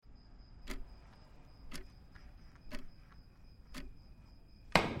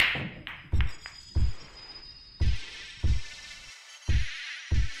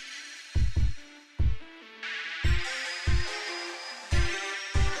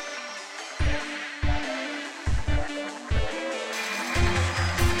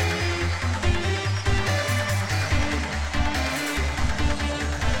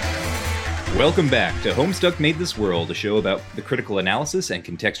Welcome back to Homestuck Made This World, a show about the critical analysis and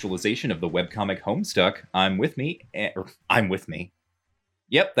contextualization of the webcomic Homestuck. I'm with me.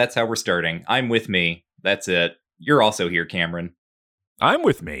 Yep, that's how we're starting. I'm with me. That's it. You're also here, Cameron. I'm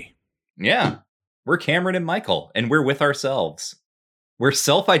with me. Yeah, we're Cameron and Michael, and we're with ourselves. We're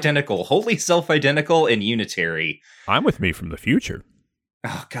self-identical, wholly self-identical and unitary. I'm with me from the future.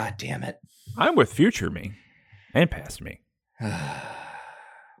 Oh, God damn it. I'm with future me and past me.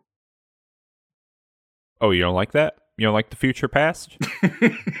 Oh, you don't like that? You don't like the future past?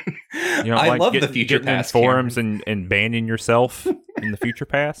 I love the future past. In forums and banning yourself in the future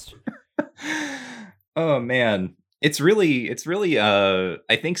past. Oh man, it's really. I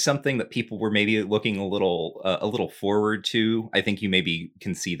think something that people were maybe looking a little forward to. I think you maybe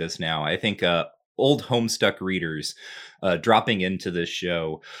can see this now. I think old Homestuck readers dropping into this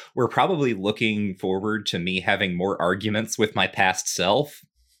show were probably looking forward to me having more arguments with my past self.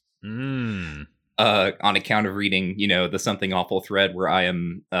 On account of reading, the Something Awful thread where I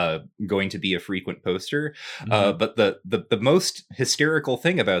am going to be a frequent poster. But the most hysterical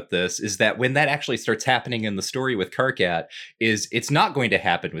thing about this is that when that actually starts happening in the story with Karkat, it's not going to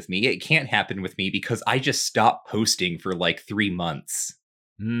happen with me. It can't happen with me because I just stopped posting for like 3 months.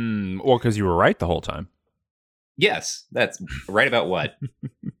 Well, because you were right the whole time. Yes, that's right about what?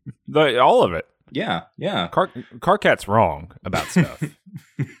 All of it. Yeah. Karkat's wrong about stuff.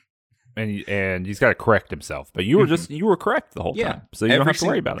 And he's got to correct himself, but you were correct the whole time, so you don't have to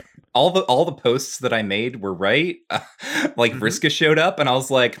worry about it. All the posts that I made were right. Vriska showed up, and I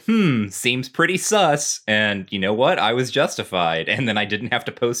was like, seems pretty sus. And you know what? I was justified, and then I didn't have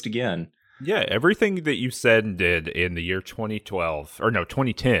to post again. Yeah, everything that you said and did in the year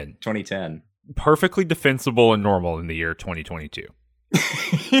 2010, perfectly defensible and normal in the year 2022.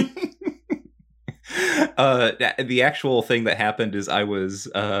 The actual thing that happened is I was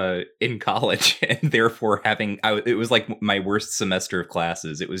in college, and therefore it was like my worst semester of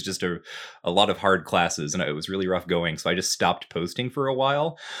classes. It was just a lot of hard classes, and it was really rough going. So I just stopped posting for a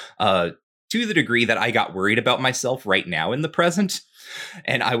while, to the degree that I got worried about myself right now in the present.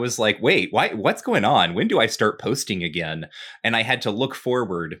 And I was like, wait, what's going on? When do I start posting again? And I had to look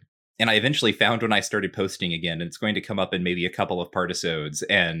forward. And I eventually found when I started posting again, and it's going to come up in maybe a couple of partisodes.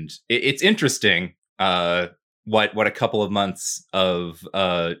 And it's interesting what a couple of months of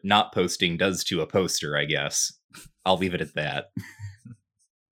not posting does to a poster, I guess. I'll leave it at that.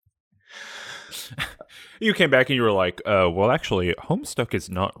 You came back and you were like, well, actually, Homestuck is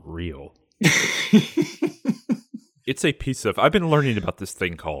not real. It's a piece of... I've been learning about this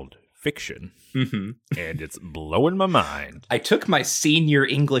thing called fiction, and it's blowing my mind. I took my senior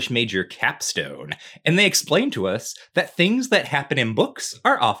English major capstone, and they explained to us that things that happen in books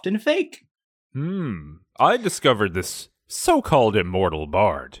are often fake. I discovered this so-called immortal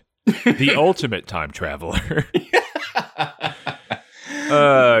bard, the ultimate time traveler.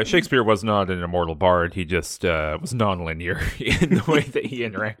 Shakespeare was not an immortal bard. He just was non-linear in the way that he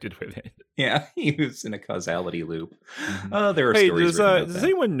interacted with it. Yeah, he was in a causality loop. There are stories does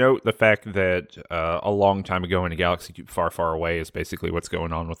anyone note the fact that a long time ago in a galaxy far, far away is basically what's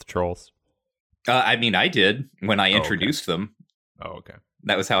going on with the trolls? I mean, I did when I introduced them. Oh, okay.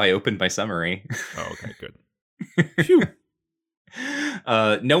 That was how I opened my summary. Oh, okay, good. Phew.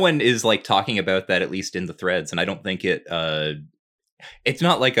 No one is like talking about that, at least in the threads, and I don't think it's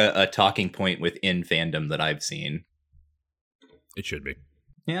not like a talking point within fandom that I've seen. It should be.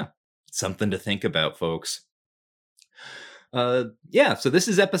 Yeah. Something to think about, folks. So this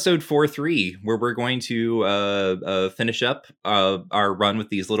is episode 4.3, where we're going to finish up our run with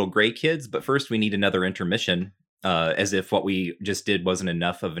these little gray kids, but first we need another intermission. As if what we just did wasn't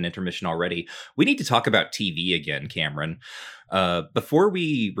enough of an intermission already. We need to talk about TV again, Cameron. Before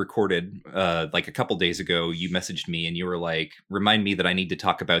we recorded, like a couple days ago, you messaged me and you were like, remind me that I need to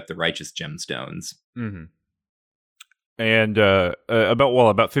talk about the Righteous Gemstones. Mm-hmm. And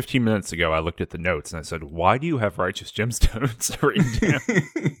about 15 minutes ago, I looked at the notes and I said, why do you have Righteous Gemstones written down?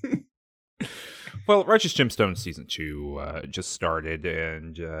 Well, Righteous Gemstones Season 2 just started,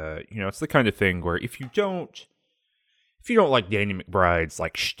 and, it's the kind of thing where if you don't like Danny McBride's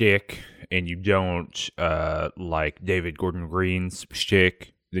like shtick, and you don't like David Gordon Green's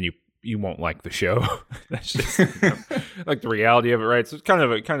shtick, then you won't like the show. That's just like the reality of it, right? So it's kind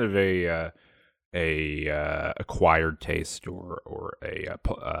of a acquired taste or a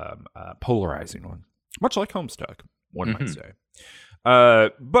polarizing one, much like Homestuck, one might say.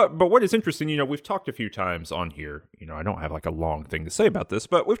 But what is interesting, we've talked a few times on here. I don't have like a long thing to say about this,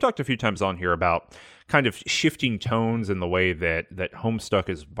 but we've talked a few times on here about kind of shifting tones in the way that Homestuck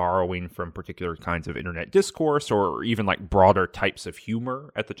is borrowing from particular kinds of internet discourse, or even like broader types of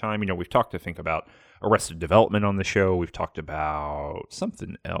humor at the time. We've talked, I think, about Arrested Development on the show. We've talked about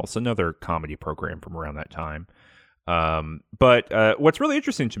something else, another comedy program from around that time. But what's really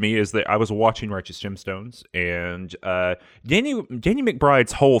interesting to me is that I was watching Righteous Gemstones, and Danny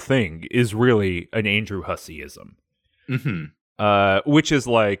McBride's whole thing is really an Andrew Husseyism, which is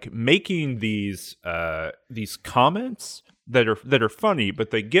like making these comments that are funny,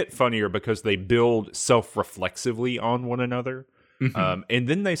 but they get funnier because they build self-reflexively on one another. And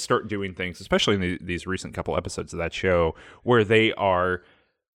then they start doing things, especially in these recent couple episodes of that show, where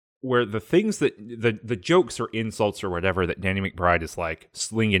the things that the jokes or insults or whatever that Danny McBride is like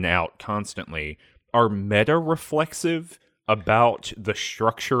slinging out constantly are meta reflexive about the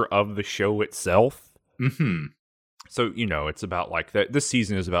structure of the show itself. So, it's about like this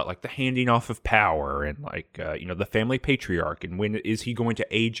season is about like the handing off of power and like, the family patriarch, and when is he going to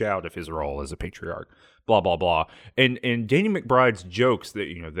age out of his role as a patriarch, blah, blah, blah. And Danny McBride's jokes that,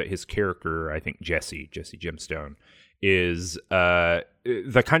 that his character, I think Jesse Gemstone, is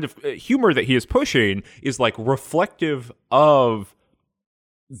the kind of humor that he is pushing is like reflective of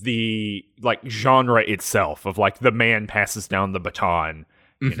the like genre itself, of like the man passes down the baton,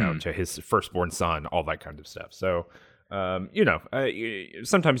 to his firstborn son, all that kind of stuff. So,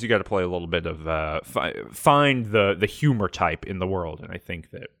 sometimes you got to play a little bit of find the humor type in the world, and I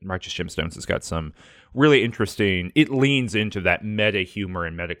think that Righteous Gemstones has got some really interesting. It leans into that meta humor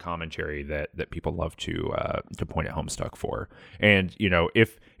and meta commentary that people love to point at Homestuck for. And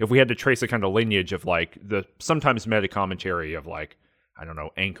if we had to trace a kind of lineage of like the sometimes meta commentary of like, I don't know,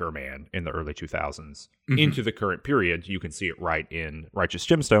 Anchorman in the early 2000s into the current period, you can see it right in Righteous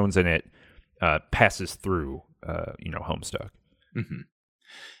Gemstones, and it passes through Homestuck.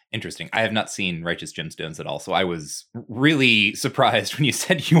 Interesting. I have not seen Righteous Gemstones at all, so I was really surprised when you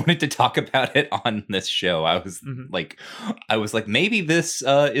said you wanted to talk about it on this show. I was like, maybe this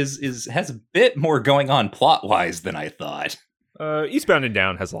has a bit more going on plot wise than I thought. Eastbound and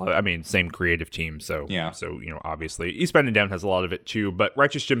Down has a lot of, same creative team, so yeah. So obviously Eastbound and Down has a lot of it too, but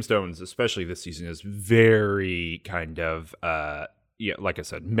Righteous Gemstones, especially this season, is very kind of like I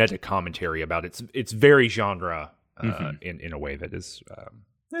said, meta commentary about it's very genre in a way that is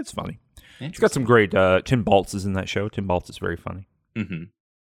it's funny. It's got some great Tim Baltz is in that show. Tim Baltz is very funny.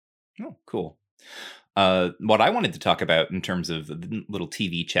 Oh, cool. What I wanted to talk about in terms of the little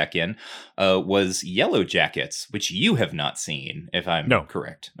TV check-in was Yellow Jackets, which you have not seen, if I'm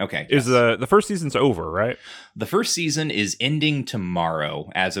correct. Okay. Is the first season's over, right? The first season is ending tomorrow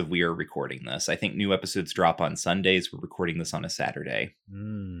as of we are recording this. I think new episodes drop on Sundays. We're recording this on a Saturday.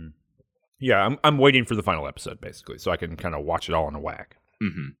 Yeah, I'm waiting for the final episode, basically, so I can kind of watch it all in a whack.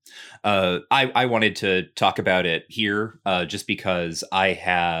 I wanted to talk about it here just because I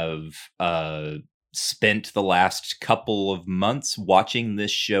have spent the last couple of months watching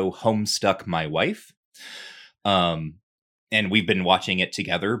this show, Homestuck My Wife. And we've been watching it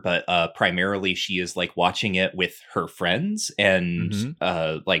together, but primarily she is like watching it with her friends, and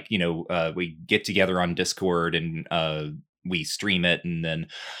we get together on Discord and we stream it, and then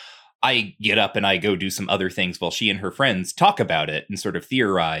I get up and I go do some other things while she and her friends talk about it and sort of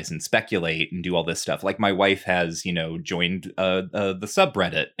theorize and speculate and do all this stuff. Like my wife has, joined the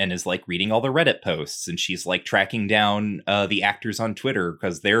subreddit and is like reading all the Reddit posts, and she's like tracking down the actors on Twitter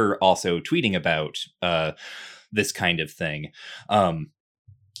because they're also tweeting about this kind of thing.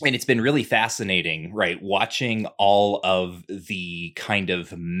 And it's been really fascinating, right? Watching all of the kind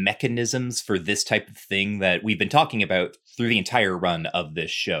of mechanisms for this type of thing that we've been talking about through the entire run of this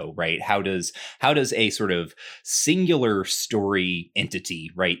show, right? How does a sort of singular story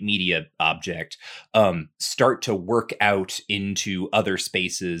entity, right, media object, start to work out into other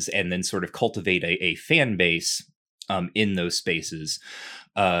spaces and then sort of cultivate a fan base in those spaces?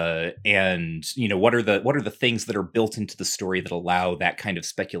 And what are the things that are built into the story that allow that kind of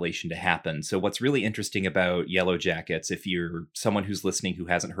speculation to happen? So what's really interesting about Yellow Jackets, if you're someone who's listening who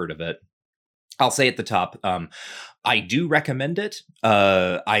hasn't heard of it, I'll say at the top, I do recommend it.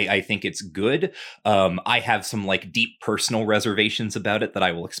 I think it's good. I have some like deep personal reservations about it that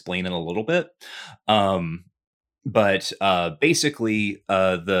I will explain in a little bit. But basically,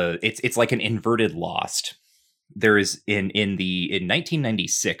 it's like an inverted Lost. There is in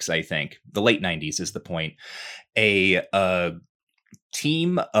 1996, I think, the late 90s is the point, a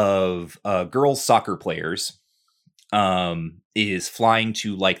team of girls soccer players is flying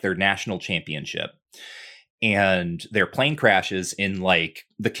to like their national championship, and their plane crashes in like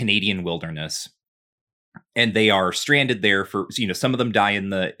the Canadian wilderness, and they are stranded there for, some of them die in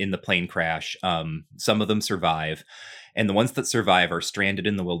the plane crash, some of them survive, and the ones that survive are stranded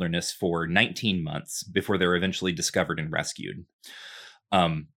in the wilderness for 19 months before they're eventually discovered and rescued.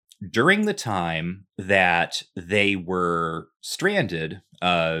 During the time that they were stranded,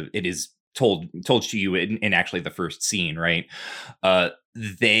 it is told to you in actually the first scene, right?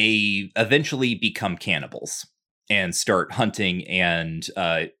 They eventually become cannibals and start hunting and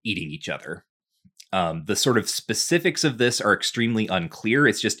eating each other. The sort of specifics of this are extremely unclear.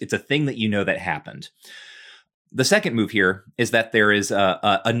 It's a thing that that happened. The second move here is that there is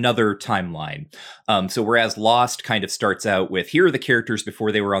another timeline. So whereas Lost kind of starts out with, here are the characters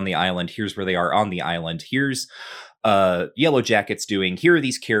before they were on the island, here's where they are on the island, here's Yellow Jackets doing, here are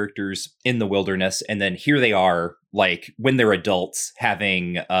these characters in the wilderness, and then here they are, like, when they're adults,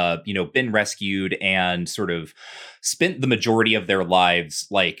 having been rescued and sort of spent the majority of their lives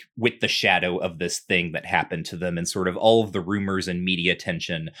like with the shadow of this thing that happened to them, and sort of all of the rumors and media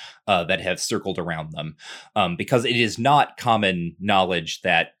attention that have circled around them, because it is not common knowledge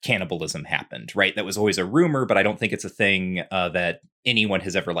that cannibalism happened, right? That was always a rumor, but I don't think it's a thing that anyone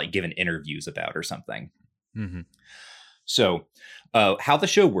has ever like given interviews about or something. Mm-hmm. So how the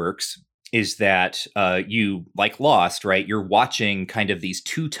show works is that you, like Lost, right, you're watching kind of these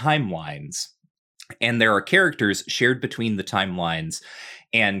two timelines, and there are characters shared between the timelines,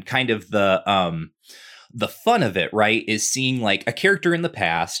 and kind of the fun of it, right, is seeing like a character in the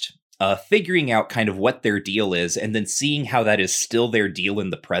past, figuring out kind of what their deal is, and then seeing how that is still their deal in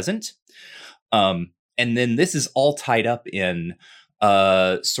the present. And then this is all tied up in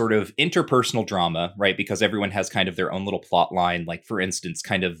sort of interpersonal drama, right? Because everyone has kind of their own little plot line. Like, for instance,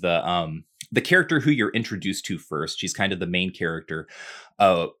 kind of the character who you're introduced to first, she's kind of the main character.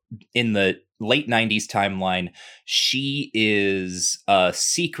 In the late 90s timeline, she is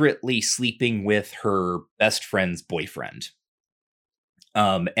secretly sleeping with her best friend's boyfriend.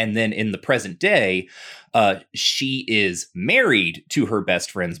 And then in the present day, she is married to her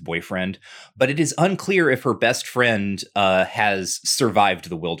best friend's boyfriend, but it is unclear if her best friend has survived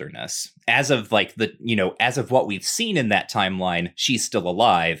the wilderness. As of like as of what we've seen in that timeline, she's still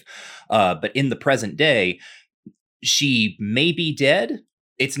alive. But in the present day, she may be dead.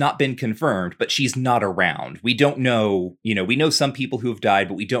 It's not been confirmed, but she's not around. We don't know, we know some people who have died,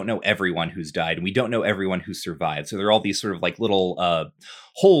 but we don't know everyone who's died, and we don't know everyone who's survived. So there are all these sort of like little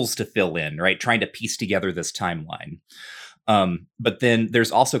holes to fill in, right? Trying to piece together this timeline. But then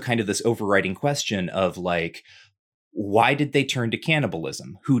there's also kind of this overriding question of like, why did they turn to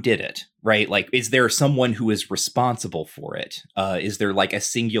cannibalism? Who did it? Right? Like, is there someone who is responsible for it? Is there like a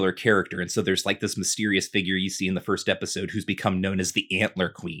singular character? And so there's like this mysterious figure you see in the first episode who's become known as the Antler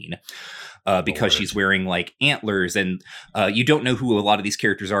Queen, because she's wearing like antlers, and you don't know who a lot of these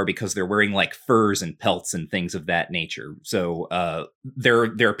characters are because they're wearing like furs and pelts and things of that nature. So there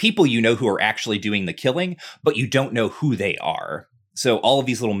are people who are actually doing the killing, but you don't know who they are. So all of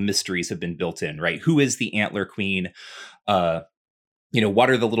these little mysteries have been built in, right? Who is the Antler Queen? What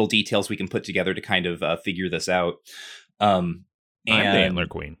are the little details we can put together to kind of figure this out? I'm the Antler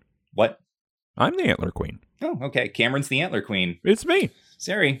Queen. What? I'm the Antler Queen. Oh, okay. Cameron's the Antler Queen. It's me.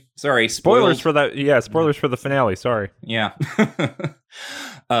 Sorry. Spoilers for that. Yeah, spoilers for the finale. Sorry. Yeah.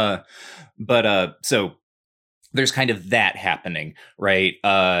 So there's kind of that happening, right?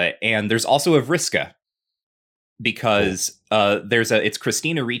 And there's also a Vriska. Because it's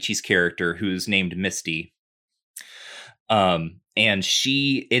Christina Ricci's character who's named Misty. And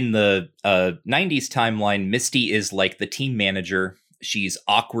she, in the 90s timeline, Misty is like the team manager. She's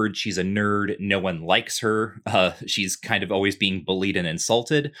awkward. She's a nerd. No one likes her. She's kind of always being bullied and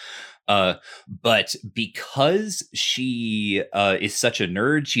insulted. But because she is such a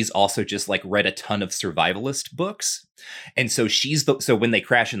nerd, she's also just like read a ton of survivalist books. And so so when they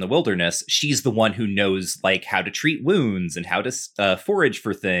crash in the wilderness, she's the one who knows like how to treat wounds and how to forage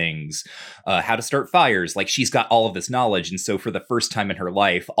for things, how to start fires. Like, she's got all of this knowledge. And so for the first time in her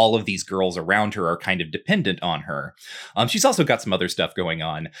life, all of these girls around her are kind of dependent on her. She's also got some other stuff going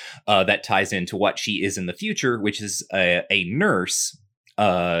on that ties into what she is in the future, which is a nurse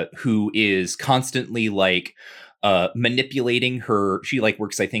who is constantly like manipulating her. She like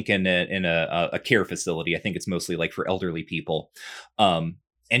works, I think, in a care facility. I think it's mostly like for elderly people. And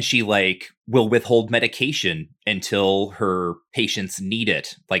she like will withhold medication until her patients need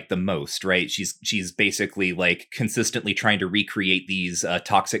it like the most, right? She's basically like consistently trying to recreate these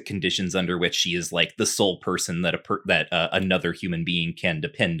toxic conditions under which she is like the sole person that another human being can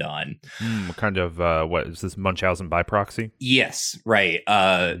depend on. Kind of what is this, Munchausen by proxy? Yes, right.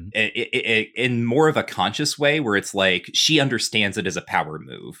 In more of a conscious way, where it's like she understands it as a power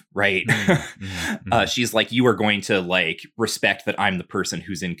move, right? She's like, you are going to like respect that I'm the person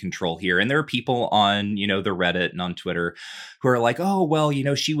who's in control here. And there are people on, the Reddit and on Twitter who are like, oh, well,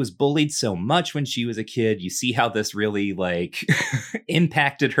 she was bullied so much when she was a kid. You see how this really like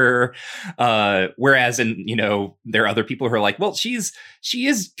impacted her. Whereas, there are other people who are like, well, she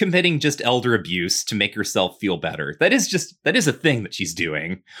is committing just elder abuse to make herself feel better. That is a thing that she's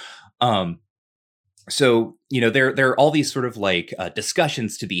doing. So, there are all these sort of like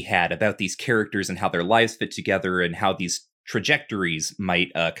discussions to be had about these characters and how their lives fit together and how these trajectories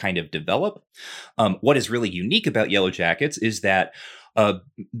might kind of develop. What is really unique about Yellow Jackets is that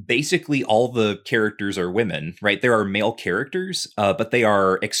basically all the characters are women, right? There are male characters, but they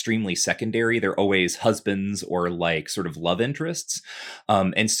are extremely secondary. They're always husbands or like sort of love interests.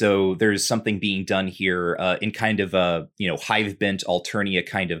 And so there's something being done here in kind of a, hive bent Alternia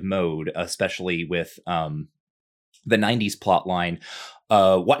kind of mode, especially with the 90s plot line.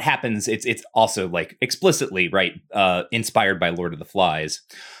 What happens, it's also like explicitly, right, inspired by Lord of the Flies.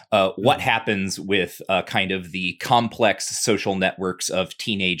 What happens with kind of the complex social networks of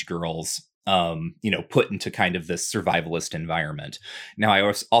teenage girls, put into kind of this survivalist environment. Now,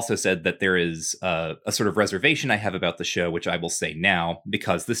 I also said that there is a sort of reservation I have about the show, which I will say now,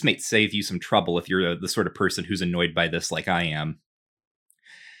 because this may save you some trouble if you're the sort of person who's annoyed by this like I am.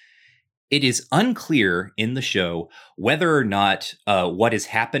 It is unclear in the show whether or not what is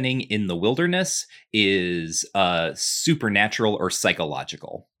happening in the wilderness is supernatural or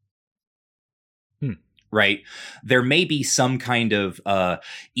psychological. Right? There may be some kind of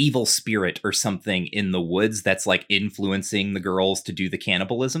evil spirit or something in the woods that's like influencing the girls to do the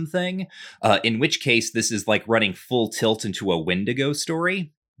cannibalism thing. In which case, this is like running full tilt into a Wendigo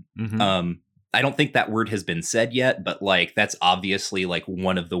story. I don't think that word has been said yet, but like that's obviously like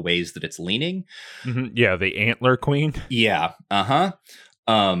one of the ways that it's leaning. Yeah, the Antler Queen. Yeah.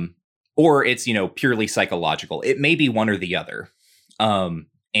 Or it's, purely psychological. It may be one or the other.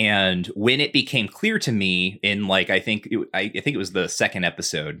 And when it became clear to me in like, I think it was the second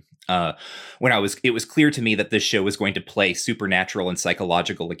episode, when it was clear to me that this show was going to play supernatural and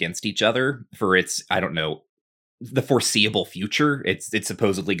psychological against each other for its, I don't know, the foreseeable future. It's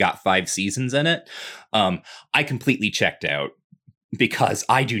supposedly got 5 seasons in it. I completely checked out because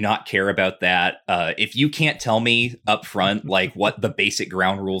I do not care about that. If you can't tell me up front, like what the basic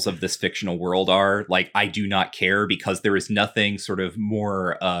ground rules of this fictional world are, like I do not care, because there is nothing sort of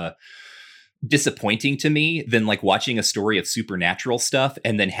more disappointing to me than like watching a story of supernatural stuff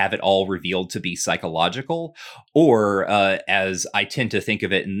and then have it all revealed to be psychological, or as I tend to think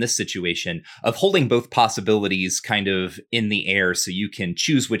of it in this situation, of holding both possibilities kind of in the air so you can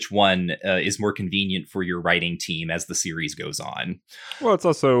choose which one is more convenient for your writing team as the series goes on. Well, it's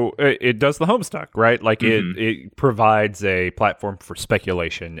also, it does the Homestuck, right? Like it provides a platform for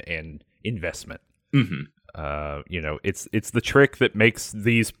speculation and investment. It's the trick that makes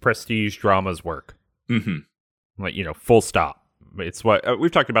these prestige dramas work. Like, full stop. It's what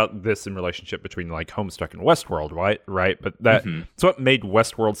we've talked about this in relationship between like Homestuck and Westworld, right? But it's what made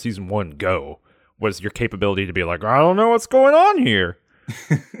Westworld season 1 go, was your capability to be like, I don't know what's going on here.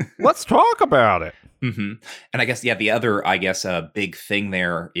 Let's talk about it. And I guess, the other, big thing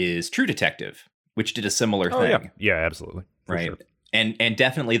there is True Detective, which did a similar thing. Yeah, absolutely. Right. Sure. And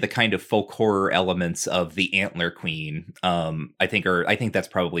definitely the kind of folk horror elements of the Antler Queen, I think that's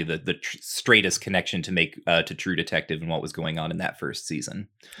probably the straightest connection to make to True Detective and what was going on in that first season.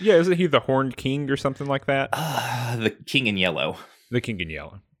 Yeah, isn't he the Horned King or something like that? The King in Yellow. The King in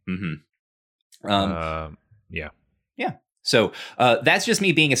Yellow. Yeah. So that's just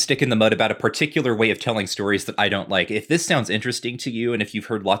me being a stick in the mud about a particular way of telling stories that I don't like. If this sounds interesting to you, and if you've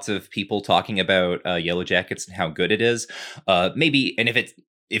heard lots of people talking about Yellow Jackets and how good it is, maybe, and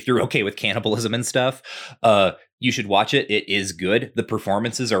if you're okay with cannibalism and stuff, you should watch it. It is good. The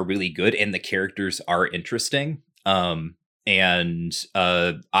performances are really good, and the characters are interesting. And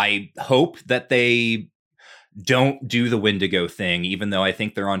I hope that they don't do the Wendigo thing, even though I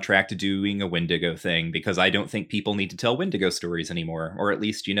think they're on track to doing a Wendigo thing, because I don't think people need to tell Wendigo stories anymore, or at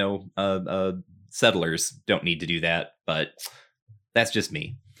least, settlers don't need to do that, but that's just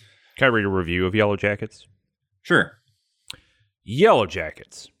me. Can I read a review of Yellow Jackets? Sure. Yellow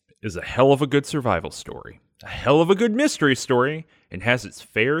Jackets is a hell of a good survival story. a hell of a good mystery story and has its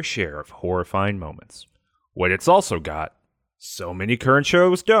fair share of horrifying moments. What it's also got, so many current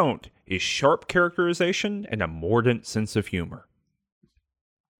shows don't, is sharp characterization and a mordant sense of humor.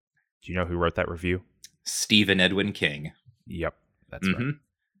 Do you know who wrote that review? Stephen Edwin King. Yep, that's right.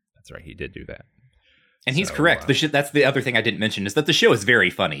 That's right, he did do that. And he's correct. That's the other thing I didn't mention, is that the show is very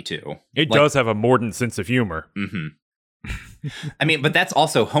funny, too. It does have a mordant sense of humor. Mm-hmm. I mean, but that's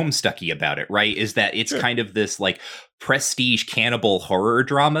also Homestucky about it, right? Is that it's kind of this like prestige cannibal horror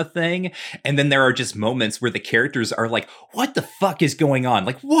drama thing. And then there are just moments where the characters are like, what the fuck is going on?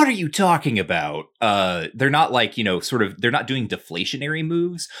 Like, what are you talking about? They're not like, they're not doing deflationary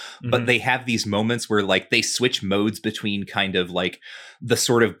moves, but they have these moments where like they switch modes between kind of like the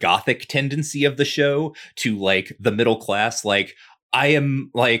sort of gothic tendency of the show to like the middle class, like, I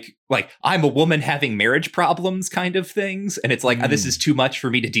am like I'm a woman having marriage problems kind of things. And it's like, this is too much for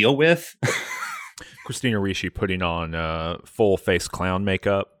me to deal with. Christina Ricci putting on full face clown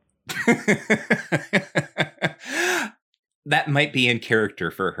makeup. That might be in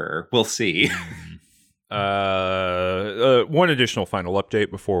character for her. We'll see. One additional final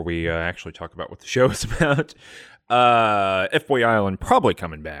update before we actually talk about what the show is about. F-Boy Island probably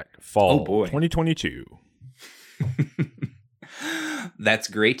coming back fall 2022. That's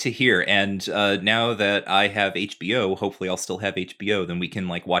great to hear. And now that I have HBO, hopefully I'll still have HBO, then we can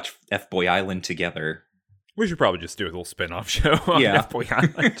like watch F-Boy Island together. We should probably just do a little spin-off show on F-Boy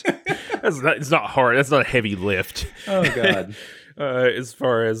Island. It's not hard. That's not a heavy lift. Oh, God. As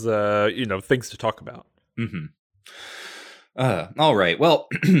far as, things to talk about. All right. Well,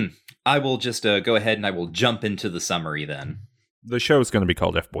 I will just go ahead and I will jump into the summary then. The show is going to be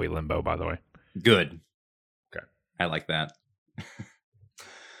called F-Boy Limbo, by the way. Good. Okay. I like that.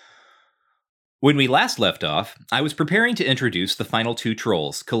 When we last left off, I was preparing to introduce the final two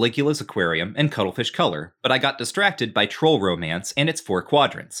trolls, Caligula's Aquarium and Cuttlefish Color, but I got distracted by Troll Romance and its 4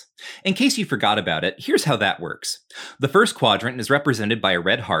 quadrants. In case you forgot about it, here's how that works. The first quadrant is represented by a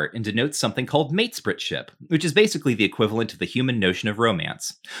red heart and denotes something called matespritship, which is basically the equivalent to the human notion of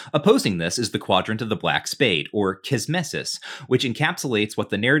romance. Opposing this is the quadrant of the Black Spade, or Kismesis, which encapsulates what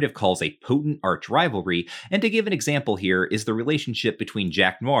the narrative calls a potent arch rivalry, and to give an example here is the relationship between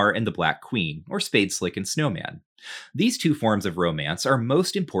Jack Noir and the Black Queen, or Spade, Slick, and Snowman. These two forms of romance are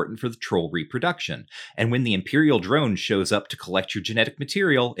most important for the troll reproduction, and when the Imperial drone shows up to collect your genetic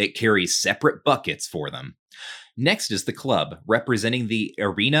material, it carries separate buckets for them. Next is the club, representing the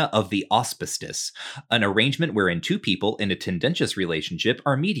arena of the auspicious, an arrangement wherein two people in a tendentious relationship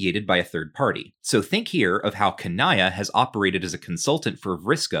are mediated by a third party. So think here of how Kanaya has operated as a consultant for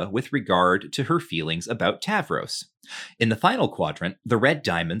Vriska with regard to her feelings about Tavros. In the final quadrant, the red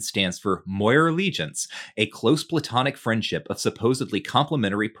diamond stands for Moir Allegiance, a close platonic friendship of supposedly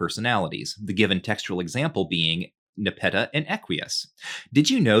complementary personalities, the given textual example being Nepeta and Equius. Did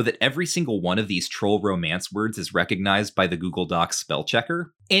you know that every single one of these troll romance words is recognized by the Google Docs spell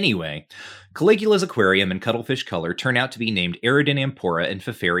checker? Anyway, Caligula's Aquarium and Cuttlefish Color turn out to be named Eridan Ampora and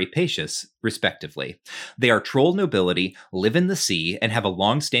Feferi Pacius, respectively. They are troll nobility, live in the sea, and have a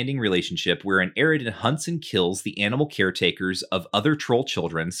long-standing relationship wherein Eridan hunts and kills the animal caretakers of other troll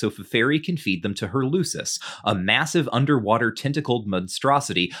children so Feferi can feed them to her Lucis, a massive underwater tentacled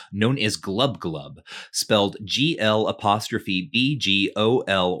monstrosity known as Glub Glub, spelled GL'BgOLYB.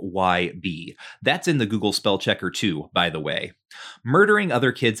 That's in the Google spell checker too, by the way. Murdering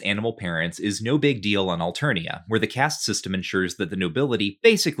other kids' animal parents is no big deal on Alternia, where the caste system ensures that the nobility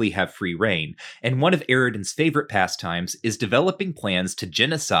basically have free reign, and one of Eridan's favorite pastimes is developing plans to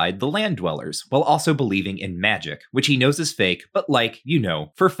genocide the land dwellers, while also believing in magic, which he knows is fake, but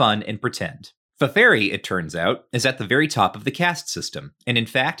for fun and pretend. Feferi, it turns out, is at the very top of the caste system, and in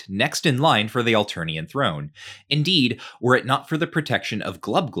fact, next in line for the Alternian throne. Indeed, were it not for the protection of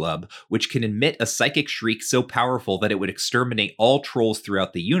Glub Glub, which can emit a psychic shriek so powerful that it would exterminate all trolls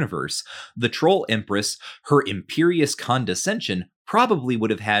throughout the universe, the Troll Empress, her imperious condescension, probably would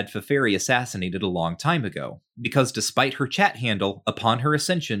have had Feferi assassinated a long time ago, because despite her chat handle, upon her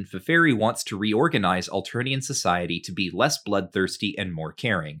ascension, Feferi wants to reorganize Alternian society to be less bloodthirsty and more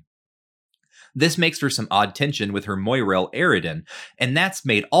caring. This makes for some odd tension with her Moirel Eridan, and that's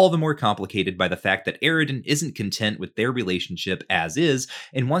made all the more complicated by the fact that Eridan isn't content with their relationship as is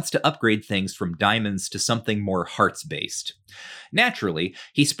and wants to upgrade things from diamonds to something more hearts-based. Naturally,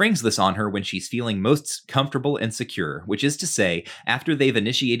 he springs this on her when she's feeling most comfortable and secure, which is to say, after they've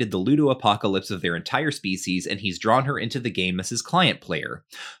initiated the ludo-apocalypse of their entire species and he's drawn her into the game as his client player.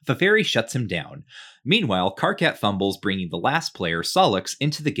 Feferi shuts him down. Meanwhile, Karkat fumbles, bringing the last player, Solix,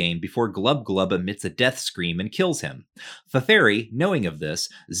 into the game before Glub Glub emits a death scream and kills him. Feferi, knowing of this,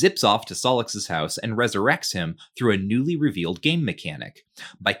 zips off to Solix's house and resurrects him through a newly revealed game mechanic.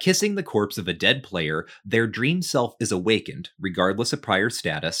 By kissing the corpse of a dead player, their dream self is awakened, regardless of prior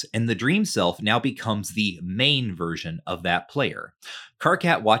status, and the dream self now becomes the main version of that player.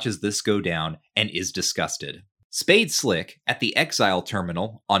 Karkat watches this go down and is disgusted. Spade Slick, at the Exile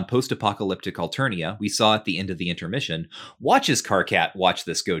terminal on post-apocalyptic Alternia we saw at the end of the intermission, watches Karkat watch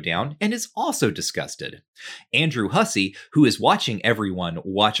this go down and is also disgusted. Andrew Hussey, who is watching everyone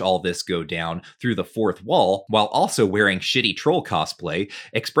watch all this go down through the fourth wall while also wearing shitty troll cosplay,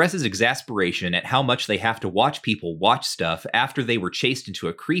 expresses exasperation at how much they have to watch people watch stuff after they were chased into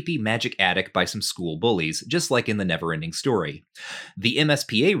a creepy magic attic by some school bullies, just like in the Neverending Story. The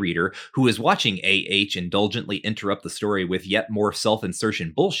MSPA reader, who is watching AH indulgently interrupt the story with yet more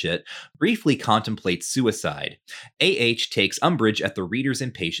self-insertion bullshit, briefly contemplates suicide. AH takes umbrage at the reader's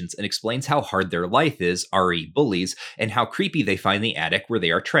impatience and explains how hard their life is, re bullies, and how creepy they find the attic where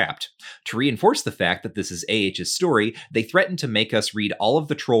they are trapped. To reinforce the fact that this is AH's story, they threaten to make us read all of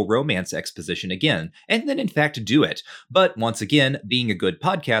the troll romance exposition again, and then in fact do it. But once again, being a good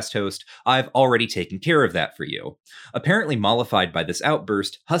podcast host, I've already taken care of that for you. Apparently mollified by this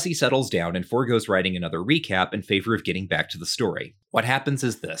outburst, Hussey settles down and forgoes writing another recap in favor of getting back to the story. What happens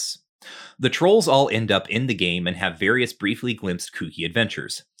is this. The trolls all end up in the game and have various briefly glimpsed kooky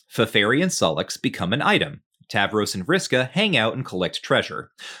adventures. Feferi and Solix become an item. Tavros and Vriska hang out and collect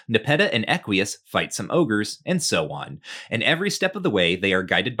treasure. Nepeta and Equius fight some ogres, and so on. And every step of the way, they are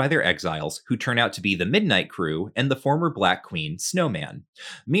guided by their exiles, who turn out to be the Midnight Crew and the former Black Queen, Snowman.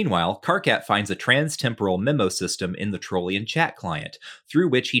 Meanwhile, Karkat finds a trans-temporal memo system in the Trollian chat client, through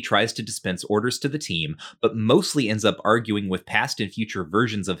which he tries to dispense orders to the team, but mostly ends up arguing with past and future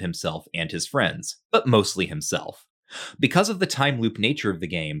versions of himself and his friends, but mostly himself. Because of the time loop nature of the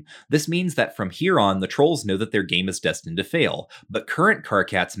game, this means that from here on the trolls know that their game is destined to fail, but current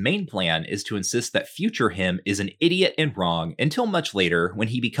Karkat's main plan is to insist that future him is an idiot and wrong until much later when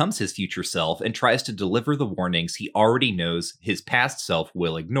he becomes his future self and tries to deliver the warnings he already knows his past self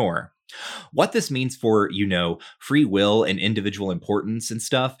will ignore. What this means for, free will and individual importance and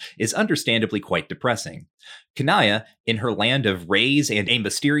stuff is understandably quite depressing. Kanaya, in her land of rays and a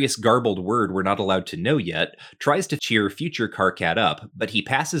mysterious garbled word we're not allowed to know yet, tries to cheer future Karkat up, but he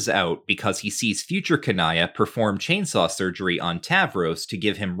passes out because he sees future Kanaya perform chainsaw surgery on Tavros to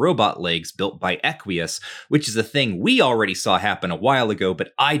give him robot legs built by Equius, which is a thing we already saw happen a while ago,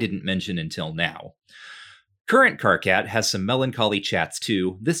 but I didn't mention until now. Current Karkat has some melancholy chats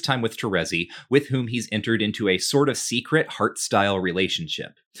too, this time with Terezi, with whom he's entered into a sort of secret heart-style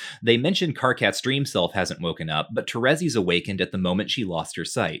relationship. They mention Karkat's dream self hasn't woken up, but Terezi's awakened at the moment she lost her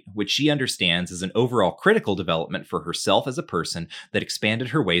sight, which she understands is an overall critical development for herself as a person that expanded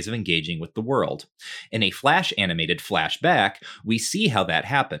her ways of engaging with the world. In a Flash-animated flashback, we see how that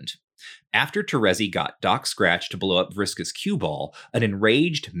happened. After Terezi got Doc Scratch to blow up Vriska's cue ball, an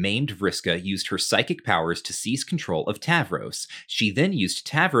enraged, maimed Vriska used her psychic powers to seize control of Tavros. She then used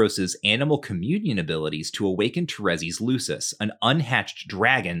Tavros's animal communion abilities to awaken Terezi's Lucis, an unhatched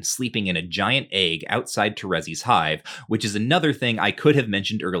dragon sleeping in a giant egg outside Terezi's hive, which is another thing I could have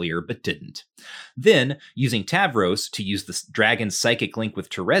mentioned earlier but didn't. Then, using Tavros to use the dragon's psychic link with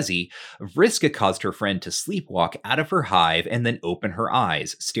Terezi, Vriska caused her friend to sleepwalk out of her hive and then open her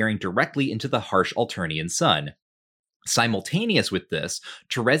eyes, staring directly into the harsh Alternian sun. Simultaneous with this,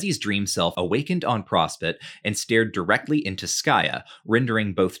 Terezi's dream self awakened on Prospit and stared directly into Skaya,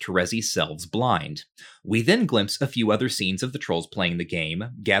 rendering both Terezi's selves blind. We then glimpse a few other scenes of the trolls playing the game,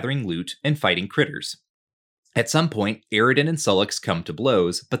 gathering loot, and fighting critters. At some point, Aridin and Solix come to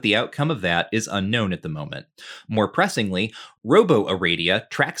blows, but the outcome of that is unknown at the moment. More pressingly, Robo-Aradia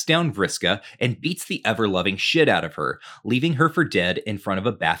tracks down Vriska and beats the ever-loving shit out of her, leaving her for dead in front of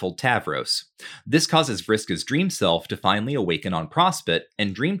a baffled Tavros. This causes Vriska's dream self to finally awaken on Prospit,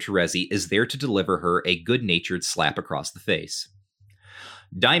 and Dream Terezi is there to deliver her a good-natured slap across the face.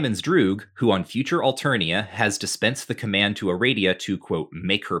 Diamond's Droog, who on future Alternia has dispensed the command to Aradia to, quote,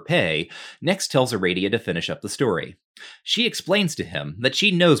 make her pay, next tells Aradia to finish up the story. She explains to him that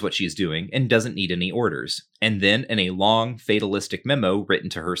she knows what she's doing and doesn't need any orders, and then, in a long, fatalistic memo written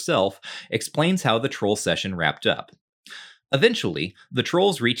to herself, explains how the troll session wrapped up. Eventually, the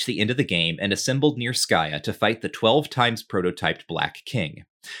trolls reach the end of the game and assembled near Skaya to fight the 12 times prototyped Black King.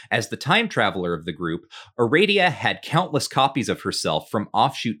 As the time traveler of the group, Aradia had countless copies of herself from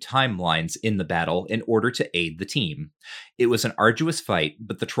offshoot timelines in the battle in order to aid the team. It was an arduous fight,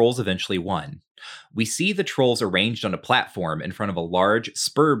 but the trolls eventually won. We see the trolls arranged on a platform in front of a large,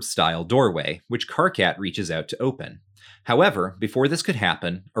 Spurb-style doorway, which Karkat reaches out to open. However, before this could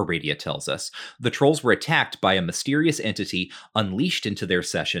happen, Aradia tells us, the trolls were attacked by a mysterious entity unleashed into their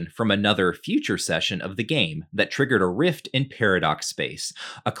session from another future session of the game that triggered a rift in paradox space,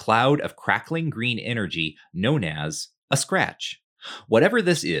 a cloud of crackling green energy known as a Scratch. Whatever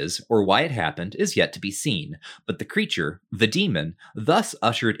this is, or why it happened, is yet to be seen, but the creature, the demon, thus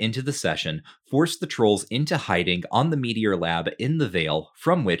ushered into the session, forced the trolls into hiding on the Meteor Lab in the Veil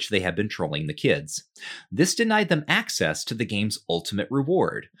from which they had been trolling the kids. This denied them access to the game's ultimate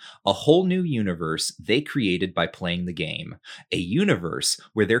reward, a whole new universe they created by playing the game, a universe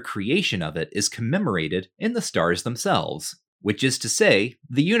where their creation of it is commemorated in the stars themselves. Which is to say,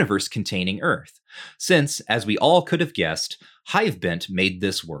 the universe containing Earth, since, as we all could have guessed, Hivebent made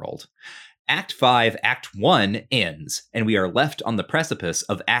this world. Act 5, Act 1 ends, and we are left on the precipice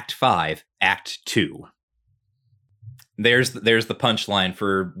of Act 5, Act 2. There's the punchline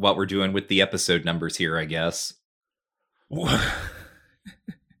for what we're doing with the episode numbers here, I guess.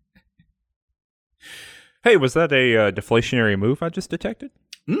 Hey, was that a deflationary move I just detected?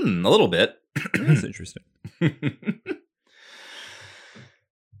 A little bit. That's interesting.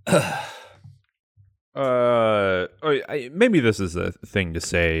 Maybe this is a thing to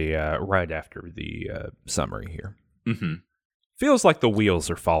say right after the summary here. Mm-hmm. Feels like the wheels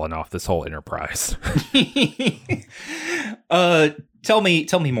are falling off this whole enterprise. Tell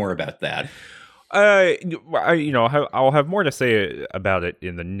me more about that. I'll have more to say about it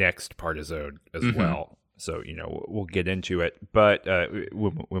in the next partisode as well. So, we'll get into it, but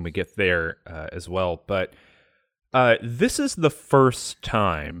when we get there as well. But this is the first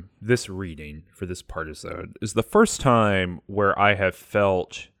time, this reading for this partisode is the first time where I have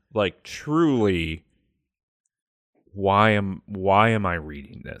felt like truly, why am I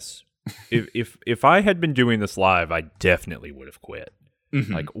reading this? if I had been doing this live, I definitely would have quit.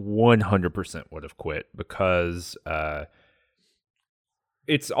 Like 100% would have quit, because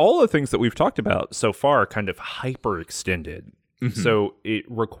it's all the things that we've talked about so far kind of hyper extended. So it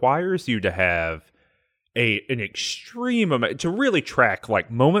requires you to have an extreme amount to really track,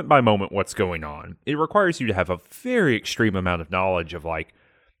 like, moment by moment what's going on. It requires you to have a very extreme amount of knowledge of, like,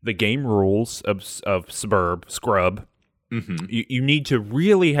 the game rules of Scrub. You need to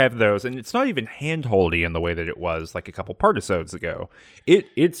really have those, and it's not even hand-holdy in the way that it was like a couple partisodes ago.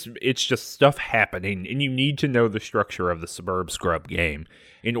 It's just stuff happening, and you need to know the structure of the Scrub game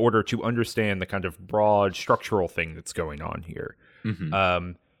in order to understand the kind of broad structural thing that's going on here.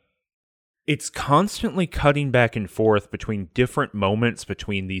 It's constantly cutting back and forth between different moments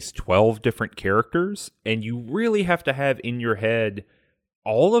between these 12 different characters, and you really have to have in your head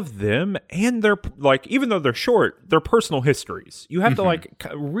all of them and their, like, even though they're short, their personal histories. You have to, like,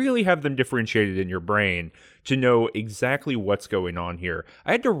 really have them differentiated in your brain to know exactly what's going on here.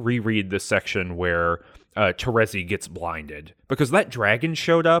 I had to reread this section where Terezi gets blinded because that dragon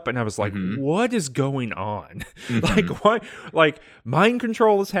showed up, and I was like, what is going on? Like, why? Like, mind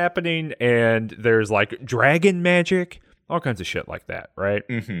control is happening, and there's, like, dragon magic, all kinds of shit like that, right?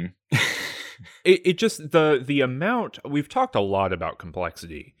 It just, the amount, we've talked a lot about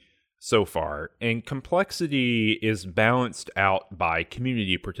complexity so far, and complexity is balanced out by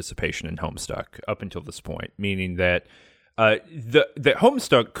community participation in Homestuck up until this point, meaning that that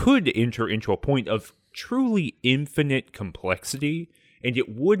Homestuck could enter into a point of truly infinite complexity, and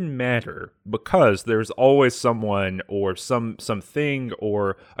it wouldn't matter because there's always someone or something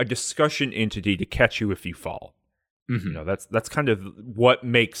or a discussion entity to catch you if you fall. That's kind of what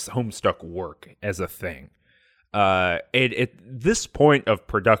makes Homestuck work as a thing. And at this point of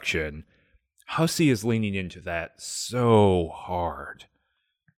production, Hussie is leaning into that so hard.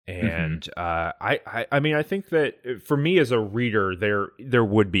 And I mean, I think that for me as a reader, there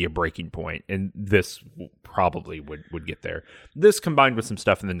would be a breaking point, and this probably would get there. This combined with some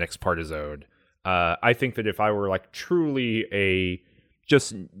stuff in the next partisode, I think that if I were, like, truly a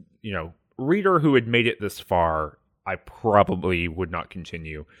just reader who had made it this far, I probably would not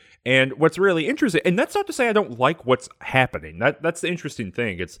continue. And what's really interesting, and that's not to say I don't like what's happening. That's the interesting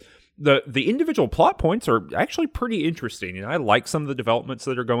thing. It's the individual plot points are actually pretty interesting, and I like some of the developments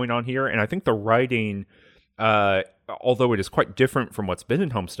that are going on here. And I think the writing, although it is quite different from what's been in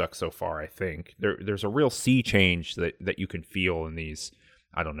Homestuck so far, I think there's a real sea change that you can feel in these,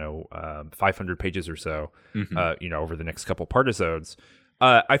 I don't know, 500 pages or so, over the next couple partisodes.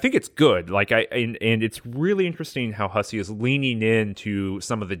 I think it's good. And it's really interesting how Hussie is leaning into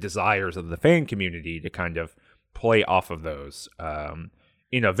some of the desires of the fan community to kind of play off of those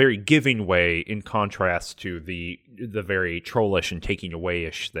in a very giving way, in contrast to the very trollish and taking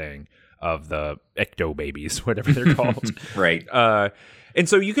away-ish thing of the ecto babies, whatever they're called. Right. And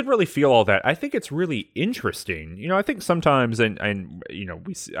so you could really feel all that. I think it's really interesting. I think sometimes, and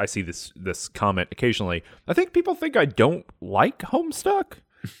I see this comment occasionally. I think people think I don't like Homestuck.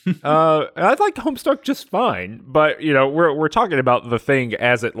 I like Homestuck just fine, but we're talking about the thing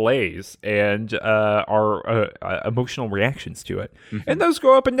as it lays and our emotional reactions to it, and those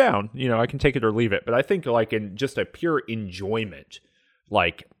go up and down. I can take it or leave it, but I think like in just a pure enjoyment,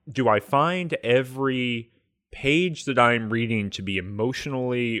 like, do I find every page that I'm reading to be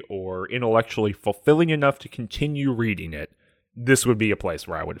emotionally or intellectually fulfilling enough to continue reading it? This would be a place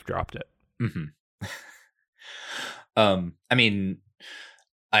where I would have dropped it. I mean,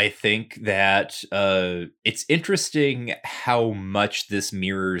 I think that it's interesting how much this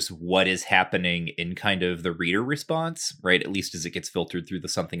mirrors what is happening in kind of the reader response, right? At least as it gets filtered through the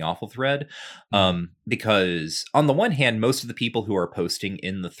Something Awful thread. Because on the one hand, most of the people who are posting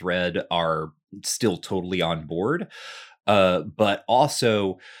in the thread are still totally on board. But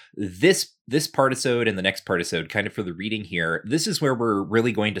also this partisode and the next partisode, kind of for the reading here, this is where we're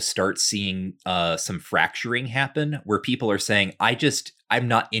really going to start seeing some fracturing happen, where people are saying, I'm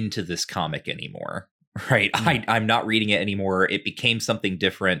not into this comic anymore. Right. I'm not reading it anymore. It became something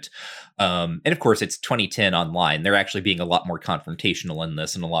different. And of course, it's 2010 online. They're actually being a lot more confrontational in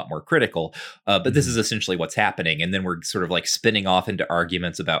this and a lot more critical. But this is essentially what's happening. And then we're sort of like spinning off into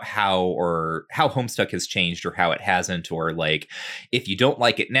arguments about how Homestuck has changed or how it hasn't, or like, if you don't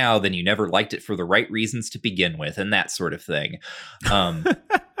like it now, then you never liked it for the right reasons to begin with, and that sort of thing.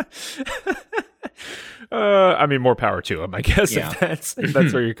 I mean, more power to him, I guess, Yeah. if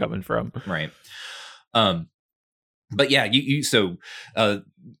that's where you're coming from. Right. But yeah, so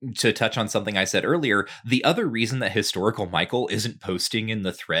to touch on something I said earlier, the other reason that Historical Michael isn't posting in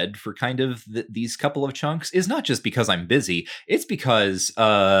the thread for kind of these couple of chunks is not just because I'm busy. It's because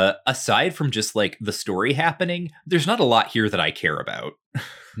aside from just like the story happening, there's not a lot here that I care about.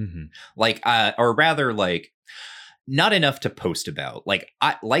 Like, or rather, like, not enough to post about. Like,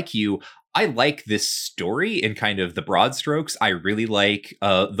 I like this story in kind of the broad strokes. I really like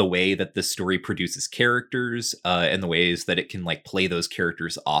the way that this story produces characters and the ways that it can like play those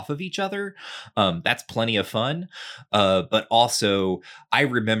characters off of each other. That's plenty of fun. But also, I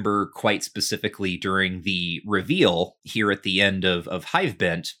remember quite specifically during the reveal here at the end of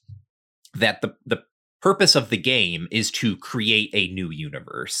Hivebent that the purpose of the game is to create a new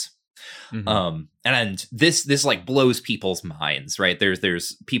universe. And this like blows people's minds, right?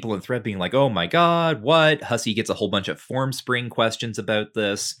 There's people in thread being like, oh my god, what? Hussie gets a whole bunch of Formspring questions about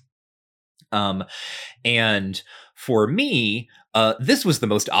this. And for me, this was the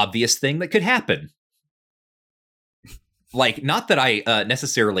most obvious thing that could happen. Like, not that I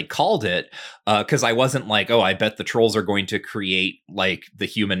necessarily called it, because I wasn't like, oh, I bet the trolls are going to create like the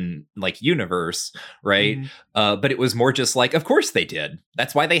human like universe, right? But it was more just like, of course they did.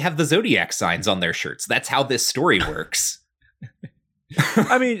 That's why they have the zodiac signs on their shirts. That's how this story works.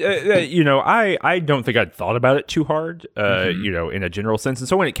 I mean, I don't think I'd thought about it too hard, in a general sense. And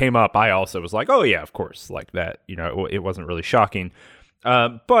so when it came up, I also was like, oh yeah, of course, like that. It wasn't really shocking.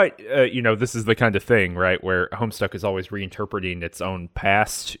 But this is the kind of thing, right, where Homestuck is always reinterpreting its own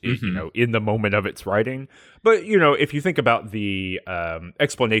past, in the moment of its writing. But, if you think about the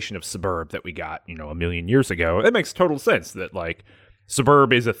explanation of Suburb that we got, a million years ago, it makes total sense that, like,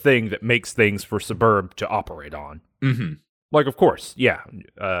 Suburb is a thing that makes things for Suburb to operate on. Like, of course, yeah,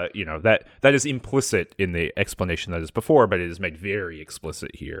 that is implicit in the explanation that is before, but it is made very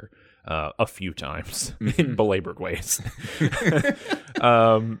explicit here. A few times in belabored ways.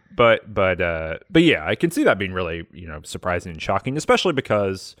 But yeah, I can see that being really, surprising and shocking, especially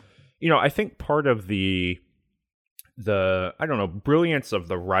because, I think part of the I don't know, brilliance of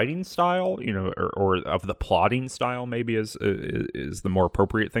the writing style, or of the plotting style maybe is the more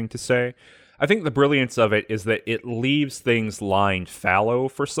appropriate thing to say. I think the brilliance of it is that it leaves things lying fallow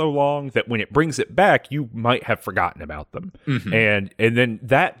for so long that when it brings it back, you might have forgotten about them. And then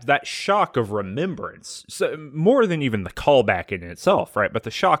that shock of remembrance, so more than even the callback in itself, right? But the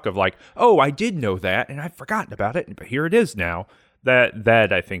shock of like, oh, I did know that and I've forgotten about it, but here it is now.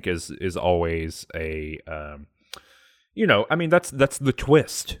 That I think is always a, I mean, that's the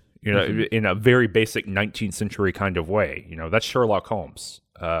twist, in a very basic 19th century kind of way. That's Sherlock Holmes.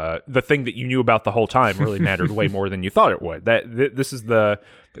 the thing that you knew about the whole time really mattered way more than you thought it would. This is the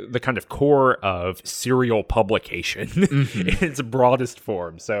kind of core of serial publication in its broadest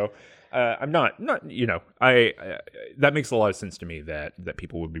form. So I'm not I that makes a lot of sense to me that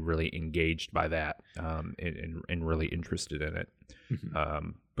people would be really engaged by that and really interested in it.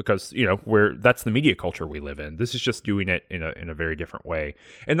 Because that's the media culture we live in. This is just doing it in a very different way,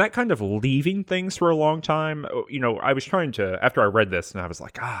 and that kind of leaving things for a long time. I was trying to, after I read this, and I was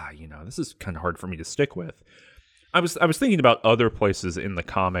like, this is kind of hard for me to stick with. I was thinking about other places in the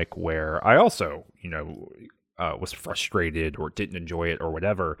comic where I also was frustrated or didn't enjoy it or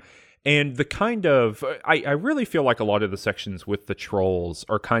whatever. And the kind of I really feel like a lot of the sections with the trolls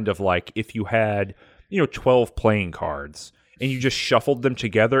are kind of like if you had 12 playing cards and you just shuffled them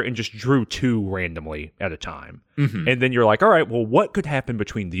together and just drew 2 randomly at a time. And then you're like, all right, well, what could happen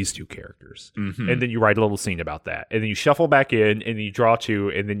between these 2 characters? And then you write a little scene about that. And then you shuffle back in and you draw 2.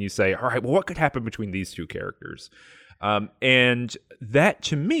 And then you say, all right, well, what could happen between these 2 characters? And that,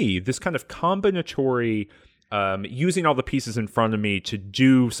 to me, this kind of combinatory, using all the pieces in front of me to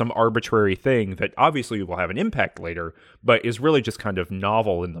do some arbitrary thing that obviously will have an impact later, but is really just kind of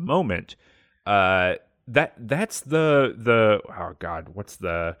novel in the moment. That's the oh god, what's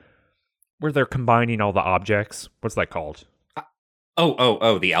where they're combining all the objects? What's that called?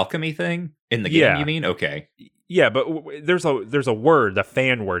 The alchemy thing in the game, you mean? Okay. Yeah, but there's a word, a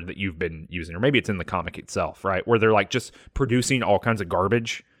fan word that you've been using, or maybe it's in the comic itself, right? Where they're like just producing all kinds of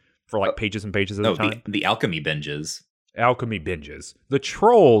garbage for like pages and pages at a time. The alchemy binges. Alchemy binges. The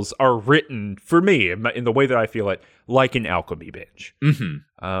trolls are written, for me, in the way that I feel it, like an alchemy binge.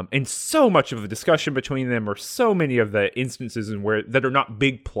 And so much of the discussion between them, or so many of the instances that are not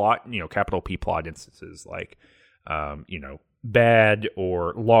big plot, capital P plot instances, like, bad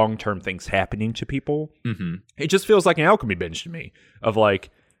or long-term things happening to people. It just feels like an alchemy binge to me, of like,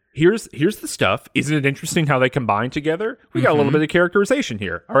 here's the stuff. Isn't it interesting how they combine together? We got a little bit of characterization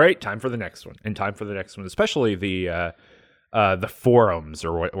here. All right, time for the next one, and time for the next one. Especially the forums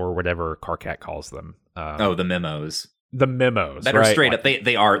or whatever Karkat calls them. The memos. The memos that are straight up.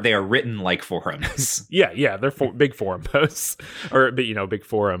 They are written like forums. yeah, they're big forum posts, or big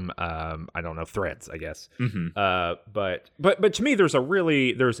forum. I don't know, threads, I guess. But to me, there's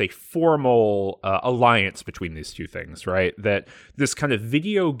a formal alliance between these two things, right? That this kind of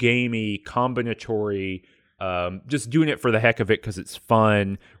video gamey combinatory, just doing it for the heck of it because it's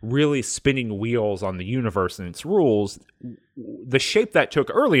fun, really spinning wheels on the universe and its rules. The shape that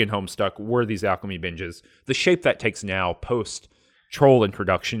took early in Homestuck were these alchemy binges. The shape that takes now, post troll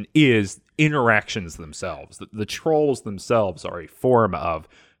introduction, is interactions themselves. The trolls themselves are a form of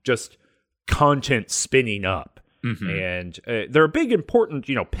just content spinning up. And they're big, important,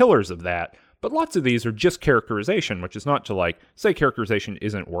 pillars of that. But lots of these are just characterization, which is not to like say characterization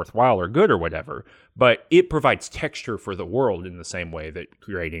isn't worthwhile or good or whatever, but it provides texture for the world in the same way that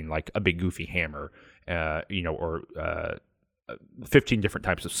creating like a big goofy hammer, or 15 different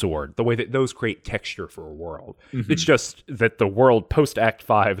types of sword, the way that those create texture for a world. It's just that the world post Act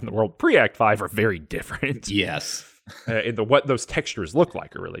 5 and the world pre Act 5 are very different. Yes. And what those textures look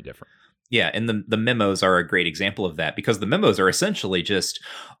like are really different. Yeah, and the memos are a great example of that, because the memos are essentially just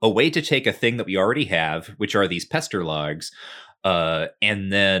a way to take a thing that we already have, which are these pester logs,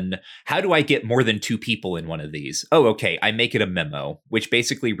 and then how do I get more than 2 people in one of these? Oh, okay, I make it a memo, which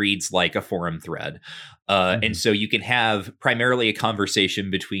basically reads like a forum thread. And so you can have primarily a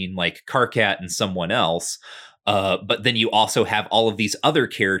conversation between like Karkat and someone else, but then you also have all of these other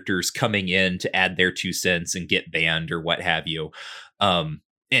characters coming in to add their 2 cents and get banned or what have you.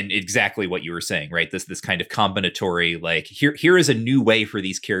 And exactly what you were saying, right? This kind of combinatory, like here is a new way for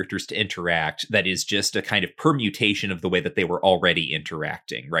these characters to interact that is just a kind of permutation of the way that they were already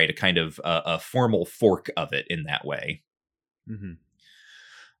interacting, right? A kind of a formal fork of it in that way. Here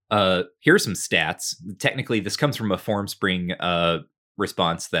are some stats. Technically, this comes from a Formspring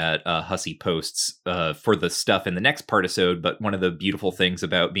response that Hussey posts for the stuff in the next partisode, but one of the beautiful things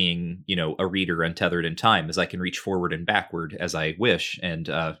about being, a reader untethered in time is I can reach forward and backward as I wish and,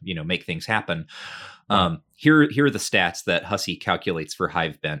 make things happen. Here are the stats that Hussey calculates for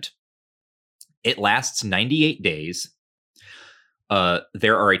Hivebent. It lasts 98 days.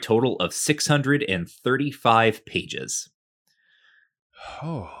 There are a total of 635 pages.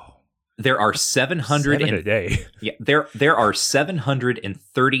 Oh. There are 700 a day. Yeah, there are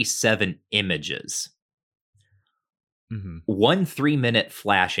 737 images. 1 3-minute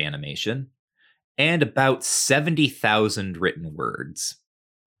flash animation, and about 70,000 written words.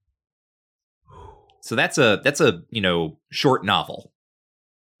 So that's a short novel.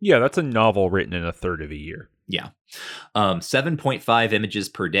 Yeah, that's a novel written in a third of a year. Yeah. 7.5 images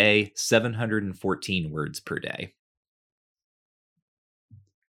per day, 714 words per day.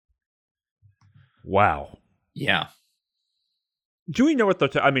 Wow. Yeah. Do we know what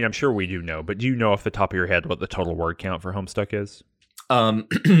the... I mean, I'm sure we do know, but do you know off the top of your head what the total word count for Homestuck is?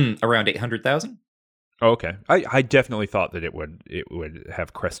 Around 800,000. Oh, okay. I definitely thought that it would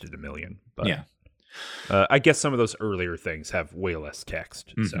have crested 1 million, but yeah. I guess some of those earlier things have way less text.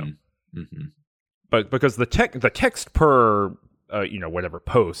 Mm-hmm. So, mm-hmm. But because the text per whatever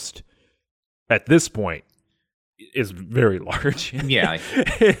post at this point is very large. Yeah.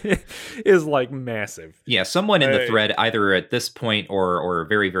 is like massive. Yeah, someone in the thread, either at this point or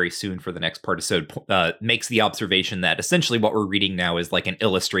very, very soon for the next partisode, makes the observation that essentially what we're reading now is like an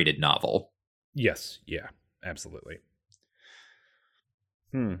illustrated novel. Yes. Yeah, absolutely.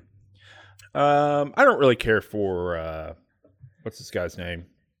 I don't really care for, what's this guy's name?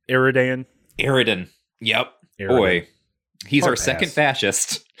 Eridan. Yep. Eridan. Boy, he's Hard our pass. second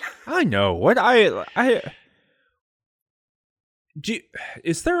fascist. I know. What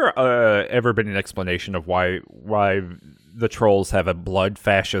is there ever been an explanation of why the trolls have a blood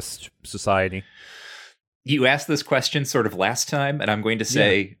fascist society? You asked this question sort of last time, and I'm going to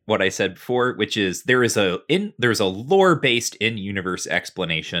say what I said before, which is there's a lore-based in-universe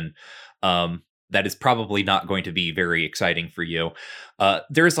explanation that is probably not going to be very exciting for you.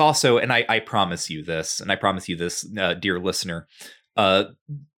 There's also, and I promise you this, dear listener,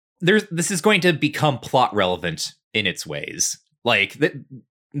 this is going to become plot relevant in its ways. Like,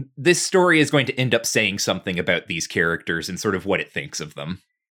 this story is going to end up saying something about these characters and sort of what it thinks of them.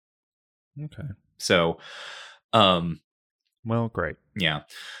 Okay. So, well, great. Yeah.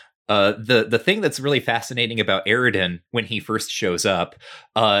 The thing that's really fascinating about Eridan when he first shows up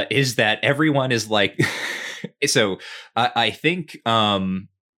is that everyone is like, so I think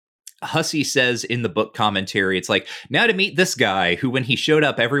Hussey says in the book commentary, it's like, now to meet this guy who, when he showed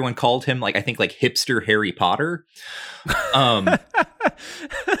up, everyone called him like, I think like hipster Harry Potter.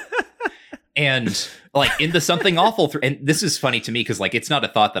 And like in the Something Awful, and this is funny to me because like it's not a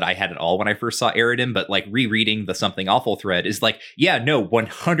thought that I had at all when I first saw Eridan, but like rereading the Something Awful thread is like, yeah, no,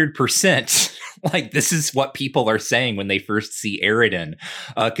 100%. Like this is what people are saying when they first see Eridan,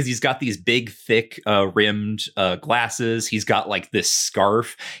 because he's got these big, thick, rimmed glasses. He's got like this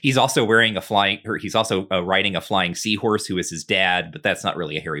scarf. He's also wearing he's also riding a flying seahorse who is his dad, but that's not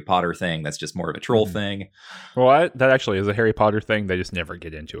really a Harry Potter thing. That's just more of a troll thing. Well, that actually is a Harry Potter thing. They just never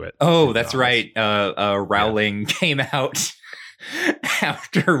get into it. Oh, that's right. Rowling came out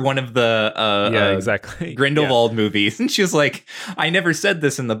after one of the exactly Grindelwald movies, and she was like, I never said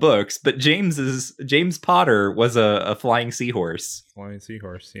this in the books, but James Potter was a flying seahorse. Flying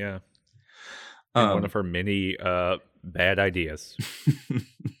seahorse, yeah. One of her many bad ideas.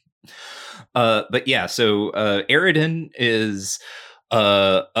 But yeah, so Eridan is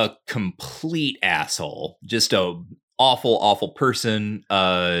a complete asshole, just a awful person,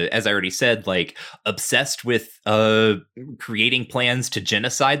 as I already said, like obsessed with creating plans to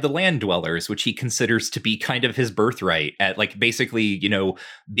genocide the land dwellers, which he considers to be kind of his birthright. At like basically, you know,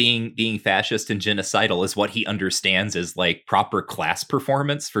 being fascist and genocidal is what he understands as like proper class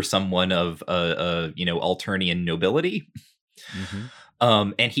performance for someone of Alternian nobility.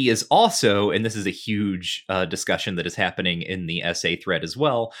 Mm-hmm. And he is also, and this is a huge discussion that is happening in the essay thread as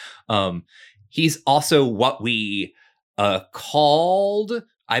well, he's also what we called,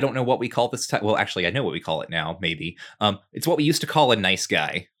 I don't know what we call this time. Well, actually, I know what we call it now, maybe. It's what we used to call a nice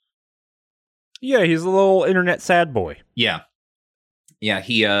guy. Yeah, he's a little internet sad boy. Yeah.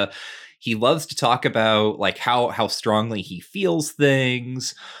 He loves to talk about like how strongly he feels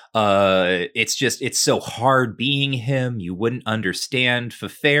things. It's so hard being him. You wouldn't understand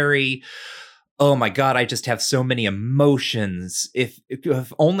Feferi. Oh my God, I just have so many emotions. If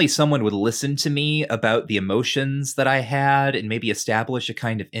only someone would listen to me about the emotions that I had and maybe establish a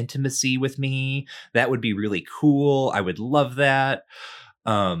kind of intimacy with me, that would be really cool. I would love that.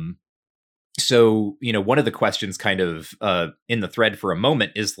 So, you know, one of the questions kind of in the thread for a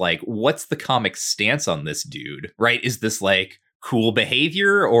moment is like, what's the comic stance on this dude, right? Is this like cool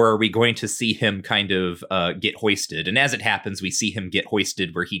behavior, or are we going to see him kind of get hoisted? And as it happens, we see him get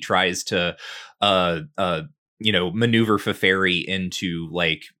hoisted where he tries to, maneuver Feferi into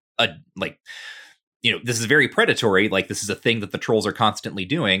this is very predatory. Like this is a thing that the trolls are constantly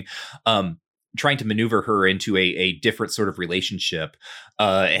doing. Trying to maneuver her into a different sort of relationship.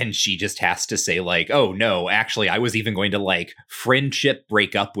 And she just has to say like, oh no, actually, I was even going to like friendship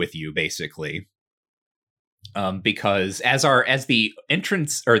break up with you, basically. Because as the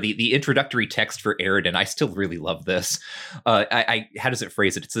entrance or the introductory text for Eridan, I still really love this. I how does it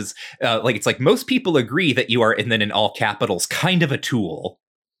phrase it? It says it's like most people agree that you are, and then in all capitals, kind of a tool.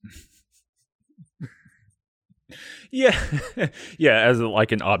 Yeah, yeah, as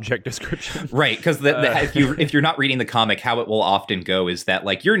like an object description, right? Because if you're not reading the comic, how it will often go is that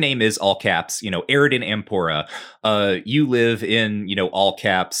like your name is all caps, Eridan Ampora. You live in all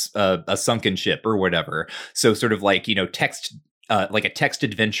caps, a sunken ship or whatever. So sort of like text. Like a text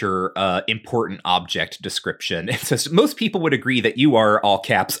adventure, important object description. It says most people would agree that you are all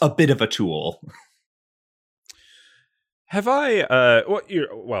caps, a bit of a tool. Have I? Hold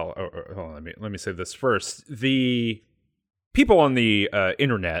on, let me say this first. The people on the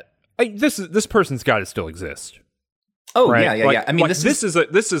internet, this person's got to still exist. Oh right? yeah. I mean, this is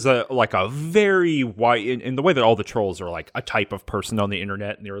a like a very wide in the way that all the trolls are like a type of person on the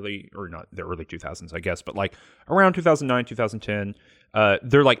internet in the early 2000s, I guess, but like around 2009, 2010,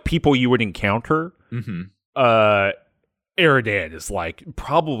 they're like people you would encounter. Mm-hmm. Eridan is like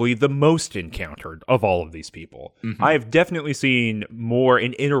probably the most encountered of all of these people. Mm-hmm. I have definitely seen more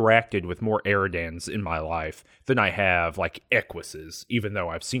and interacted with more Eridans in my life than I have like Equises, even though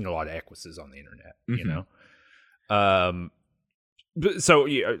I've seen a lot of Equises on the internet, So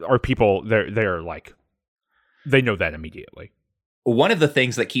are people they're like, they know that immediately. One of the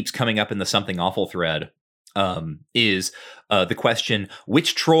things that keeps coming up in the Something Awful thread is the question,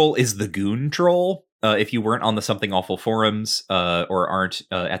 which troll is the goon troll? If you weren't on the Something Awful forums or aren't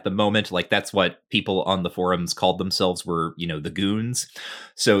at the moment, like that's what people on the forums called themselves were, the goons.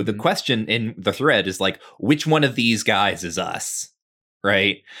 So the question in the thread is like, which one of these guys is us?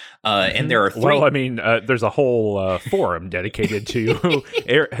 Right. And there are three. Well, I mean, there's a whole forum dedicated to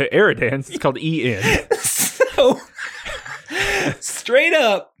Eridans. It's called EN. So straight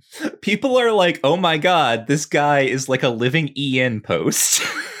up, people are like, oh my God, this guy is like a living EN post.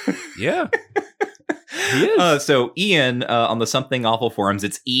 Yeah. He is. So Ian on the Something Awful forums,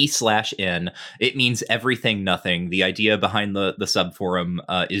 it's E/N. It means everything, nothing. The idea behind the subforum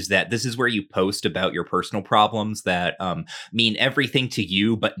is that this is where you post about your personal problems that mean everything to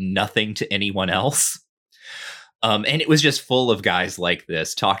you, but nothing to anyone else. And it was just full of guys like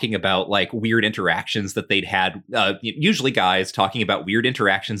this talking about like weird interactions that they'd had. Usually guys talking about weird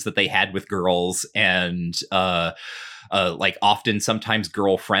interactions that they had with girls and like often sometimes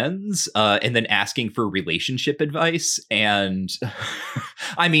girlfriends, and then asking for relationship advice. And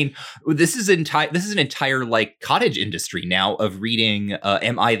I mean, this is an entire like cottage industry now of reading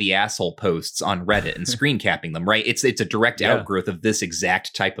Am I the Asshole posts on Reddit and screen capping them, right? It's a direct outgrowth of this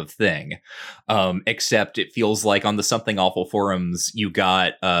exact type of thing. Except it feels like on the Something Awful forums, you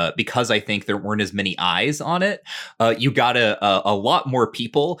got, because I think there weren't as many eyes on it, you got a lot more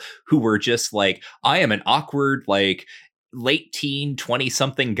people who were just like, I am an awkward, like, late teen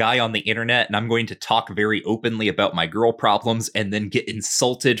 20-something guy on the internet, and I'm going to talk very openly about my girl problems and then get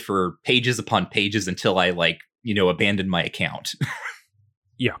insulted for pages upon pages until I abandon my account.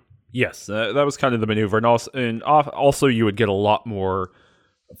 Yeah. Yes, that was kind of the maneuver, and also you would get a lot more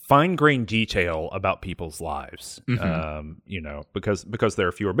fine-grained detail about people's lives, because there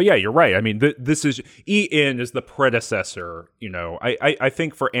are fewer. But yeah, you're right. I mean, this is EN is the predecessor. I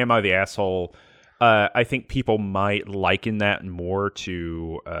think for Am I the Asshole? I think people might liken that more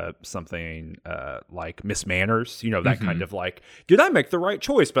to something like Miss Manners, that kind of like, did I make the right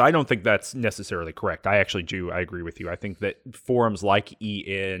choice? But I don't think that's necessarily correct. I actually do. I agree with you. I think that forums like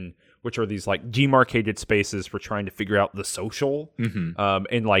EN, which are these like demarcated spaces for trying to figure out the social,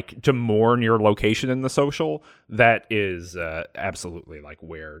 and like to mourn your location in the social, that is absolutely like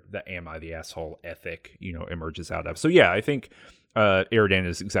where the Am I the Asshole ethic, emerges out of. So yeah, I think Eridan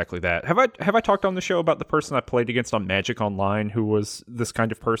is exactly that. Have I talked on the show about the person I played against on Magic Online who was this kind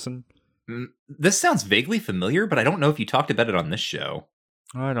of person? This sounds vaguely familiar, but I don't know if you talked about it on this show.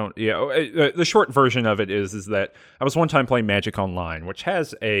 I don't. Yeah, the short version of it is that I was one time playing Magic Online, which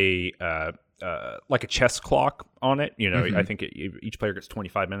has a like a chess clock on it. I think each player gets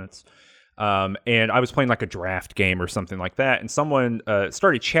 25 minutes. And I was playing like a draft game or something like that, and someone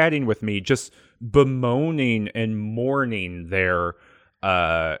started chatting with me, just bemoaning and mourning their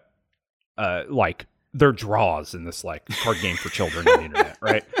like their draws in this like card game for children on the internet,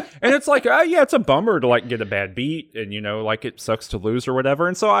 right? And it's like, yeah, it's a bummer to like get a bad beat, and like it sucks to lose or whatever.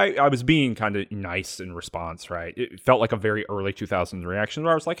 And so I was being kind of nice in response, right? It felt like a very early 2000s reaction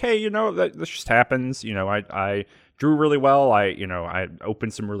where I was like, hey, that this just happens. I drew really well. I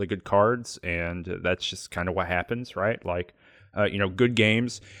opened some really good cards, and that's just kind of what happens, right? Like, good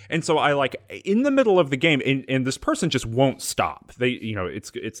games. And so I like in the middle of the game, and this person just won't stop. They,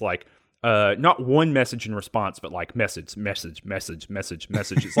 it's like, not one message in response, but like message.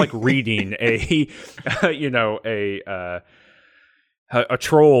 It's like reading a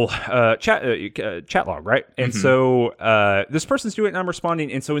troll chat log, right? And so this person's doing it, and I'm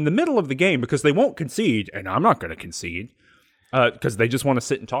responding. And so in the middle of the game, because they won't concede, and I'm not going to concede, because they just want to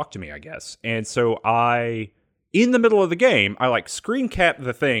sit and talk to me, I guess. And so in the middle of the game, I like screen cap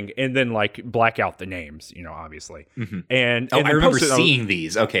the thing and then like black out the names, obviously. And I remember seeing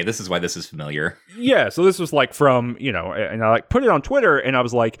these. Okay, this is why this is familiar. Yeah, so this was like from, and I like put it on Twitter, and I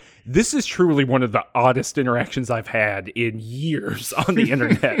was like, this is truly one of the oddest interactions I've had in years on the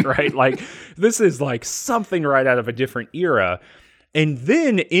internet, right? Like, this is like something right out of a different era. And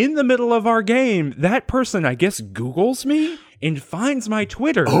then in the middle of our game, that person, I guess, Googles me and finds my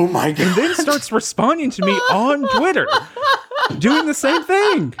Twitter. Oh my God. And then starts responding to me on Twitter, doing the same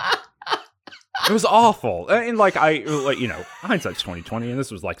thing. It was awful. And like, hindsight's 2020, and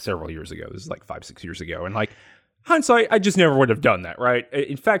this was like several years ago. This is like 5-6 years ago. And like, hindsight, I just never would have done that, right?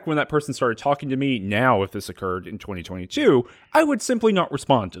 In fact, when that person started talking to me now, if this occurred in 2022, I would simply not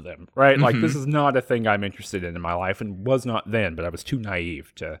respond to them, right? Like, this is not a thing I'm interested in my life, and was not then, but I was too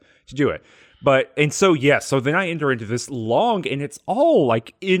naive to do it. So then I enter into this long, and it's all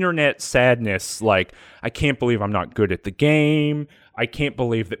like internet sadness. Like, I can't believe I'm not good at the game. I can't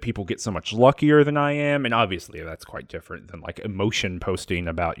believe that people get so much luckier than I am. And obviously that's quite different than like emotion posting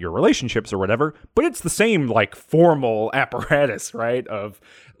about your relationships or whatever. But it's the same like formal apparatus, right? Of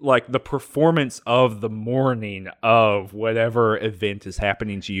like the performance of the morning of whatever event is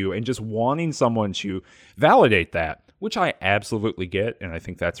happening to you, and just wanting someone to validate that, which I absolutely get, and I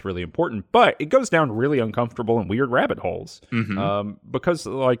think that's really important. But it goes down really uncomfortable and weird rabbit holes, because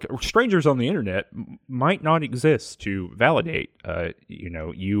like strangers on the internet might not exist to validate,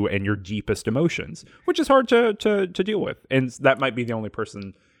 you and your deepest emotions, which is hard to deal with. And that might be the only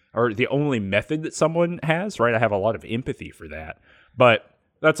person or the only method that someone has, right? I have a lot of empathy for that, but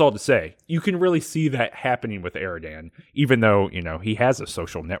that's all to say. You can really see that happening with Eridan, even though, he has a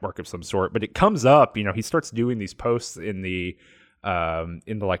social network of some sort, but it comes up, he starts doing these posts in the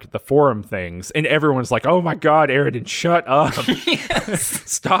forum things, and everyone's like, oh my God, Eridan, shut up.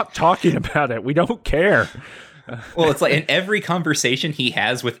 Stop talking about it. We don't care. Well, it's like in every conversation he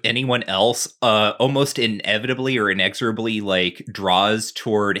has with anyone else, almost inevitably or inexorably like draws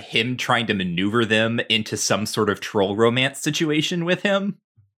toward him trying to maneuver them into some sort of troll romance situation with him.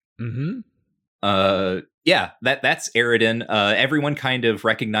 That's Eridan. Everyone kind of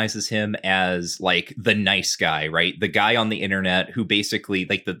recognizes him as like the nice guy, right? The guy on the internet who basically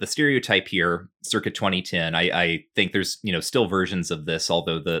like the stereotype here, circa 2010. I think there's still versions of this,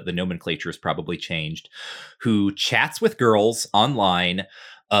 although the nomenclature has probably changed. Who chats with girls online,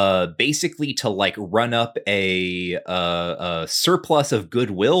 basically to like run up a surplus of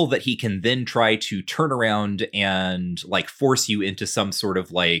goodwill that he can then try to turn around and like force you into some sort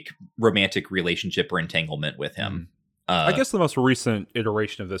of like romantic relationship or entanglement with him. I guess the most recent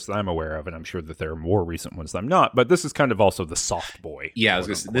iteration of this that I'm aware of, and I'm sure that there are more recent ones that I'm not, but this is kind of also the soft boy. Yeah, I was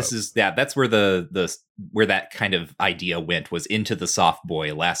gonna say, this is that's where where that kind of idea went, was into the soft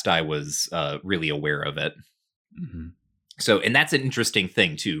boy. Last I was really aware of it. So, and that's an interesting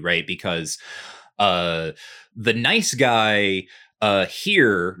thing too, right? Because the nice guy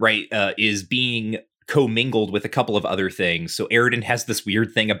here, right, is being commingled with a couple of other things. So Eridan has this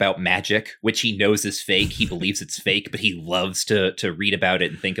weird thing about magic, which he knows is fake. He believes it's fake, but he loves to read about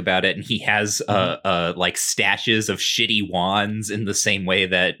it and think about it. And he has like stashes of shitty wands in the same way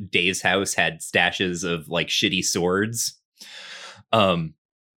that Dave's house had stashes of like shitty swords.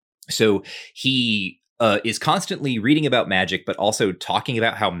 So he is constantly reading about magic, but also talking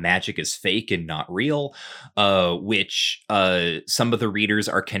about how magic is fake and not real, which some of the readers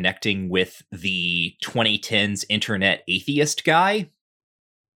are connecting with the 2010s internet atheist guy.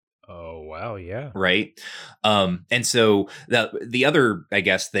 Oh, wow, yeah. Right. And so the other, I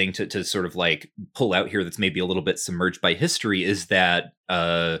guess, thing to sort of like pull out here that's maybe a little bit submerged by history is that,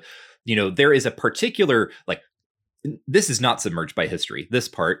 there is a particular, like, this is not submerged by history, this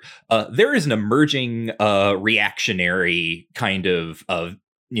part. There is an emerging reactionary kind of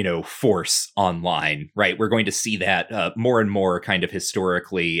force online, right? We're going to see that more and more kind of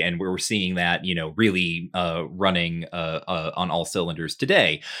historically, and we're seeing that, really running on all cylinders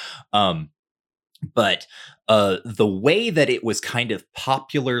today. But the way that it was kind of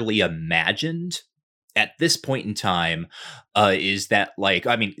popularly imagined at this point in time is that, like,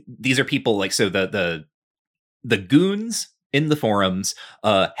 I mean, these are people like, so the goons in the forums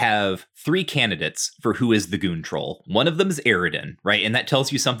have 3 candidates for who is the goon troll. One of them is Eridan, right? And that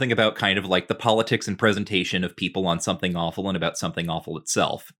tells you something about kind of like the politics and presentation of people on Something Awful and about Something Awful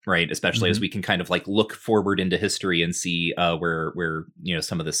itself, right? Especially as we can kind of like look forward into history and see where you know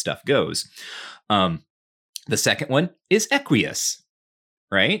some of this stuff goes. The second one is Equius,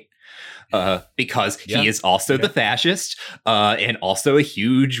 right? Because he is also the fascist and also a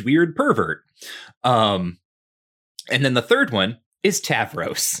huge weird pervert. And then the third one is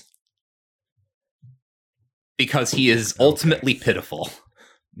Tavros, because he is ultimately pitiful.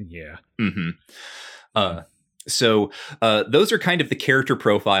 Yeah. So those are kind of the character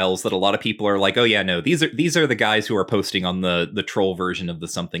profiles that a lot of people are like, oh yeah, no, these are the guys who are posting on the troll version of the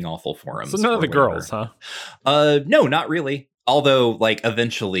Something Awful forums. So none of the girls, huh? No, not really. Although, like,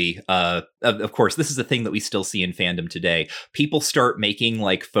 eventually, of course, this is a thing that we still see in fandom today. People start making,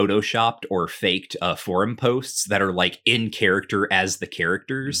 like, photoshopped or faked forum posts that are, like, in character as the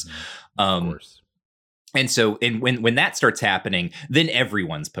characters. Of course. And so, when that starts happening, then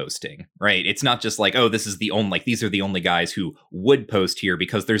everyone's posting, right? It's not just like, oh, this is the only, like, these are the only guys who would post here,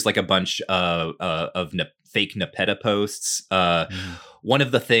 because there's like a bunch of fake Nepeta posts. One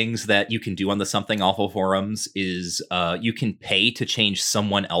of the things that you can do on the Something Awful forums is you can pay to change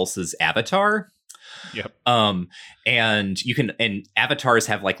someone else's avatar. Yep. And you can, and avatars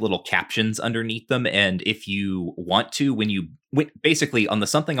have like little captions underneath them. And if you want to, basically on the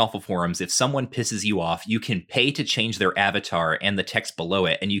Something Awful forums, if someone pisses you off, you can pay to change their avatar and the text below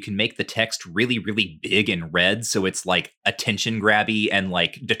it. And you can make the text really, really big and red. So it's like attention grabby and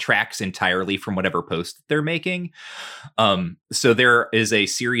like detracts entirely from whatever post they're making. So there is a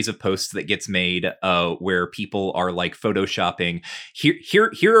series of posts that gets made where people are like photoshopping. Here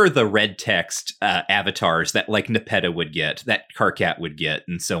are the red text avatars that like Nepeta would get, that Karkat would get,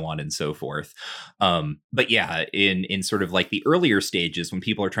 and so on and so forth. But yeah, in sort of like the earlier stages when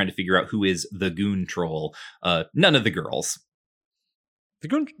people are trying to figure out who is the goon troll, none of the girls. The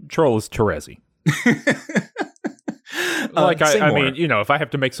goon troll is Terezi. Like, I mean, you know, if I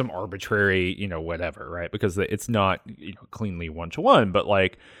have to make some arbitrary, you know, whatever, right? Because it's not, you know, cleanly 1-to-1, but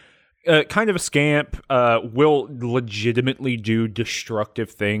like, kind of a scamp, will legitimately do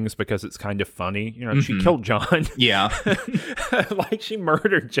destructive things because it's kind of funny. You know, she killed John. Yeah. Like, she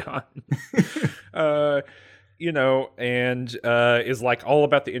murdered John. You know, and is like all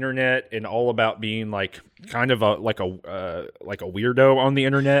about the internet and all about being like kind of a weirdo on the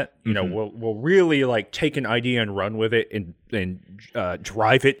internet. You know, will really like take an idea and run with it and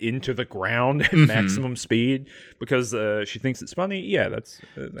drive it into the ground at maximum speed because she thinks it's funny. Yeah, that's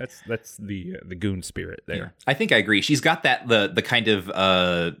the goon spirit there. Yeah. I think I agree. She's got that the kind of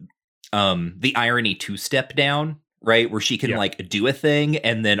the irony 2-step down. Right, where she can like do a thing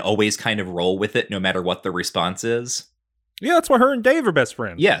and then always kind of roll with it no matter what the response is. Yeah, that's why her and Dave are best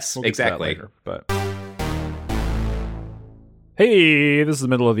friends. Yes, we'll get exactly. to that later, but hey, this is the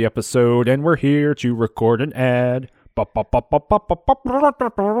middle of the episode, and we're here to record an ad. We've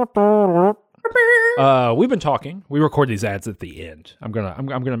been talking. We record these ads at the end. I'm going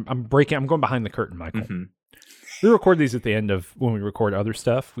behind the curtain, Michael. We record these at the end of when we record other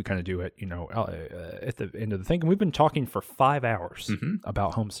stuff. We kind of do it, you know, at the end of the thing. And we've been talking for 5 hours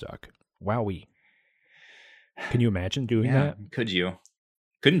about Homestuck. Wowee. Can you imagine doing that? Could you?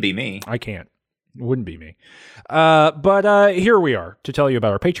 Couldn't be me. I can't. It wouldn't be me. But here we are to tell you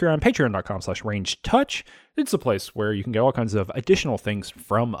about our Patreon, patreon.com/rangetouch. It's a place where you can get all kinds of additional things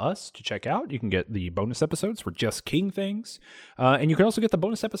from us to check out. You can get the bonus episodes for Just King things. And you can also get the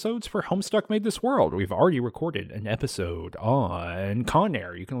bonus episodes for Homestuck Made This World. We've already recorded an episode on Con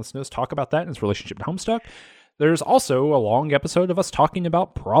Air. You can listen to us talk about that and its relationship to Homestuck. There's also a long episode of us talking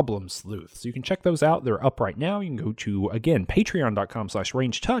about Problem Sleuth. So you can check those out. They're up right now. You can go to, again,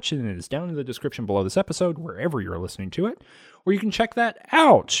 patreon.com/rangetouch, and it is down in the description below this episode, wherever you're listening to it, where you can check that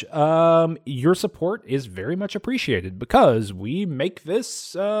out. Your support is very much appreciated because we make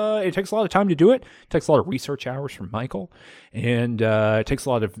this, it takes a lot of time to do it. It takes a lot of research hours from Michael, and it takes a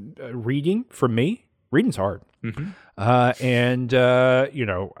lot of reading from me. Reading's hard. You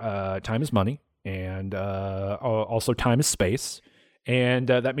know, time is money. And also time is space, and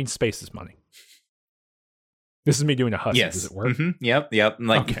that means space is money. This is me doing a hustle. Yes. Does it work? Yep.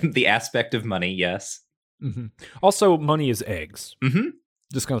 Like the aspect of money, yes. Also, money is eggs.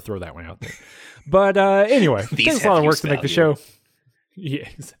 Just going to throw that one out there. But anyway, it takes a lot of work to make the show. Yeah,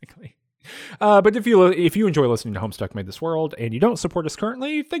 exactly. But if you enjoy listening to Homestuck Made This World and you don't support us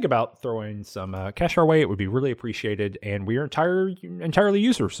currently, think about throwing some cash our way. It would be really appreciated, and we are entirely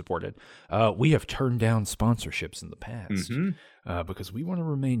user supported. We have turned down sponsorships in the past because we want to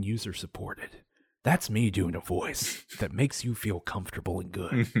remain user supported. That's me doing a voice that makes you feel comfortable and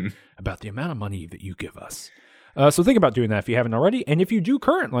good about the amount of money that you give us. So think about doing that if you haven't already. And if you do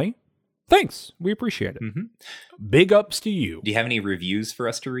currently, thanks. We appreciate it. Big ups to you. Do you have any reviews for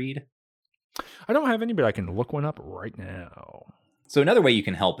us to read? I don't have any, but I can look one up right now. So another way you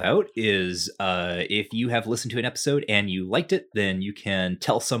can help out is if you have listened to an episode and you liked it, then you can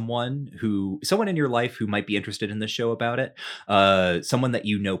tell someone in your life who might be interested in this show about it, someone that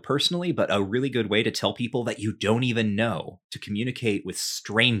you know personally, but a really good way to tell people that you don't even know, to communicate with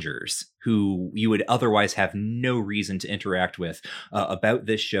strangers who you would otherwise have no reason to interact with about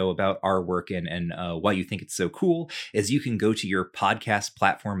this show, about our work, and why you think it's so cool, is you can go to your podcast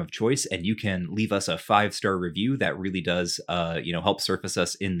platform of choice and you can leave us a 5-star review. That really does, help surface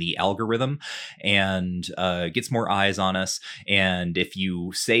us in the algorithm and gets more eyes on us. And if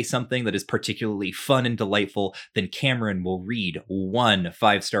you say something that is particularly fun and delightful, then Cameron will read one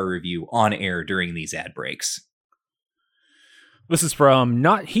 5-star review on air during these ad breaks. This is from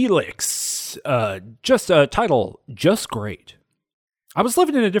Not Helix. Just a title, Just Great. I was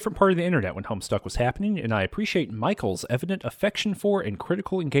living in a different part of the internet when Homestuck was happening, and I appreciate Michael's evident affection for and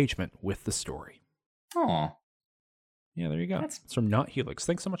critical engagement with the story. Aw. Yeah, there you go. It's from Not Helix.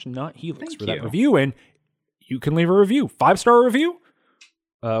 Thanks so much, Not Helix, for you. that review. And you can leave a review. 5-star review.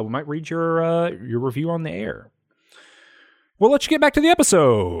 We might read your review on the air. We'll let you get back to the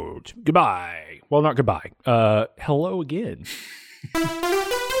episode. Goodbye. Well, not goodbye. Hello again.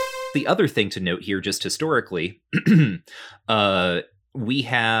 The other thing to note here, just historically, we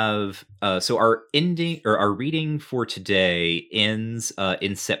have so our reading for today ends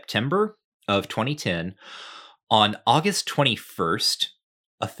in September of 2010. On August 21st,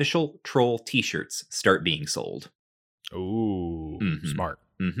 official Troll t-shirts start being sold. Ooh, smart.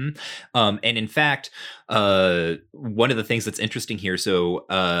 And in fact, one of the things that's interesting here, so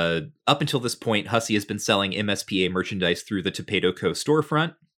up until this point, Hussie has been selling MSPA merchandise through the Topedo Co.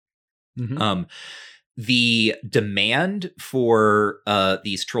 storefront. The demand for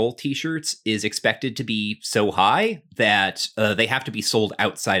these Troll t-shirts is expected to be so high that they have to be sold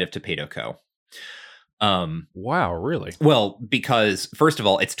outside of Topedo Co. Wow, really? Well, because first of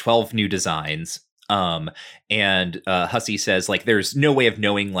all, it's 12 new designs. And Hussie says, like, there's no way of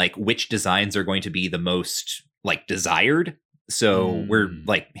knowing, like, which designs are going to be the most, like, desired. So we're,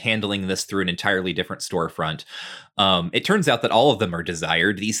 like, handling this through an entirely different storefront. It turns out that all of them are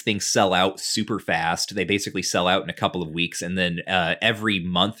desired. These things sell out super fast. They basically sell out in a couple of weeks. And then every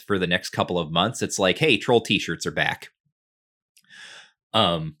month for the next couple of months, it's like, hey, Troll t-shirts are back.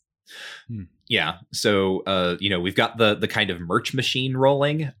 Yeah. So, we've got the kind of merch machine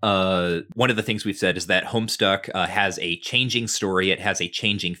rolling. One of the things we've said is that Homestuck has a changing story. It has a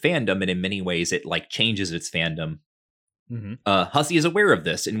changing fandom. And in many ways, it like changes its fandom. Hussie is aware of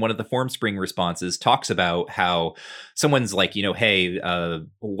this. In one of the Formspring responses, talks about how someone's like, hey,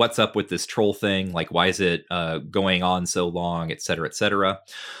 what's up with this troll thing? Like, why is it going on so long, et cetera, et cetera.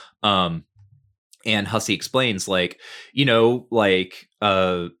 And Hussie explains, like, in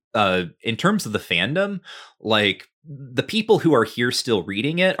terms of the fandom, like, the people who are here still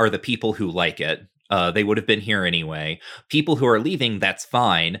reading it are the people who like it. They would have been here anyway. People who are leaving, that's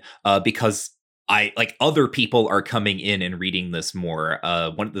fine, because other people are coming in and reading this more.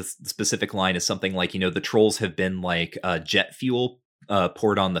 One of the specific line is something like, the trolls have been like jet fuel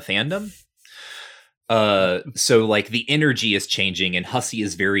poured on the fandom. So like the energy is changing, and Hussie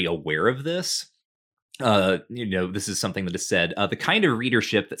is very aware of this. This is something that is said. The kind of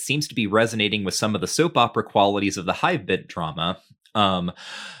readership that seems to be resonating with some of the soap opera qualities of the Hive-Bit drama are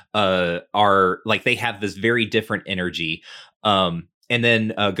like, they have this very different energy. And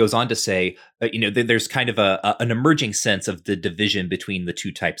then goes on to say, there's kind of an emerging sense of the division between the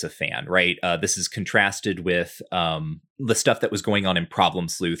two types of fan, right? This is contrasted with the stuff that was going on in Problem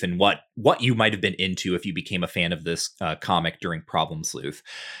Sleuth and what you might have been into if you became a fan of this comic during Problem Sleuth.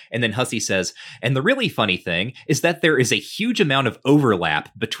 And then Hussie says, and the really funny thing is that there is a huge amount of overlap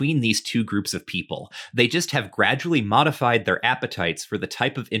between these two groups of people. They just have gradually modified their appetites for the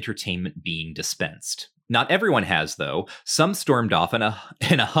type of entertainment being dispensed. Not everyone has, though. Some stormed off in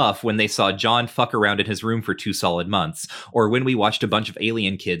a huff when they saw John fuck around in his room for 2 solid months, or when we watched a bunch of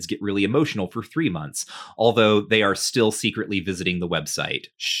alien kids get really emotional for 3 months, although they are still secretly visiting the website.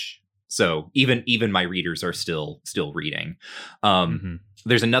 Shh. So even my readers are still reading.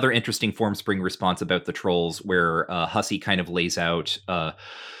 There's another interesting Formspring response about the trolls where Hussie kind of lays out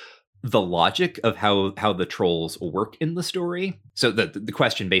the logic of how the trolls work in the story. So the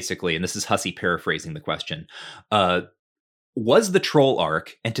question basically, and this is Hussie paraphrasing the question, Was the troll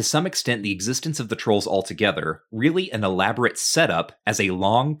arc, and to some extent the existence of the trolls altogether, really an elaborate setup as a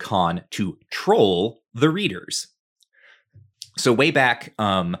long con to troll the readers? So way back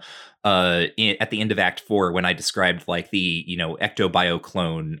at the end of Act 4, when I described like the, ectobio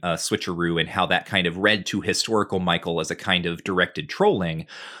clone switcheroo and how that kind of read to historical Michael as a kind of directed trolling,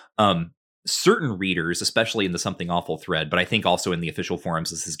 certain readers, especially in the Something Awful thread, but I think also in the official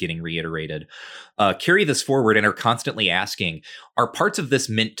forums this is getting reiterated, carry this forward and are constantly asking, are parts of this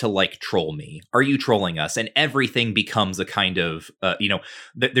meant to like troll me? Are you trolling us? And everything becomes a kind of,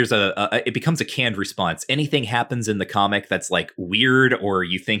 there's it becomes a canned response. Anything happens in the comic that's like weird or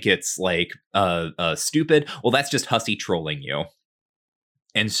you think it's like stupid, well, that's just Hussie trolling you.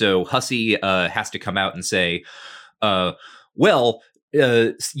 And so Hussie has to come out and say,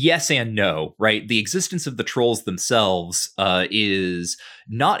 yes and no, right? The existence of the trolls themselves is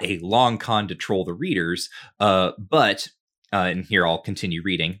not a long con to troll the readers, but, and here I'll continue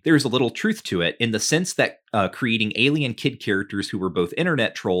reading, there's a little truth to it in the sense that creating alien kid characters who were both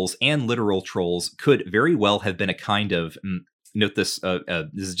internet trolls and literal trolls could very well have been a kind of... note this,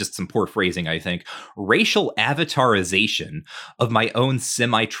 this is just some poor phrasing, I think, racial avatarization of my own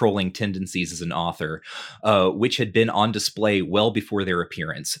semi-trolling tendencies as an author, which had been on display well before their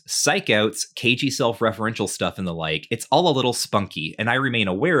appearance. Psych-outs, cagey self-referential stuff and the like, it's all a little spunky, and I remain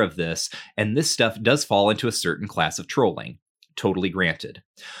aware of this, and this stuff does fall into a certain class of trolling. Totally granted.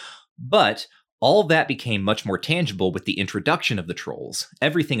 But... all that became much more tangible with the introduction of the trolls.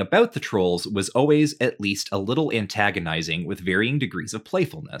 Everything about the trolls was always at least a little antagonizing with varying degrees of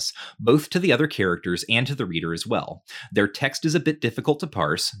playfulness, both to the other characters and to the reader as well. Their text is a bit difficult to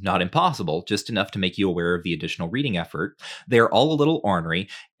parse, not impossible, just enough to make you aware of the additional reading effort. They are all a little ornery,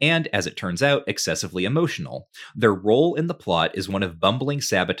 and, as it turns out, excessively emotional. Their role in the plot is one of bumbling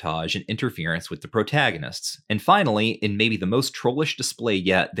sabotage and interference with the protagonists. And finally, in maybe the most trollish display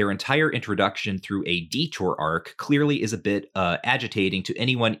yet, their entire introduction through a detour arc clearly is a bit agitating to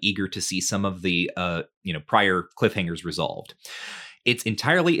anyone eager to see some of the prior cliffhangers resolved. It's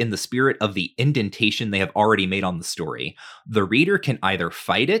entirely in the spirit of the indentation they have already made on the story. The reader can either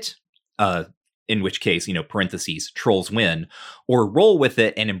fight it, in which case, parentheses, trolls win, or roll with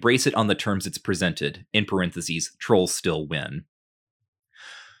it and embrace it on the terms it's presented, in parentheses, trolls still win.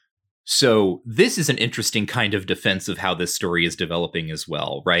 So this is an interesting kind of defense of how this story is developing as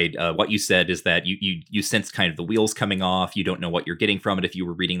well, right? What you said is that you sense kind of the wheels coming off. You don't know what you're getting from it. If you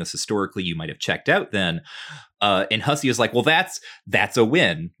were reading this historically, you might have checked out then. And Hussie is like, well, that's a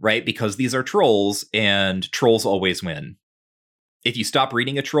win, right? Because these are trolls and trolls always win. If you stop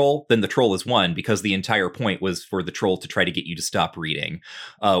reading a troll, then the troll has won because the entire point was for the troll to try to get you to stop reading.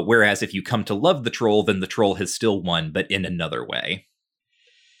 Whereas if you come to love the troll, then the troll has still won, but in another way.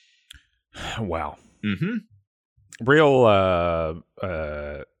 Wow. Mm-hmm. Real,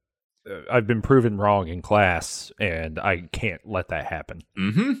 I've been proven wrong in class, and I can't let that happen.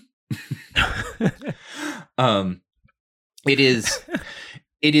 Mm-hmm. It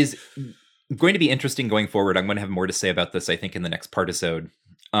is going to be interesting going forward. I'm going to have more to say about this, I think, in the next partisode,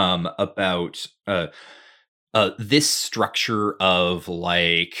 about this structure of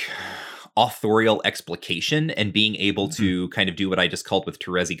like authorial explication and being able to kind of do what I just called with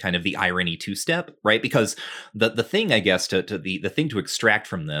Terezi, kind of the irony two-step, right? Because the thing, I guess, the thing to extract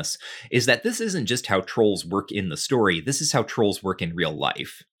from this is that this isn't just how trolls work in the story. This is how trolls work in real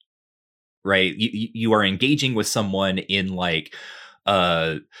life, right? You are engaging with someone in like,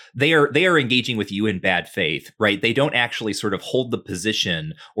 they are engaging with you in bad faith, right? They don't actually sort of hold the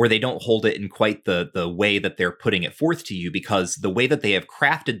position, or they don't hold it in quite the way that they're putting it forth to you, because the way that they have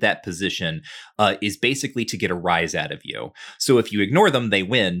crafted that position is basically to get a rise out of you. So if you ignore them, they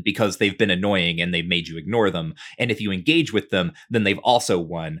win because they've been annoying and they've made you ignore them. And if you engage with them, then they've also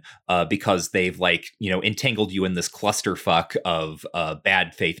won because they've entangled you in this clusterfuck of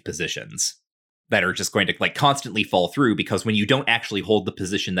bad faith positions that are just going to like constantly fall through, because when you don't actually hold the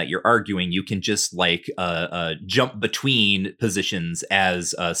position that you're arguing, you can just like jump between positions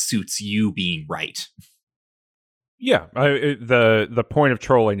as suits you being right. Yeah, the point of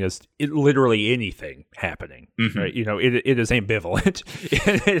trolling is literally anything happening, right? It is ambivalent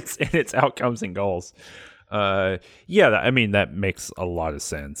in its outcomes and goals. I mean, that makes a lot of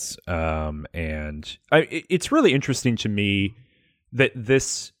sense. And it's really interesting to me that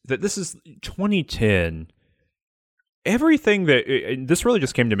this is 2010. Everything this really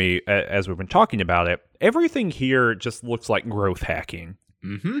just came to me as we've been talking about it. Everything here just looks like growth hacking.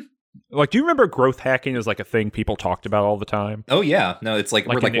 Mm-hmm. Like, do you remember growth hacking as like a thing people talked about all the time? Oh yeah, no, it's like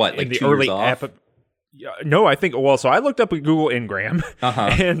we're like what, like in the 2 early years off? Yeah, no, I think, well, so I looked up at Google Ngram,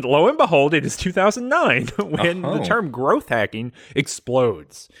 and lo and behold, it is 2009 when the term growth hacking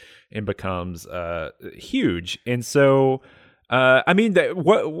explodes and becomes huge. And so, I mean,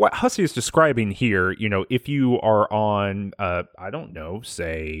 what Hussey is describing here, you know, if you are on, I don't know,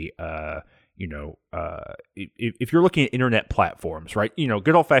 say, you know, if you're looking at internet platforms, right? You know,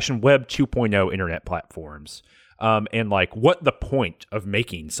 good old fashioned Web 2.0 internet platforms. And like what the point of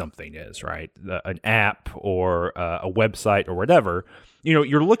making something is, right? An app or a website or whatever, you know,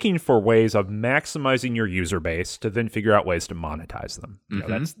 you're looking for ways of maximizing your user base to then figure out ways to monetize them. You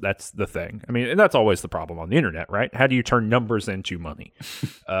know, that's the thing. I mean, and that's always the problem on the internet, right? How do you turn numbers into money?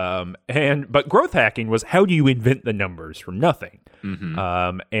 But growth hacking was, how do you invent the numbers from nothing?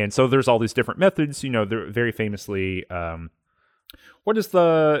 And so there's all these different methods. You know, they're very famously. What is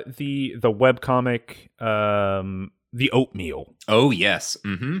the webcomic, The Oatmeal? Oh, yes.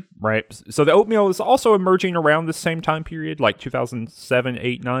 Right. So The Oatmeal is also emerging around the same time period, like 2007,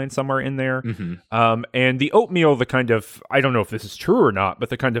 8, 9, somewhere in there. And The Oatmeal, the kind of, I don't know if this is true or not,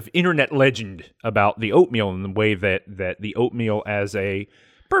 but the kind of internet legend about The Oatmeal and the way that The Oatmeal as a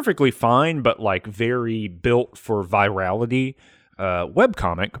perfectly fine, but like very built for virality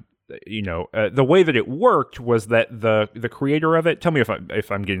webcomic, you know, the way that it worked was that the creator of it, tell me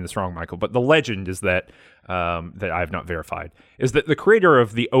if I'm getting this wrong, Michael, but the legend is that that I have not verified, is that the creator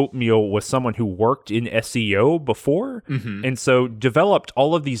of The Oatmeal was someone who worked in SEO before, and so developed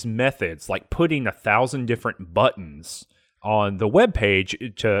all of these methods, like putting 1,000 different buttons on the web page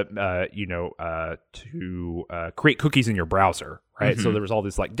to create cookies in your browser, right? So there was all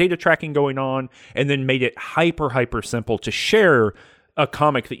this like data tracking going on, and then made it hyper simple to share a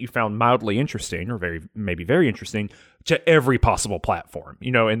comic that you found mildly interesting or maybe very interesting to every possible platform,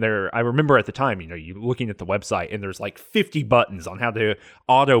 you know. And I remember at the time, you know, you looking at the website and there's like 50 buttons on how to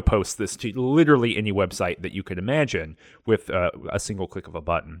auto post this to literally any website that you could imagine with a single click of a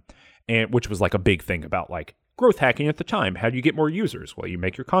button, and which was like a big thing about like growth hacking at the time. How do you get more users? Well, you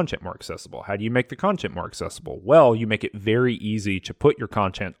make your content more accessible. How do you make the content more accessible? Well, you make it very easy to put your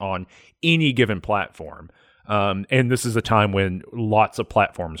content on any given platform. And this is a time when lots of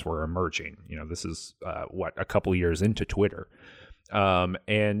platforms were emerging. You know, this is a couple of years into Twitter.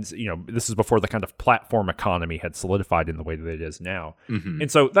 And, you know, this is before the kind of platform economy had solidified in the way that it is now.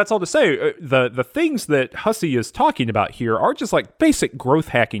 And so that's all to say, the things that Hussey is talking about here are just like basic growth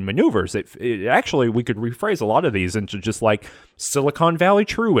hacking maneuvers. Actually, we could rephrase a lot of these into just like Silicon Valley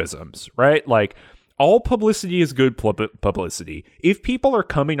truisms, right? Like, all publicity is good publicity. If people are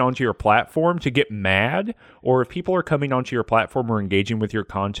coming onto your platform to get mad, or if people are coming onto your platform or engaging with your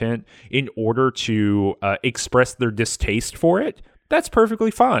content in order to express their distaste for it, that's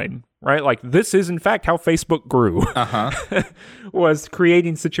perfectly fine, right? Like, this is, in fact, how Facebook grew, was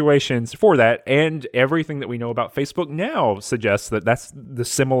creating situations for that. And everything that we know about Facebook now suggests that that's the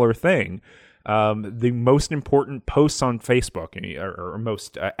similar thing. The most important posts on Facebook or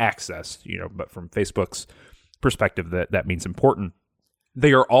most accessed, you know, but from Facebook's perspective, that means important.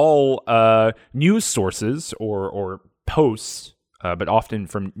 They are all news sources or posts, but often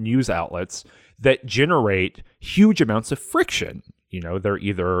from news outlets that generate huge amounts of friction. You know,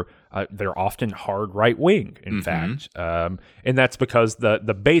 they're often hard right wing, in fact, and that's because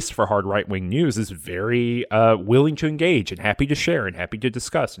the base for hard right wing news is very willing to engage and happy to share and happy to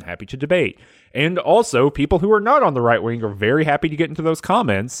discuss and happy to debate. And also, people who are not on the right wing are very happy to get into those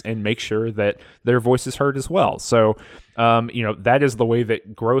comments and make sure that their voice is heard as well. So, you know, that is the way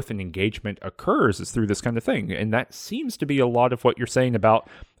that growth and engagement occurs, is through this kind of thing. And that seems to be a lot of what you're saying about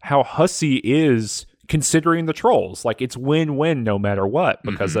how Hussey is considering the trolls. Like, it's win-win no matter what,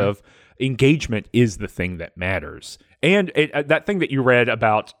 because of engagement is the thing that matters. And that thing that you read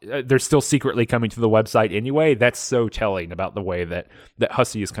about they're still secretly coming to the website anyway, that's so telling about the way that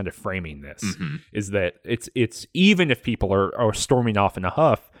Hussey is kind of framing this, is that it's even if people are storming off in a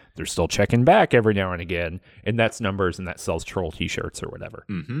huff, they're still checking back every now and again, and that's numbers, and that sells troll t-shirts or whatever.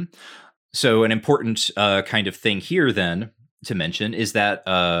 So an important kind of thing here then to mention is that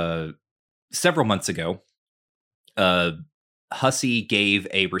several months ago, Hussey gave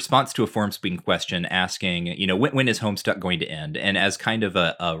a response to a ForumSpring question asking, you know, when is Homestuck going to end? And as kind of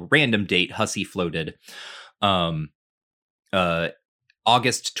a random date, Hussey floated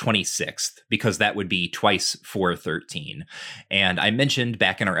August 26th, because that would be twice 413. And I mentioned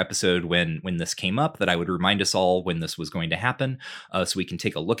back in our episode when this came up that I would remind us all when this was going to happen, so we can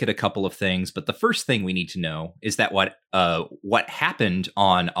take a look at a couple of things. But the first thing we need to know is that what happened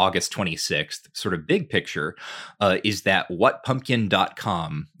on August 26th, sort of big picture, is that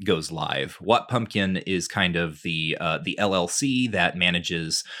whatpumpkin.com goes live. What Pumpkin is kind of the LLC that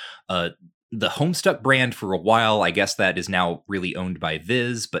manages the Homestuck brand for a while. I guess that is now really owned by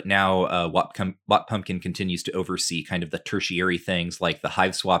Viz, but now Watt Pumpkin continues to oversee kind of the tertiary things like the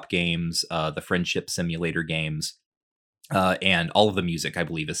Hive Swap games, the Friendship Simulator games. And all of the music, I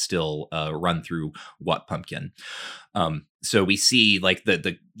believe, is still run through Watt Pumpkin. So we see like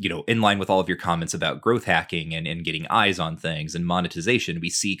the in line with all of your comments about growth hacking and getting eyes on things and monetization, we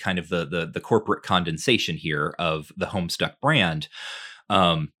see kind of the corporate condensation here of the Homestuck brand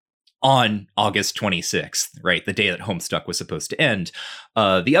on August 26th, right? The day that Homestuck was supposed to end.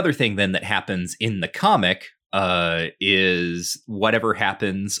 The other thing then that happens in the comic is whatever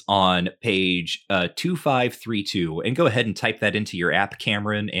happens on page 2532. And go ahead and type that into your app,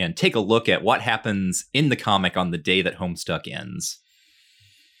 Cameron, and take a look at what happens in the comic on the day that Homestuck ends.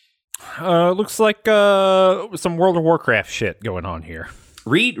 Looks like some World of Warcraft shit going on here.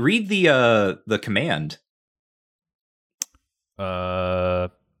 Read the command.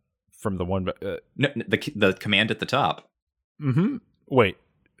 From the one, No, the command at the top. Mm-hmm. Wait,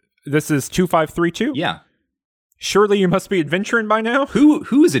 this is 2532? Yeah. Surely you must be adventuring by now?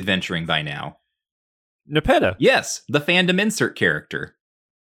 Who is adventuring by now? Nepeta. Yes, the fandom insert character.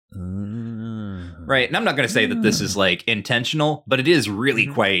 Right, and I'm not going to say that this is like intentional, but it is really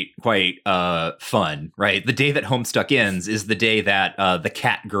quite fun, right? The day that Homestuck ends is the day that the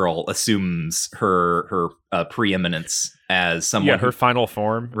cat girl assumes her preeminence as someone. Yeah, her final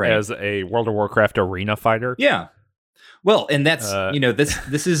form as a World of Warcraft arena fighter. Yeah. Well, and that's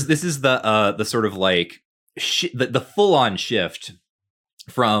this is the sort of like the full on shift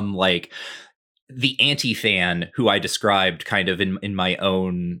from like the anti-fan who I described kind of in my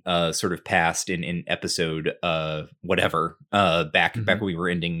own sort of past in episode whatever back when we were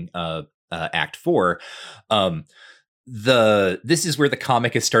ending Act 4. This is where the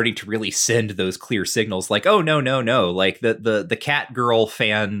comic is starting to really send those clear signals like, oh no, like the cat girl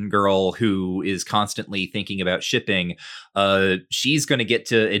fan girl who is constantly thinking about shipping, she's going to get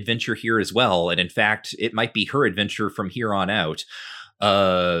to adventure here as well, and in fact it might be her adventure from here on out.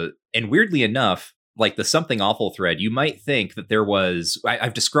 And weirdly enough, like the Something Awful thread, you might think that there was,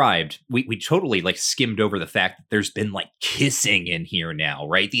 I've described, we totally like skimmed over the fact that there's been like kissing in here now,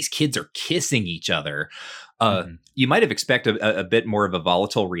 right? These kids are kissing each other. You might have expected a bit more of a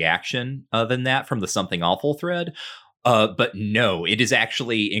volatile reaction than that from the Something Awful thread. But no, it is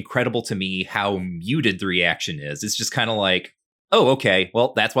actually incredible to me how muted the reaction is. It's just kind of like, oh, okay,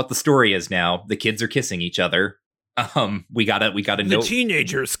 well, that's what the story is now. The kids are kissing each other. We gotta know. The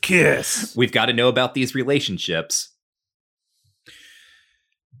teenagers kiss. We've got to know about these relationships.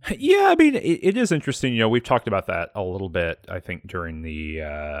 Yeah, I mean, it is interesting. We've talked about that a little bit, I think, during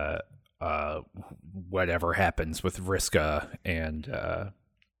the whatever happens with Vriska and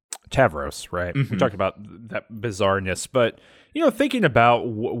Tavros, right? We talked about that bizarreness, but thinking about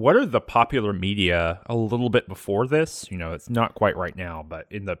what are the popular media a little bit before this, it's not quite right now, but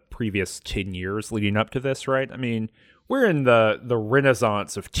in the previous 10 years leading up to this, right? I mean, we're in the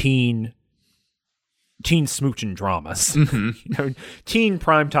renaissance of teen smooching dramas, teen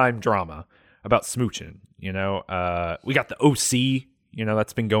primetime drama about smooching, we got the OC,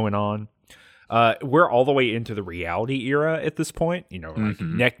 that's been going on. We're all the way into the reality era at this point, like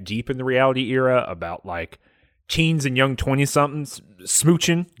neck deep in the reality era about like teens and young 20-somethings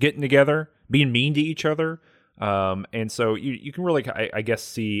smooching, getting together, being mean to each other. And so you can really, I guess,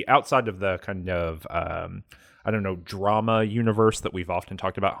 see outside of the kind of, drama universe that we've often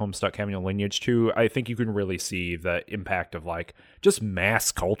talked about Homestuck having a lineage to. I think you can really see the impact of like just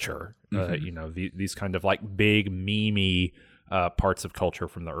mass culture, these kind of like big memey parts of culture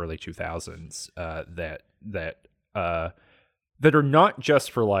from the early 2000s that are not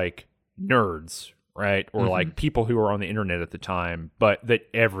just for like nerds, right? Or like people who are on the internet at the time, but that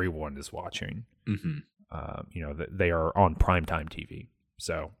everyone is watching. That they are on primetime TV.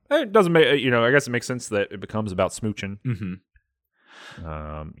 So it doesn't make, I guess it makes sense that it becomes about smooching.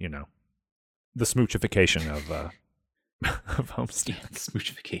 The smoochification of Homestuck.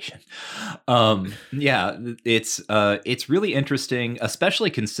 Smoochification. Yeah, it's really interesting,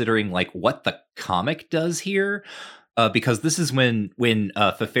 especially considering like what the comic does here. Because this is when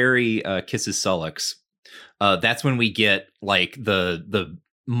Feferi kisses Sullux. That's when we get like the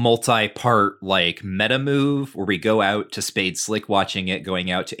multi-part like meta move where we go out to Spade Slick watching it, going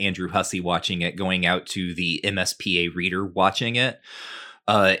out to Andrew Hussey watching it, going out to the MSPA reader watching it,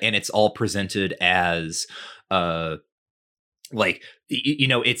 and it's all presented as like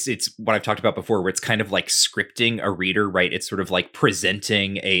it's what I've talked about before, where it's kind of like scripting a reader, right? It's sort of like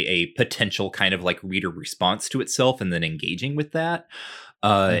presenting a potential kind of like reader response to itself and then engaging with that.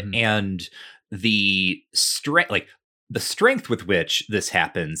 And the the strength with which this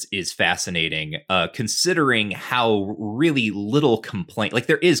happens is fascinating, considering how really little complaint, like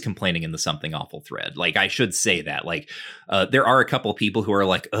there is complaining in the Something Awful thread. Like I should say that, like there are a couple people who are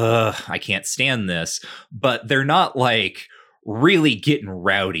like, ugh, I can't stand this, but they're not like really getting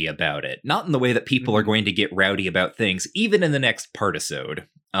rowdy about it. Not in the way that people are going to get rowdy about things, even in the next partisode,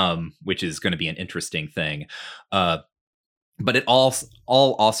 which is going to be an interesting thing. But it all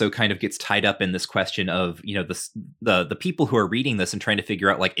also kind of gets tied up in this question of, you know, the people who are reading this and trying to figure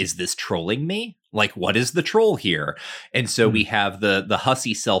out, like, is this trolling me? Like, what is the troll here? And so we have the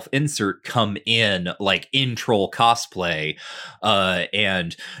hussy self-insert come in, like, in troll cosplay,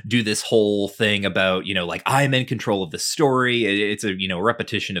 and do this whole thing about, you know, like, I'm in control of the story. It's a, you know,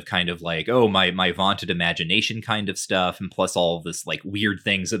 repetition of kind of like, oh, my vaunted imagination kind of stuff, and plus all of this, like, weird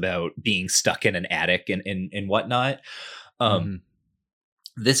things about being stuck in an attic and whatnot.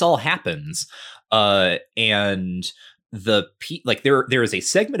 This all happens, and there is a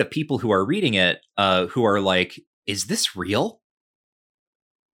segment of people who are reading it, who are like, "Is this real?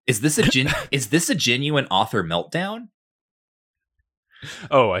 Is this a genuine author meltdown?"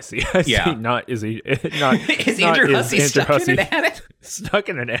 Oh, I see. I see. Yeah. Not is he? Not is Andrew Hussey stuck in an attic? Stuck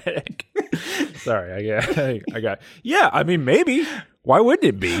in an attic. Sorry, I got. Yeah, I mean, maybe. Why wouldn't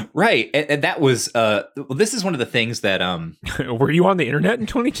it be? Right, and that was. This is one of the things that. Were you on the internet in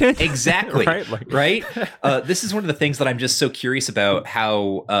 2010? Exactly. Right. Like, right. This is one of the things that I'm just so curious about,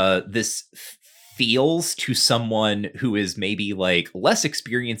 how this feels to someone who is maybe like less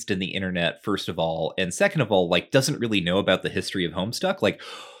experienced in the internet, first of all, and second of all, like doesn't really know about the history of Homestuck. Like,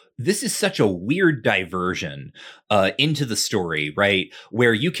 this is such a weird diversion into the story, right?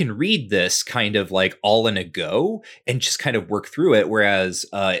 Where you can read this kind of like all in a go and just kind of work through it. Whereas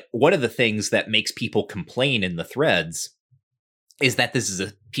one of the things that makes people complain in the threads is that this is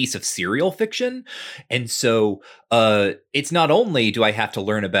a piece of serial fiction. And so it's not only do I have to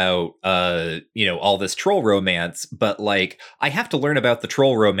learn about, you know, all this troll romance, but like I have to learn about the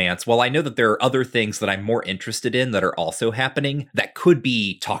troll romance while I know that there are other things that I'm more interested in that are also happening that could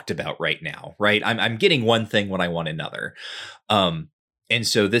be talked about right now, right? I'm getting one thing when I want another. And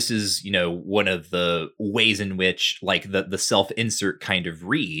so this is, you know, one of the ways in which like the self-insert kind of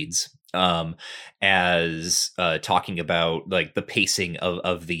reads, as talking about like the pacing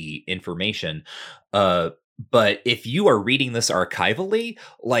of the information. But if you are reading this archivally,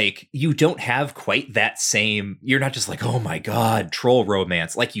 like you don't have quite that same, you're not just like, oh my God, troll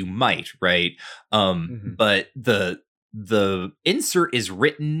romance, like you might, right? But the insert is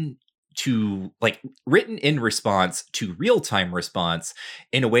written in response to real-time response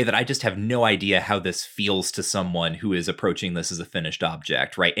in a way that I just have no idea how this feels to someone who is approaching this as a finished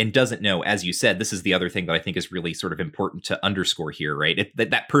object, right? And doesn't know, as you said, this is the other thing that I think is really sort of important to underscore here, right?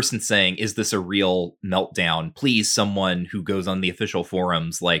 That person saying, is this a real meltdown? Please, someone who goes on the official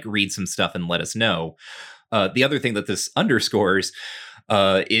forums, like read some stuff and let us know. The other thing that this underscores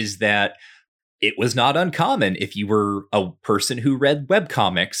is that it was not uncommon if you were a person who read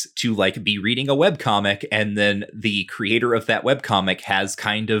webcomics to like be reading a webcomic and then the creator of that webcomic has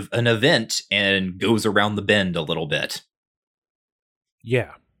kind of an event and goes around the bend a little bit.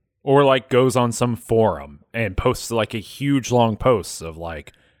 Yeah. Or like goes on some forum and posts like a huge long post of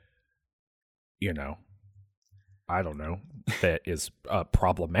like, you know, I don't know, that is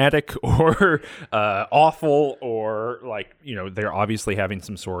problematic or awful, or like, you know, they're obviously having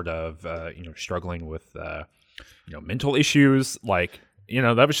some sort of, you know, struggling with, you know, mental issues. Like, you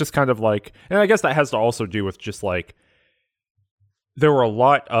know, that was just kind of like, and I guess that has to also do with just like, there were a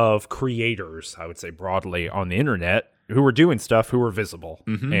lot of creators, I would say broadly, on the internet who were doing stuff who were visible,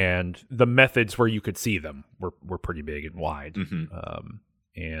 and the methods where you could see them were pretty big and wide.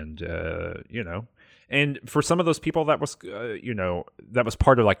 And, you know, and for some of those people, that was, you know, that was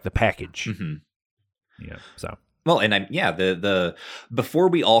part of like the package. Yeah. So. Well, and the before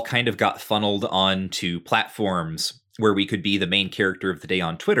we all kind of got funneled onto platforms where we could be the main character of the day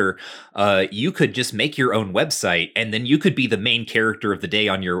on Twitter, you could just make your own website, and then you could be the main character of the day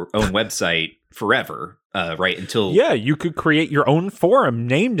on your own website forever. Right, until... Yeah, you could create your own forum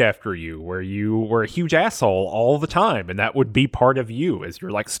named after you, where you were a huge asshole all the time, and that would be part of you as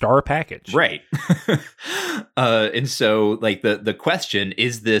your, like, star package. Right. And so, like, the question,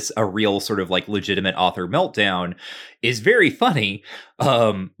 is this a real sort of, like, legitimate author meltdown, is very funny,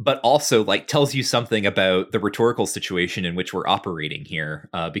 but also, like, tells you something about the rhetorical situation in which we're operating here.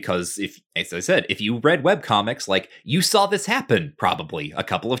 Because, if, as I said, if you read webcomics, like, you saw this happen, probably, a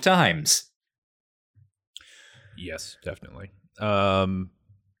couple of times. Yes, definitely. We've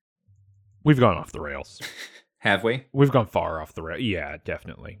gone off the rails. Have we? We've gone far off the rails. Yeah,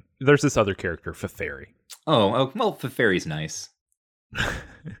 definitely. There's this other character, Feferi. Oh, well, Feferi's nice.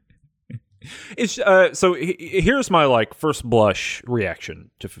 It's here's my like first blush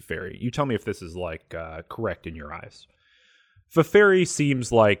reaction to Feferi. You tell me if this is like correct in your eyes. Feferi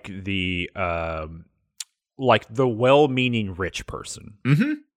seems like the well-meaning rich person.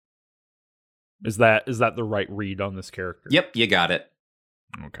 Mm-hmm. Is that the right read on this character? Yep, you got it.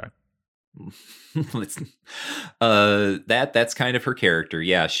 Okay. That's kind of her character.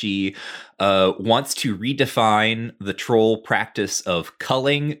 Yeah, she wants to redefine the troll practice of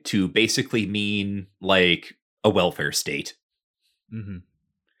culling to basically mean like a welfare state. Mm-hmm.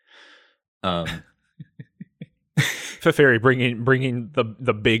 Feferi bringing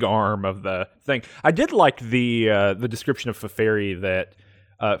the big arm of the thing. I did like the description of Feferi that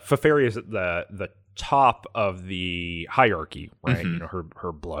Feferi is at the top of the hierarchy, right? Mm-hmm. You know,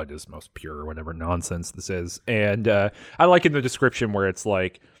 her blood is most pure, or whatever nonsense this is. And I like in the description where it's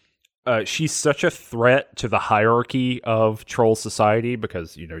like she's such a threat to the hierarchy of troll society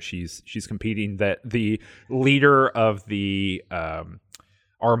because, you know, she's competing that the leader of the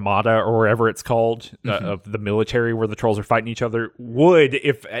Armada or whatever it's called of the military where the trolls are fighting each other would,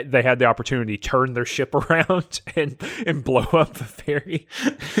 if they had the opportunity, turn their ship around and blow up the ferry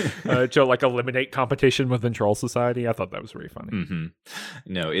to like eliminate competition within troll society. I thought that was very funny. Mm-hmm.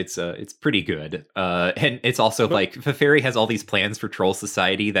 No, it's pretty good. And it's also like Feferi has all these plans for troll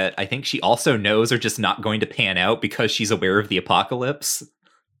society that I think she also knows are just not going to pan out because she's aware of the apocalypse.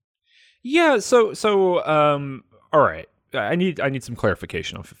 Yeah. So all right. I need some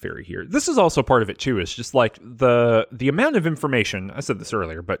clarification on Feferi here. This is also part of it too. It's just like the amount of information. I said this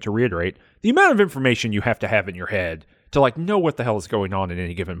earlier, but to reiterate, the amount of information you have to have in your head to like know what the hell is going on in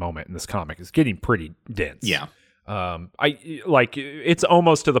any given moment in this comic is getting pretty dense. Yeah. I like it's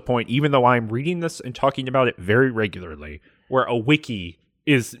almost to the point, even though I'm reading this and talking about it very regularly, where a wiki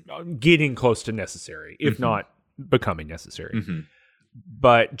is getting close to necessary, if not becoming necessary. Mm-hmm.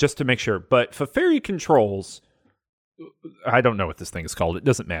 But just to make sure, but Feferi controls. I don't know what this thing is called. It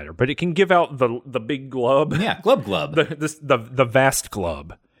doesn't matter, but it can give out the big glub. Yeah, glub. The vast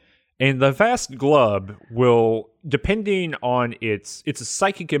glub, and the vast glub will, depending on it's a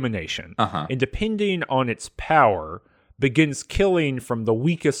psychic emanation, and depending on its power, begins killing from the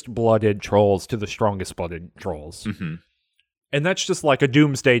weakest blooded trolls to the strongest blooded trolls. Mm-hmm. And that's just like a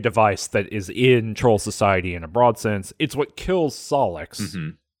doomsday device that is in troll society in a broad sense. It's what kills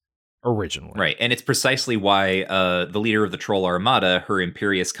Solix. Originally. Right, and it's precisely why the leader of the Troll Armada, her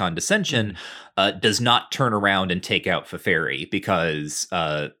Imperious Condescension, does not turn around and take out Feferi, because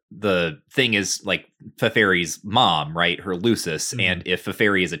the thing is, like, Feferi's mom, right, her Lucis, and if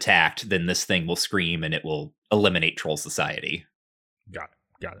Feferi is attacked, then this thing will scream and it will eliminate Troll Society. Got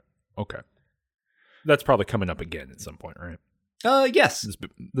it. Okay. That's probably coming up again at some point, right? Yes.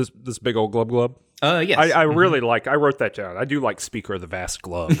 This big old glub. Yes. I really like, I wrote that down. I do like Speaker of the Vast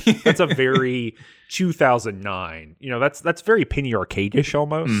Glove. That's a very 2009, you know, that's very Penny Arcade-ish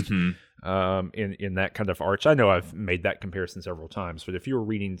almost, in that kind of arch. I know I've made that comparison several times, but if you were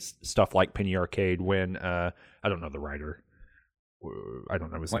reading stuff like Penny Arcade when, I don't know the writer, I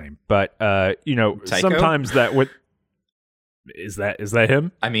don't know his name, but, you know, Tycho? Sometimes that would, is that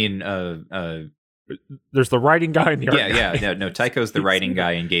him? I mean, there's the writing guy and the art guy. Yeah. No, Tycho's the writing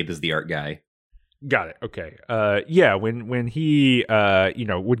guy and Gabe is the art guy. Got it. Okay. Yeah. When he, you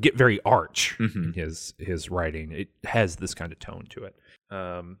know, would get very arch in his writing, it has this kind of tone to it.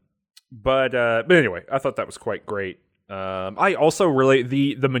 But anyway, I thought that was quite great. I also really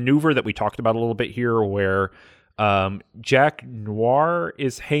the maneuver that we talked about a little bit here, where Jack Noir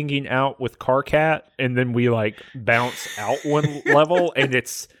is hanging out with Karkat, and then we like bounce out one level, and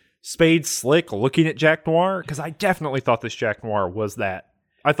it's Spade Slick looking at Jack Noir, because I definitely thought this Jack Noir was that.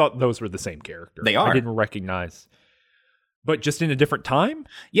 I thought those were the same character. They are. I didn't recognize. But just in a different time?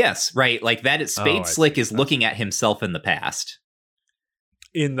 Yes, right. Like that is Spade Slick is looking at himself in the past.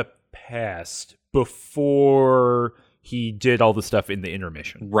 In the past, before he did all the stuff in the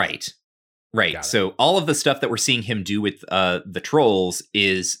intermission. Right. So all of the stuff that we're seeing him do with the trolls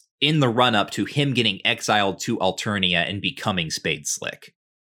is in the run-up to him getting exiled to Alternia and becoming Spade Slick.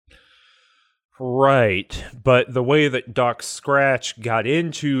 Right, but the way that Doc Scratch got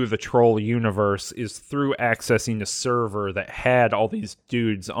into the troll universe is through accessing a server that had all these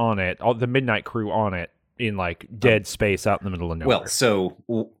dudes on it, all the Midnight Crew on it, in like dead space out in the middle of nowhere. Well, so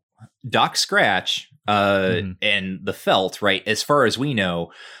Doc Scratch and the Felt, right, as far as we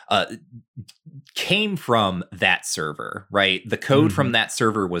know, came from that server, right? The code from that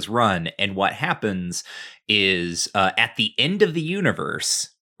server was run, and what happens is at the end of the universe,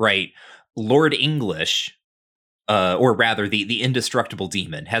 right, Lord English or rather, the indestructible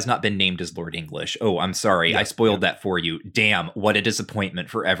demon has not been named as Lord English. Oh, I'm sorry. I spoiled that for you. Damn, what a disappointment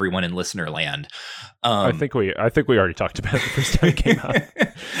for everyone in listener land. I think we already talked about it the first time it came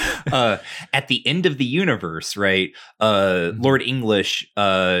out. At the end of the universe, right, Lord English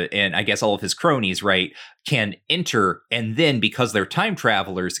and I guess all of his cronies, right, can enter, and then because they're time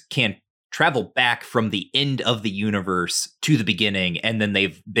travelers, can travel back from the end of the universe to the beginning, and then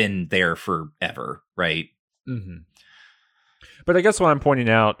they've been there forever, right? Mm-hmm. But I guess what I'm pointing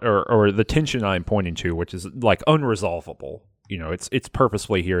out, or the tension I'm pointing to, which is like unresolvable, it's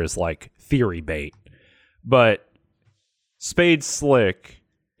purposefully here is like theory bait. But Spade Slick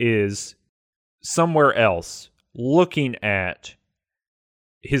is somewhere else looking at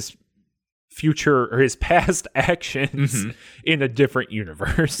his future or his past actions in a different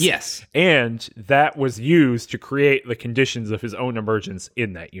universe. Yes. And that was used to create the conditions of his own emergence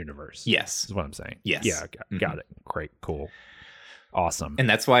in that universe. Yes. Is what I'm saying. Yes. Yeah, got it. Great, cool. Awesome. And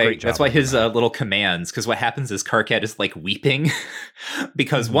that's why his little commands, because what happens is Karkat is like weeping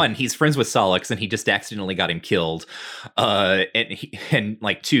because one, he's friends with Solix and he just accidentally got him killed. And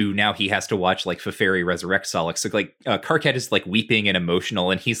like two, now he has to watch like Feferi resurrect Solix. So like Karkat is like weeping and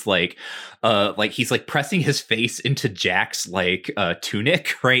emotional, and he's like pressing his face into Jack's like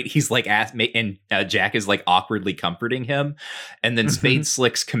tunic, right? He's like and Jack is like awkwardly comforting him. And then Spade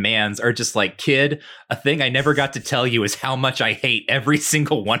Slick's commands are just like, kid, a thing I never got to tell you is how much I hate every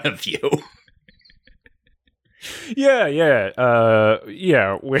single one of you. There's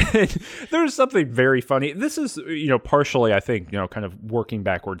something very funny. This is, partially, I think, kind of working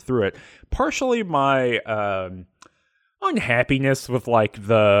backward through it. Partially my unhappiness with like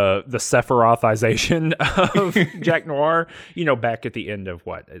the Sephirothization of Jack Noir, back at the end of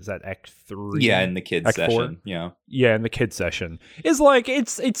what is that, Act 3? Yeah, in the kids session. 4? Yeah, in the kids session. Is like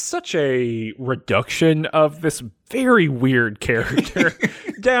it's such a reduction of this very weird character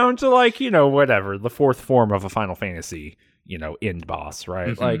down to like, whatever, the fourth form of a Final Fantasy, end boss,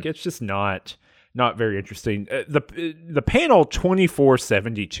 right? Like it's just not very interesting. The panel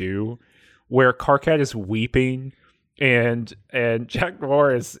 2472 where Karkat is weeping and Jack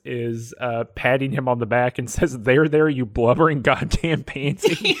Noir is patting him on the back and says, there, you blubbering goddamn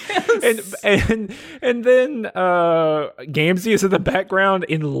pansy. Yes. And then Gamzee is in the background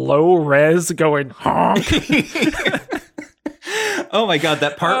in low res going honk. Oh my god,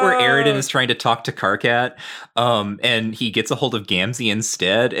 that part where Aridin is trying to talk to Karkat, and he gets a hold of Gamzee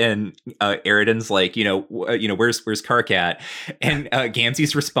instead, and Aridin's like, where's Karkat? And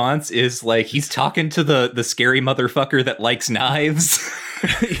Gamzee's response is like, he's talking to the scary motherfucker that likes knives.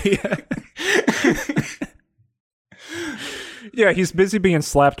 Yeah, he's busy being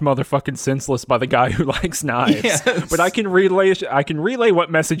slapped motherfucking senseless by the guy who likes knives. Yes. But I can relay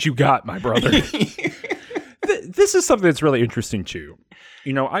what message you got, my brother. This is something that's really interesting too.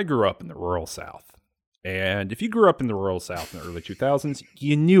 I grew up in the rural South, and if you grew up in the rural South in the early 2000s,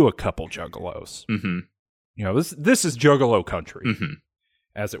 you knew a couple juggalos. This is juggalo country,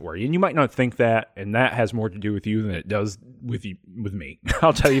 as it were. And you might not think that, and that has more to do with you than it does with me.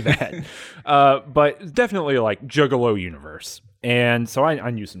 I'll tell you that. But definitely like juggalo universe. And so I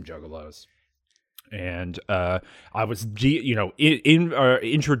knew some juggalos, and I was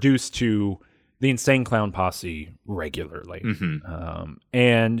introduced to the Insane Clown Posse regularly.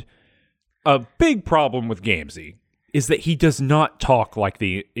 And a big problem with Gamzee is that he does not talk like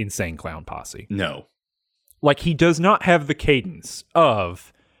the Insane Clown Posse. No. Like, he does not have the cadence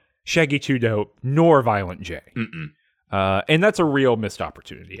of Shaggy 2 Dope nor Violent J. And that's a real missed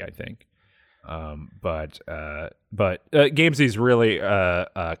opportunity, I think. But Gamzee's really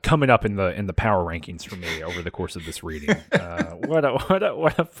coming up in the power rankings for me over the course of this reading. What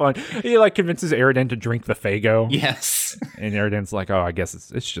a fun! He like convinces Aridin to drink the Faygo. Yes, and Aridin's like, oh, I guess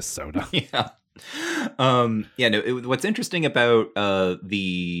it's just soda. Yeah. What's interesting about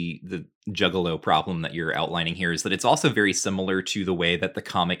the Juggalo problem that you're outlining here is that it's also very similar to the way that the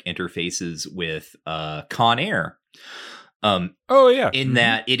comic interfaces with Con Air. In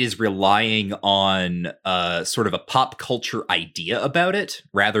that it is relying on sort of a pop culture idea about it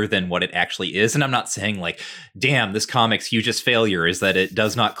rather than what it actually is. And I'm not saying like, damn, this comic's hugest failure is that it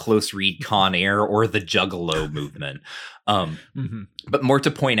does not close read Con Air or the Juggalo movement. But more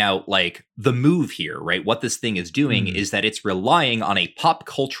to point out, like, the move here, right? What this thing is doing is that it's relying on a pop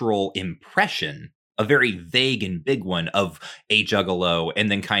cultural impression, a very vague and big one, of a juggalo, and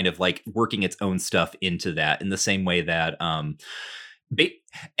then kind of like working its own stuff into that in the same way that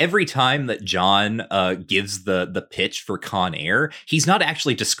every time that John gives the pitch for Con Air, he's not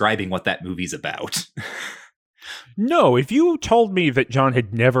actually describing what that movie's about. No, if you told me that John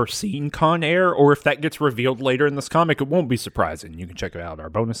had never seen Con Air, or if that gets revealed later in this comic, it won't be surprising. You can check out our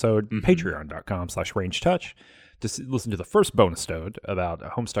bonus ode, patreon.com/rangetouch, to listen to the first bonus ode about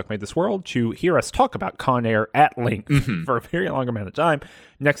Homestuck Made This World, to hear us talk about Con Air at length for a very long amount of time.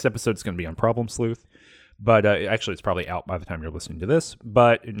 Next episode is going to be on Problem Sleuth. But actually, it's probably out by the time you're listening to this.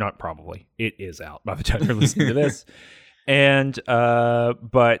 But not probably. It is out by the time you're listening to this. And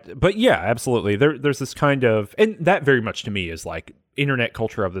but yeah, absolutely. There's this kind of, and that very much to me is like internet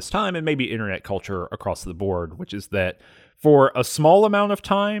culture of this time, and maybe internet culture across the board, which is that for a small amount of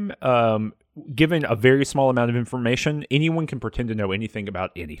time, given a very small amount of information, anyone can pretend to know anything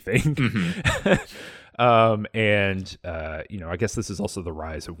about anything. And I guess this is also the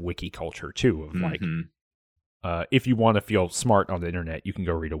rise of wiki culture too, of like, if you want to feel smart on the internet, you can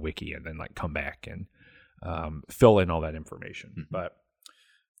go read a wiki and then like come back and fill in all that information. But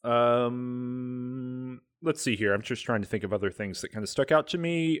let's see here. I'm just trying to think of other things that kind of stuck out to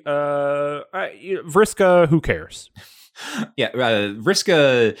me. Vriska, who cares? Yeah,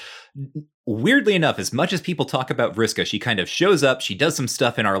 Vriska, weirdly enough, as much as people talk about Vriska, she kind of shows up, she does some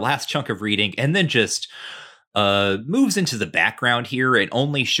stuff in our last chunk of reading, and then just moves into the background here and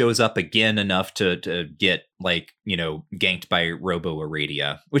only shows up again enough to get ganked by Robo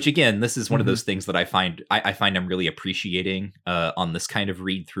Aradia, which again, this is one of those things that I find I'm really appreciating on this kind of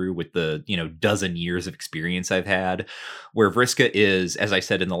read through with the dozen years of experience I've had, where Vriska is, as I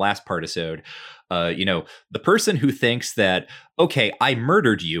said in the last partisode, the person who thinks that, okay, I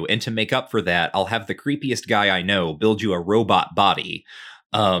murdered you, and to make up for that, I'll have the creepiest guy I know build you a robot body.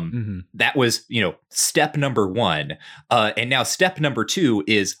 That was, step number one. And now step number two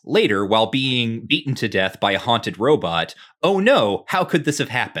is later, while being beaten to death by a haunted robot. Oh no, how could this have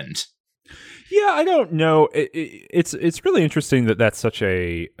happened? Yeah, I don't know. It's really interesting that that's such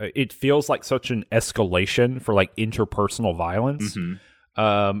it feels like such an escalation for like interpersonal violence.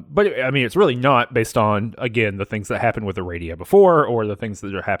 But I mean, it's really not, based on, again, the things that happened with Aradia before, or the things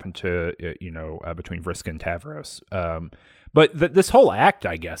that happened to, between Vriska and Tavros. But this whole act,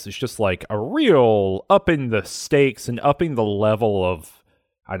 I guess, is just like a real upping the stakes and upping the level of,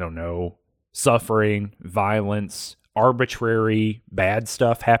 I don't know, suffering, violence, arbitrary bad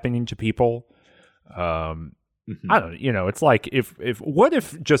stuff happening to people. I don't it's like what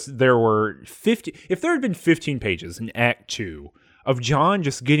if just there were if there had been 15 pages in Act 2 of John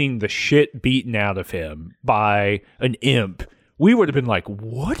just getting the shit beaten out of him by an imp, we would have been like,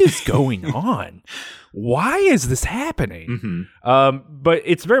 what is going on? Why is this happening? But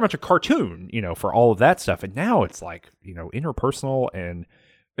it's very much a cartoon, for all of that stuff. And now it's like, interpersonal and,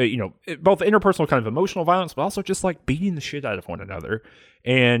 both interpersonal kind of emotional violence, but also just like beating the shit out of one another.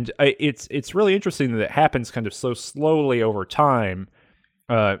 And it's really interesting that it happens kind of so slowly over time.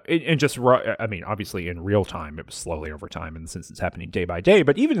 Obviously in real time, it was slowly over time, and since it's happening day by day,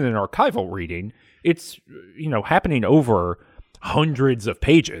 but even in an archival reading, it's, happening over hundreds of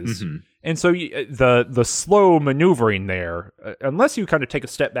pages. And so the slow maneuvering there, unless you kind of take a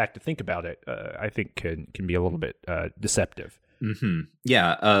step back to think about it, I think can be a little bit deceptive.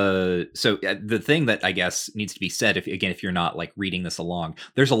 Yeah. So the thing that I guess needs to be said, if you're not like reading this along,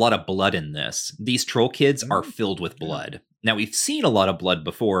 there's a lot of blood in this. These troll kids are filled with blood. Now, we've seen a lot of blood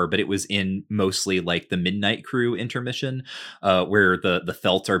before, but it was in mostly like the Midnight Crew intermission, where the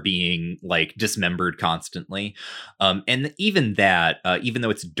Felt are being like dismembered constantly. And even that, even though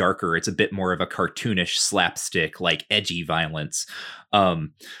it's darker, it's a bit more of a cartoonish slapstick, like edgy violence.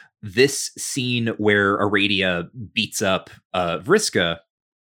 This scene where Aradia beats up Vriska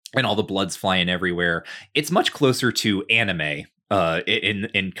and all the blood's flying everywhere, it's much closer to anime.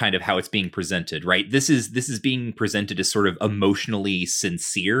 In kind of how it's being presented, right? This is being presented as sort of emotionally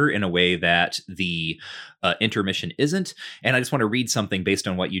sincere in a way that the intermission isn't. And I just want to read something based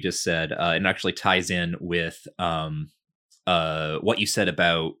on what you just said, and it actually ties in with what you said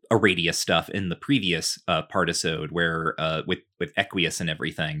about Aradia stuff in the previous partisode, where with Equius and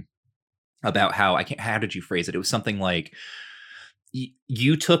everything, about how how did you phrase it? It was something like,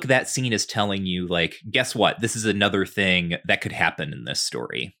 you took that scene as telling you, like, guess what? This is another thing that could happen in this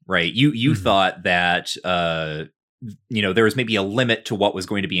story, right? You thought that, there was maybe a limit to what was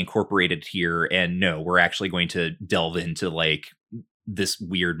going to be incorporated here. And no, we're actually going to delve into like this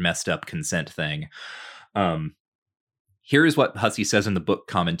weird messed up consent thing. Here's what Hussey says in the book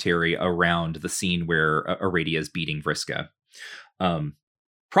commentary around the scene where Aradia is beating Vriska.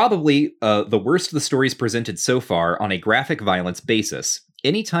 Probably the worst of the stories presented so far on a graphic violence basis.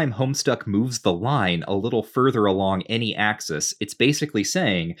 Anytime Homestuck moves the line a little further along any axis, it's basically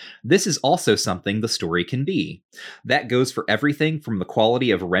saying, this is also something the story can be. That goes for everything from the quality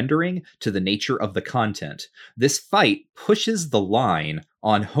of rendering to the nature of the content. This fight pushes the line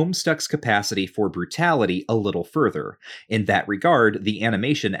on Homestuck's capacity for brutality a little further. In that regard, the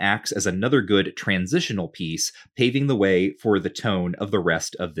animation acts as another good transitional piece, paving the way for the tone of the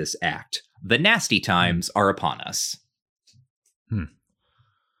rest of this act. The nasty times are upon us.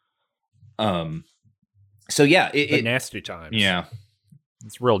 So yeah, the nasty times. Yeah,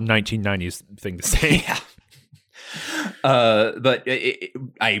 it's a real 1990s thing to say. Yeah. But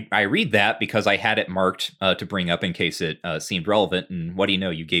I read that because I had it marked to bring up in case it seemed relevant. And what do you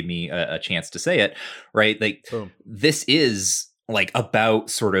know? You gave me a chance to say it, right? Like, Boom. This is like about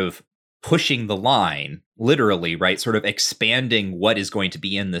sort of pushing the line, literally, right? Sort of expanding what is going to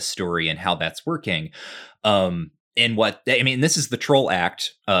be in this story and how that's working. And what I mean, this is the Troll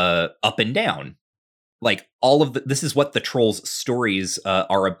Act up and down. Like all of this is what the Trolls stories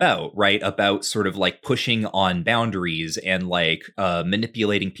are about, right? About sort of like pushing on boundaries and like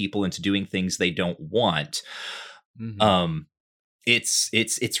manipulating people into doing things they don't want. Mm-hmm.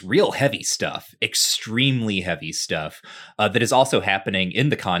 It's real heavy stuff, extremely heavy stuff that is also happening in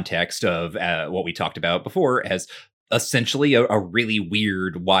the context of what we talked about before as essentially a really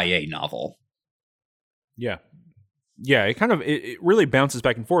weird YA novel. Yeah. Yeah, it really bounces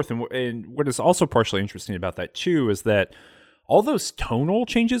back and forth. And what is also partially interesting about that, too, is that all those tonal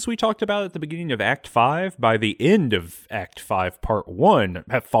changes we talked about at the beginning of Act 5, by the end of Act 5, Part 1,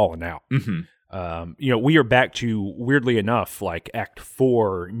 have fallen out. Mm-hmm. We are back to, weirdly enough, like Act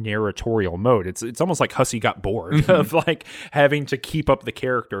 4 narratorial mode. It's almost like Hussie got bored of like having to keep up the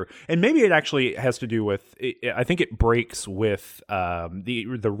character. And maybe it actually has to do with, I think it breaks with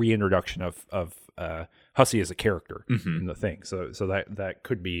the reintroduction of Hussie as a character in the thing. So that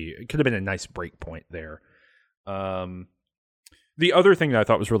could have been a nice break point there. The other thing that I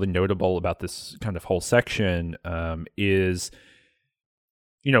thought was really notable about this kind of whole section is,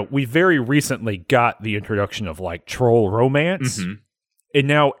 we very recently got the introduction of like troll romance. Mm-hmm. And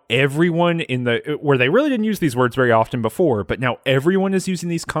now everyone where they really didn't use these words very often before, but now everyone is using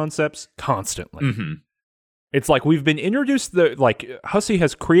these concepts constantly. Mm-hmm. It's like we've been introduced Hussie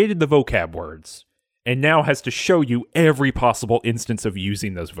has created the vocab words and now has to show you every possible instance of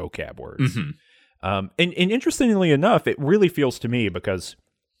using those vocab words. Mm-hmm. And interestingly enough, it really feels to me, because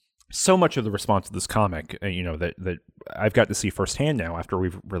so much of the response to this comic, that I've got to see firsthand now after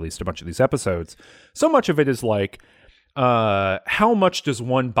we've released a bunch of these episodes, so much of it is like, how much does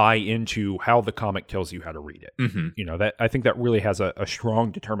one buy into how the comic tells you how to read it? Mm-hmm. That I think that really has a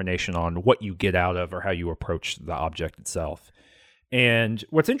strong determination on what you get out of or how you approach the object itself. And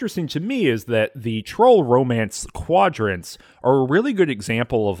what's interesting to me is that the troll romance quadrants are a really good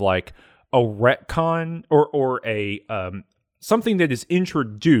example of like a retcon or a something that is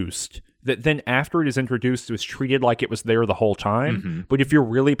introduced that then after it is introduced was treated like it was there the whole time. Mm-hmm. But if you're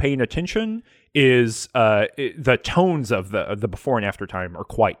really paying attention, is the tones of the before and after time are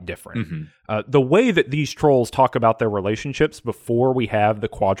quite different. Mm-hmm. The way that these trolls talk about their relationships before we have the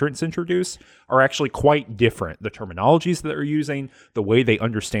quadrants introduced are actually quite different. The terminologies that they're using, the way they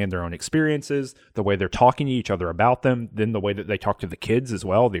understand their own experiences, the way they're talking to each other about them, then the way that they talk to the kids as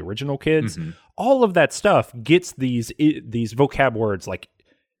well, the original kids. Mm-hmm. All of that stuff gets these vocab words like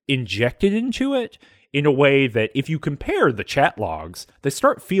injected into it in a way that if you compare the chat logs, they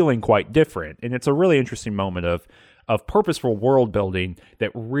start feeling quite different. And it's a really interesting moment of purposeful world building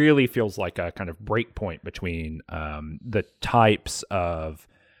that really feels like a kind of break point between the types of,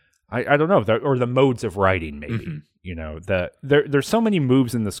 I don't know, or the modes of writing, maybe. Mm-hmm. There's so many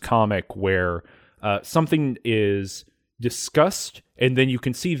moves in this comic where something is discussed and then you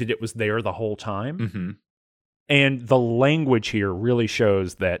can see that it was there the whole time. Mm-hmm. And the language here really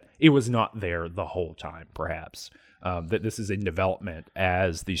shows that it was not there the whole time, perhaps. That this is in development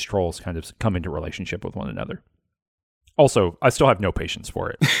as these trolls kind of come into relationship with one another. Also, I still have no patience for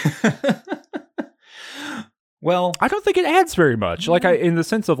it. Well, I don't think it adds very much. Like, in the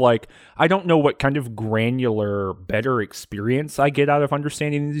sense of like, I don't know what kind of granular, better experience I get out of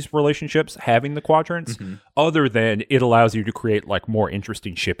understanding these relationships, having the quadrants, other than it allows you to create like more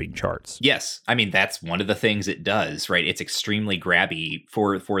interesting shipping charts. Yes. I mean, that's one of the things it does, right? It's extremely grabby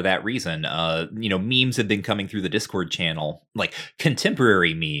for that reason. Memes have been coming through the Discord channel, like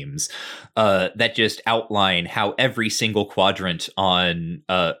contemporary memes, that just outline how every single quadrant on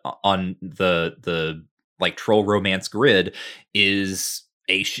the like troll romance grid is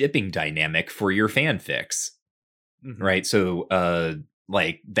a shipping dynamic for your fanfics. Mm-hmm. Right. So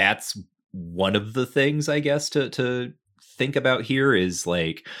like that's one of the things, I guess, to think about here is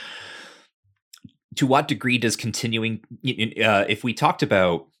like, to what degree does continuing, if we talked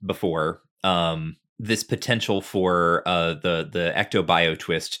about before, this potential for the ectobio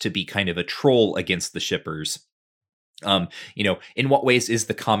twist to be kind of a troll against the shippers. In what ways is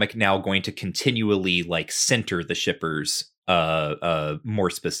the comic now going to continually like center the shippers more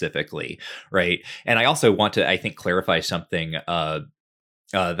specifically, right? And I also want to, I think, clarify something that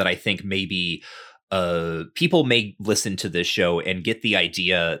I think maybe people may listen to this show and get the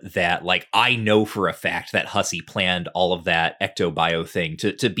idea that, like, I know for a fact that Hussie planned all of that ectobio thing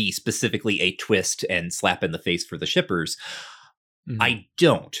to be specifically a twist and slap in the face for the shippers. Mm-hmm. I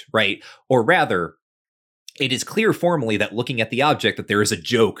don't, right? Or rather, it is clear formally that looking at the object that there is a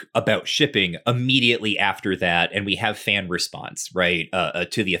joke about shipping immediately after that, and we have fan response, right,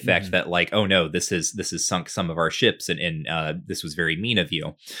 to the effect that, like, oh no, this has sunk some of our ships, and this was very mean of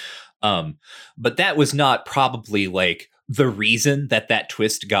you. But that was not probably like the reason that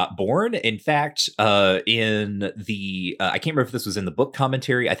twist got born. In fact, in the I can't remember if this was in the book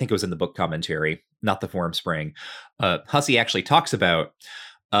commentary. I think it was in the book commentary, not the Forum Spring. Hussie actually talks about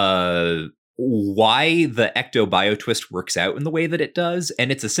why the ectobio twist works out in the way that it does,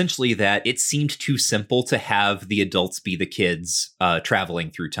 and it's essentially that it seemed too simple to have the adults be the kids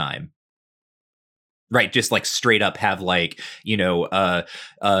traveling through time. Right, just like straight up have like,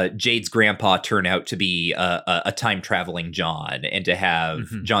 Jade's grandpa turn out to be a time traveling John, and to have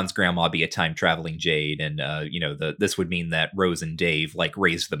John's grandma be a time traveling Jade, and this would mean that Rose and Dave like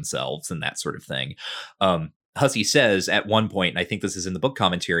raised themselves and that sort of thing. Hussie says at one point, and I think this is in the book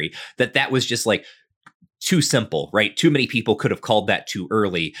commentary, that was just like too simple, right? Too many people could have called that too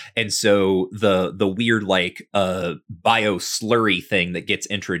early. And so the weird like bio slurry thing that gets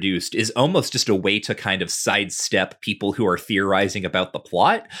introduced is almost just a way to kind of sidestep people who are theorizing about the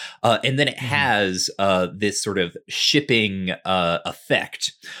plot. And then it has this sort of shipping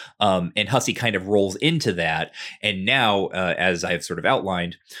effect. And Hussie kind of rolls into that. And now, as I've sort of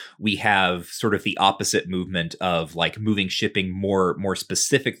outlined, we have sort of the opposite movement of like moving shipping more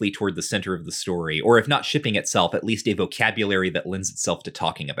specifically toward the center of the story, or if not shipping itself, at least a vocabulary that lends itself to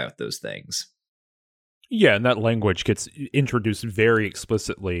talking about those things. Yeah, and that language gets introduced very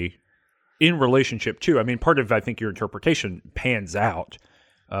explicitly in relationship to, I mean, part of, I think, your interpretation pans out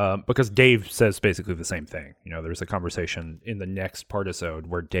because Dave says basically the same thing. There's a conversation in the next partisode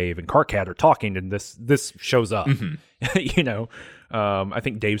where Dave and Karkat are talking, and this shows up. I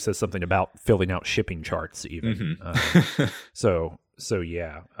think Dave says something about filling out shipping charts even. So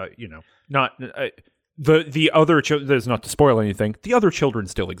yeah, not... The other children, there's not to spoil anything, the other children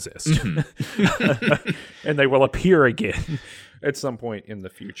still exist. And they will appear again at some point in the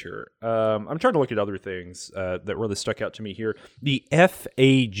future. I'm trying to look at other things that really stuck out to me here. The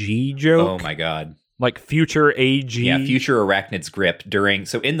FAG joke. Oh my God. Like future AG. Yeah, future arachnid's grip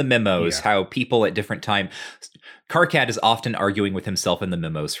so in the memos, how people at different time, Karkat is often arguing with himself in the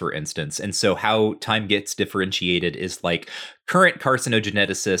memos, for instance. And so how time gets differentiated is like current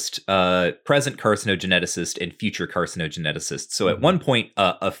carcinogeneticist, present carcinogeneticist, and future carcinogeneticist. So at one point,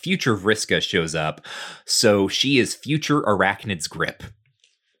 a future Vriska shows up. So she is future arachnid's grip.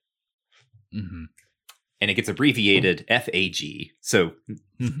 And it gets abbreviated FAG. So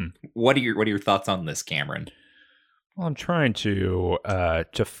what are your thoughts on this, Cameron? Well, I'm trying to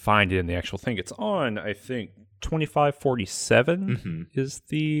find it in the actual thing. It's on, I think, 2547 is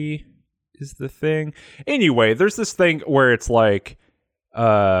the thing. Anyway, there's this thing where it's like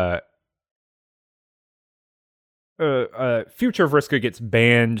future Vriska gets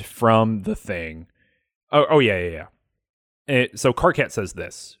banned from the thing. Oh yeah. So Karkat says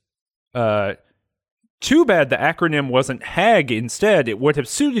this. Too bad the acronym wasn't HAG instead. It would have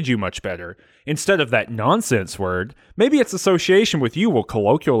suited you much better. Instead of that nonsense word, maybe its association with you will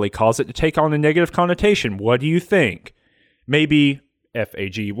colloquially cause it to take on a negative connotation. What do you think? Maybe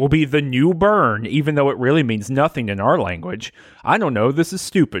FAG will be the new burn, even though it really means nothing in our language. I don't know. This is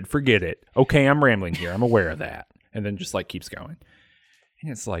stupid. Forget it. Okay, I'm rambling here. I'm aware of that. And then just like keeps going.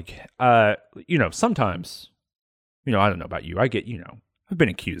 And it's like, sometimes, I don't know about you. I get, I've been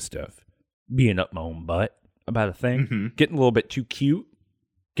accused of being up my own butt about a thing, getting a little bit too cute,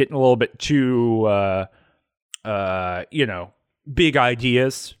 getting a little bit too, big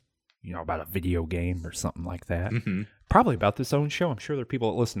ideas, about a video game or something like that. Probably about this own show. I'm sure there are people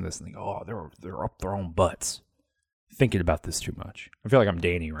that listen to this and think, oh, they're up their own butts, thinking about this too much. I feel like I'm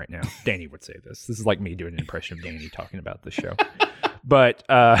Danny right now. Danny would say this. This is like me doing an impression of Danny talking about the show. But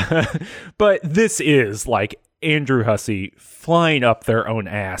this is like Andrew Hussey flying up their own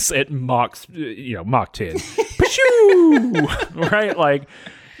ass at Mach 10. Pashoo! Right? Like,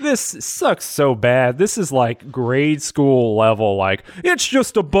 this sucks so bad. This is like grade school level, like, it's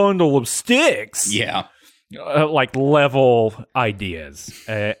just a bundle of sticks. Yeah. Like level ideas.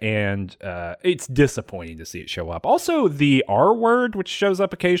 And it's disappointing to see it show up. Also, the R word, which shows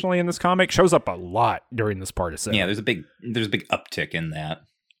up occasionally in this comic, shows up a lot during this part of 7. Yeah, there's a big uptick in that.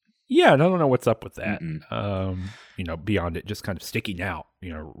 Yeah, and I don't know what's up with that. Beyond it just kind of sticking out,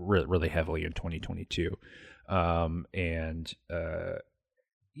 really, really heavily in 2022. So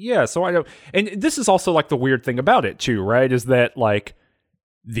I don't, and this is also like the weird thing about it too, right? Is that like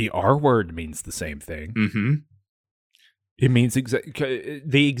the R word means the same thing. Mm-hmm. It means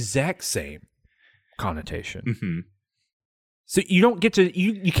the exact same connotation. Mm-hmm. So you don't get to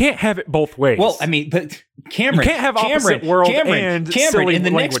you can't have it both ways. Well, I mean, but Cameron, you can't have opposite world and silly in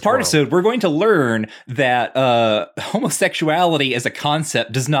the next partisode, we're going to learn that homosexuality as a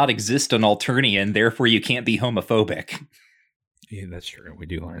concept does not exist on Alternia, and therefore you can't be homophobic. Yeah, that's true. We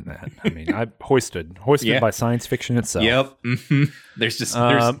do learn that. I mean, I hoisted by science fiction itself. Yep. Mm-hmm. There's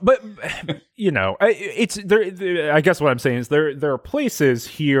but it's there. I guess what I'm saying is there are places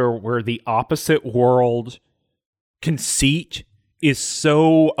here where the opposite world conceit is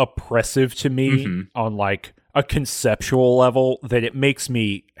so oppressive to me on like a conceptual level that it makes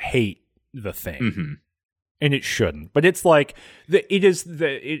me hate the thing, and it shouldn't. But it's like it is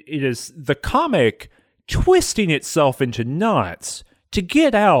the comic twisting itself into knots to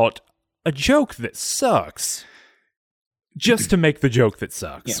get out a joke that sucks, just to make the joke that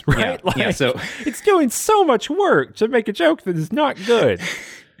sucks, right? So it's doing so much work to make a joke that is not good.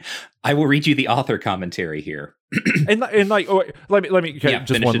 I will read you the author commentary here. and like, let me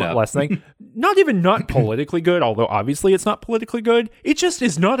just one last thing. Not politically good, although obviously it's not politically good. It just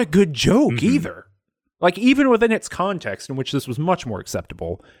is not a good joke either. Like, even within its context, in which this was much more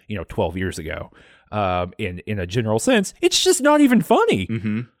acceptable, 12 years ago, in a general sense, it's just not even funny.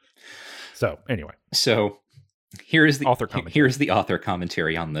 So anyway, here's the author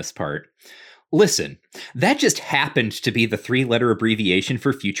commentary on this part. Listen, that just happened to be the 3-letter abbreviation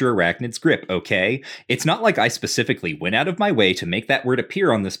for Future Arachnid's grip, okay? It's not like I specifically went out of my way to make that word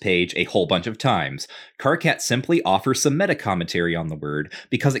appear on this page a whole bunch of times. Karkat simply offers some meta-commentary on the word,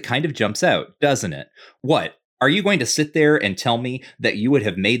 because it kind of jumps out, doesn't it? What? Are you going to sit there and tell me that you would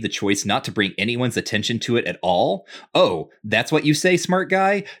have made the choice not to bring anyone's attention to it at all? Oh, that's what you say, smart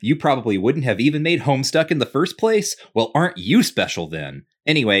guy? You probably wouldn't have even made Homestuck in the first place? Well, aren't you special then?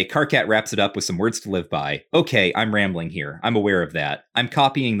 Anyway, Karkat wraps it up with some words to live by. Okay, I'm rambling here. I'm aware of that. I'm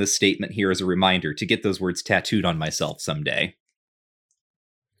copying this statement here as a reminder to get those words tattooed on myself someday.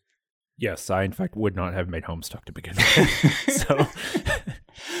 Yes, I in fact would not have made Homestuck to begin with.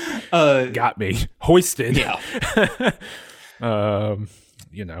 So got me. Hoisted. Yeah.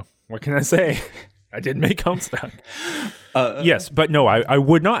 What can I say? I didn't make Homestuck. Yes, but no, I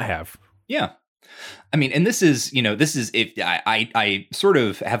would not have. Yeah. I mean, and this is if I sort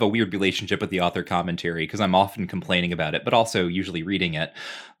of have a weird relationship with the author commentary because I'm often complaining about it, but also usually reading it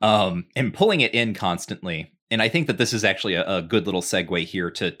and pulling it in constantly. And I think that this is actually a good little segue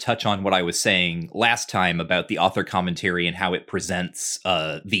here to touch on what I was saying last time about the author commentary and how it presents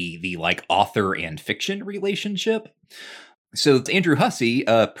the like author and fiction relationship. So Andrew Hussey,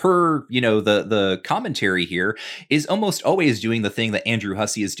 per the commentary here, is almost always doing the thing that Andrew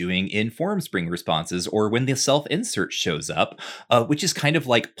Hussey is doing in Formspring responses, or when the self-insert shows up, which is kind of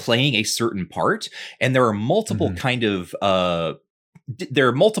like playing a certain part, and there are multiple kind of there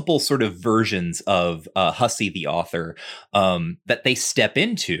are multiple sort of versions of Hussey, the author, that they step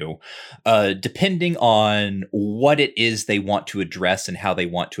into, depending on what it is they want to address and how they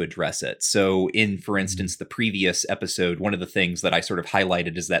want to address it. So in, for instance, the previous episode, one of the things that I sort of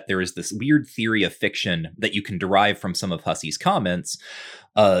highlighted is that there is this weird theory of fiction that you can derive from some of Hussey's comments,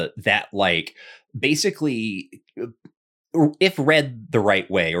 that like basically, if read the right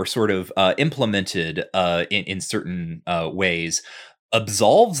way or sort of implemented in certain ways,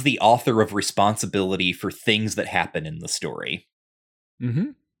 absolves the author of responsibility for things that happen in the story.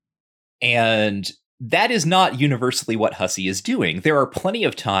 And that is not universally what Hussey is doing. There are plenty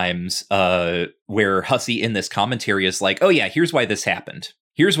of times where Hussey in this commentary is like, oh yeah, here's why this happened.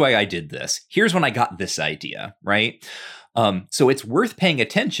 Here's why I did this. Here's when I got this idea, right? So it's worth paying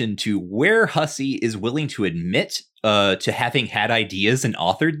attention to where Hussey is willing to admit to having had ideas and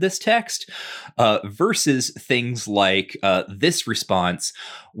authored this text, versus things like this response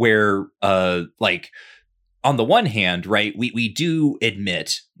where, like, on the one hand, right, we do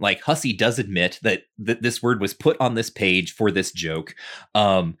admit, like Hussey does admit that this word was put on this page for this joke.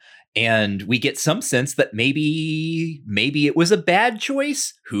 And we get some sense that maybe it was a bad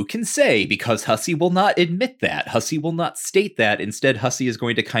choice. Who can say? Because Hussey will not admit that. Hussey will not state that. Instead, Hussey is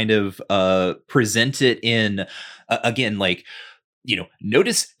going to kind of present it in, again, like,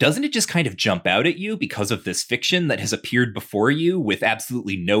 notice, doesn't it just kind of jump out at you because of this fiction that has appeared before you with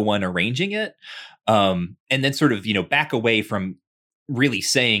absolutely no one arranging it? And then sort of, back away from really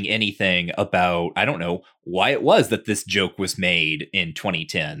saying anything about, I don't know, why it was that this joke was made in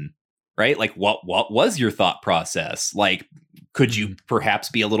 2010. Right? Like, what was your thought process? Like, could you perhaps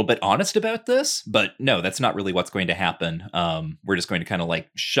be a little bit honest about this? But no, that's not really what's going to happen. We're just going to kind of like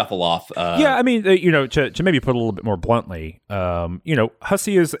shuffle off. Yeah, I mean, to maybe put a little bit more bluntly,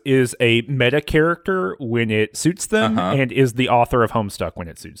 Hussey is a meta character when it suits them, and is the author of Homestuck when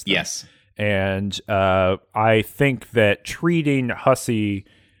it suits them. Yes, and I think that treating Hussey.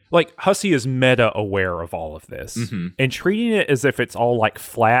 Like, Hussey is meta-aware of all of this. And treating it as if it's all, like,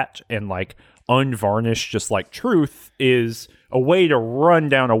 flat and, like, unvarnished, just like truth, is a way to run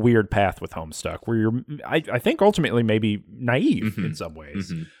down a weird path with Homestuck, where you're, I think, ultimately maybe naive in some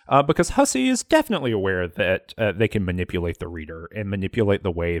ways. Because Hussey is definitely aware that they can manipulate the reader and manipulate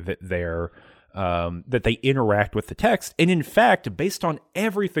the way that that they interact with the text. And in fact, based on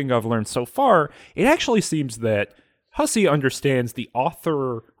everything I've learned so far, it actually seems that Hussey understands the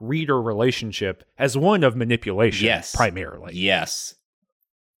author-reader relationship as one of manipulation, primarily. Yes.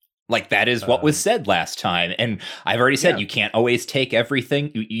 Like, that is what was said last time. And I've already said you can't always take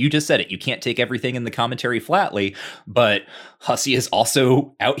everything. You just said it. You can't take everything in the commentary flatly. But Hussey is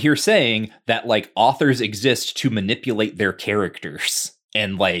also out here saying that, like, authors exist to manipulate their characters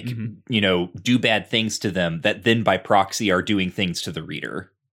and, like, do bad things to them that then by proxy are doing things to the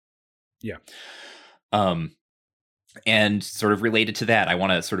reader. Yeah. And sort of related to that, I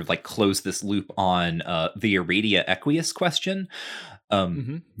want to sort of like close this loop on the Aradia Equius question.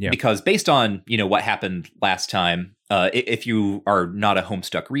 Because based on, what happened last time, if you are not a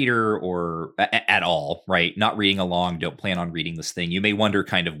Homestuck reader or at all, right, not reading along, don't plan on reading this thing, you may wonder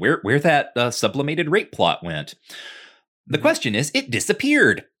kind of where that sublimated rape plot went. The question is, it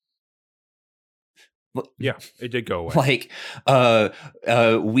disappeared. Yeah, it did go away.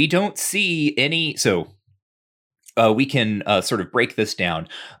 Like, we don't see any... So... we can sort of break this down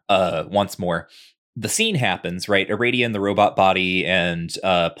once more. The scene happens, right? Aradia in the robot body and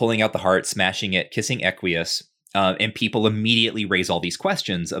pulling out the heart, smashing it, kissing Equius. And people immediately raise all these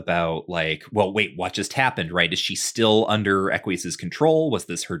questions about, like, well, wait, what just happened, right? Is she still under Equius's control? Was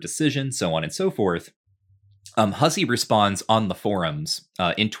this her decision? So on and so forth. Hussey responds on the forums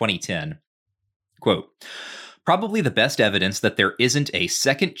in 2010, quote, "Probably the best evidence that there isn't a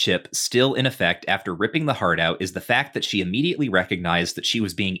second chip still in effect after ripping the heart out is the fact that she immediately recognized that she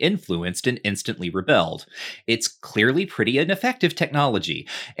was being influenced and instantly rebelled. It's clearly pretty ineffective technology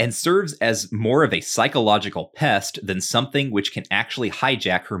and serves as more of a psychological pest than something which can actually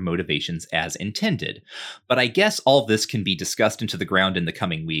hijack her motivations as intended. But I guess all this can be discussed into the ground in the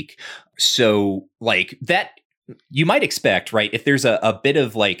coming week." So, like, that... You might expect, right, if there's a bit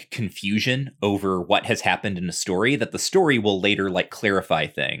of, like, confusion over what has happened in the story, that the story will later, like, clarify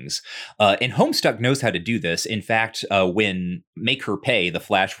things. And Homestuck knows how to do this. In fact, when Make Her Pay, the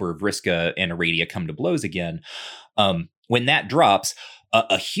flash where Vriska and Aradia come to blows again, when that drops,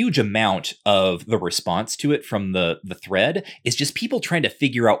 a huge amount of the response to it from the thread is just people trying to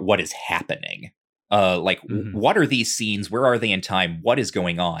figure out what is happening. What are these scenes? Where are they in time? What is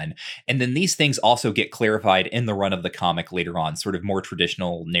going on? And then these things also get clarified in the run of the comic later on, sort of more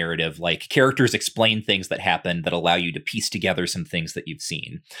traditional narrative, like characters explain things that happen that allow you to piece together some things that you've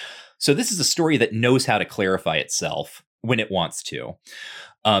seen. So this is a story that knows how to clarify itself when it wants to.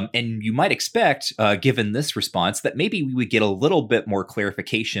 And you might expect, given this response, that maybe we would get a little bit more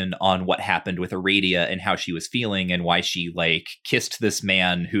clarification on what happened with Aradia and how she was feeling and why she, like, kissed this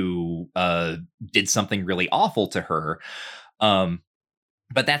man who did something really awful to her.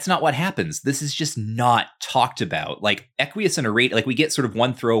 But that's not what happens. This is just not talked about. Like, Equius and Aradia, like, we get sort of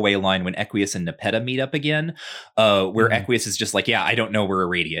one throwaway line when Equius and Nepeta meet up again, where Equius is just like, yeah, I don't know where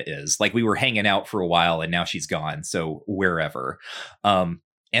Aradia is. Like, we were hanging out for a while and now she's gone. So wherever.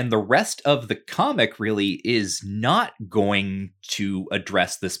 And the rest of the comic really is not going to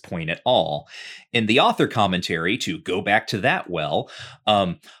address this point at all. In the author commentary, to go back to that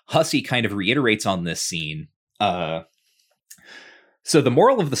Hussey kind of reiterates on this scene. So the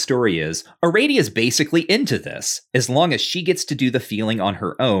moral of the story is, Aradia's basically into this, as long as she gets to do the feeling on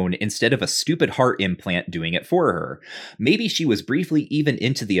her own instead of a stupid heart implant doing it for her. Maybe she was briefly even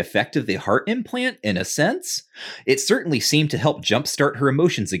into the effect of the heart implant, in a sense? It certainly seemed to help jumpstart her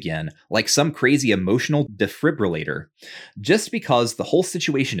emotions again, like some crazy emotional defibrillator. Just because the whole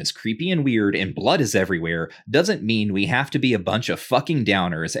situation is creepy and weird and blood is everywhere, doesn't mean we have to be a bunch of fucking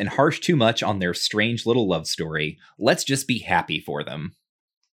downers and harsh too much on their strange little love story. Let's just be happy for them.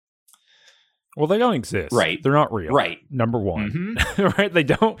 Well, they don't exist. Right. They're not real. Right. Number one. Right. They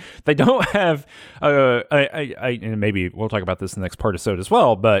don't have, and maybe we'll talk about this in the next part of so as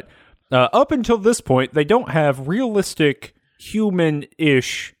well, but up until this point, they don't have realistic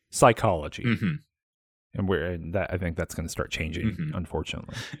human-ish psychology. And that, I think that's going to start changing,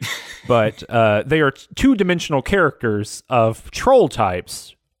 unfortunately. But they are two-dimensional characters of troll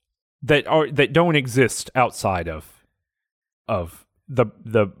types that don't exist outside of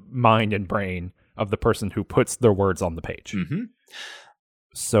the mind and brain of the person who puts their words on the page.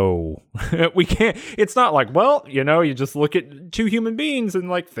 So we can't, it's not like, well, you just look at two human beings and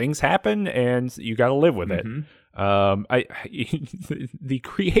like things happen and you got to live with it. The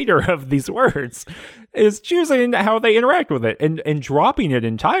creator of these words is choosing how they interact with it and dropping it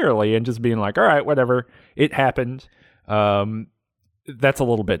entirely and just being like, all right, whatever, it happened. That's a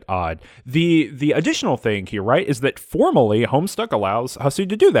little bit odd. The additional thing here, right, is that formally Homestuck allows Hussie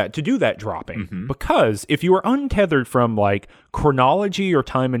to do that dropping. Because if you are untethered from like chronology or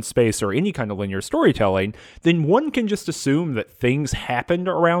time and space or any kind of linear storytelling, then one can just assume that things happened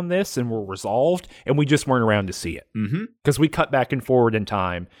around this and were resolved, and we just weren't around to see it. Because we cut back and forward in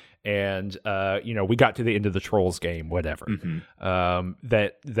time. And we got to the end of the Trolls game, whatever.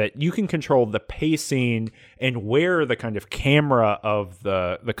 That you can control the pacing and where the kind of camera of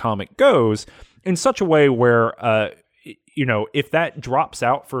the comic goes in such a way where if that drops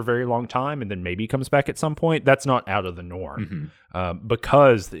out for a very long time and then maybe comes back at some point, that's not out of the norm.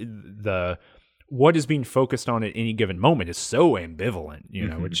 Because the what is being focused on at any given moment is so ambivalent.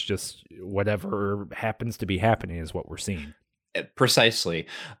 It's just whatever happens to be happening is what we're seeing. Precisely.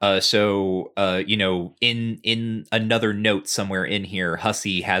 So in another note somewhere in here,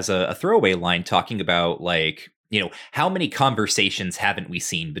 Hussie has a throwaway line talking about like, how many conversations haven't we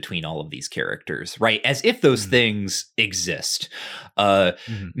seen between all of these characters, right? As if those things exist.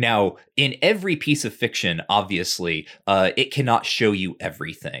 Now, in every piece of fiction, obviously, it cannot show you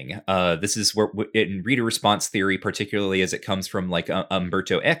everything. This is where, in reader response theory, particularly as it comes from like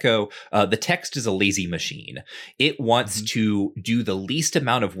Umberto Eco, the text is a lazy machine. It wants to do the least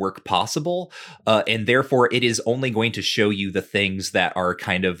amount of work possible, and therefore it is only going to show you the things that are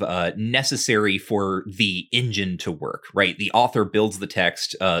kind of necessary for the engine to work, right? The author builds the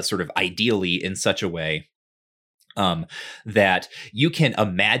text sort of ideally in such a way that you can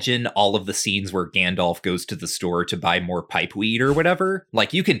imagine all of the scenes where Gandalf goes to the store to buy more pipeweed or whatever.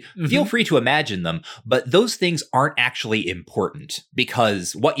 Like you can feel free to imagine them, but those things aren't actually important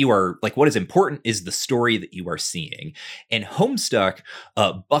because what is important is the story that you are seeing. And Homestuck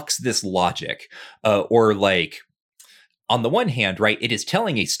bucks this logic, or like, on the one hand, right, it is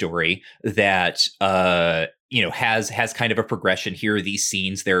telling a story that has kind of a progression. Here are these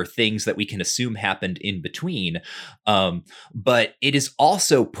scenes. There are things that we can assume happened in between. But it is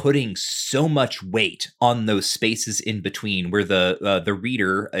also putting so much weight on those spaces in between where the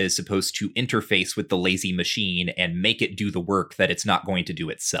reader is supposed to interface with the lazy machine and make it do the work that it's not going to do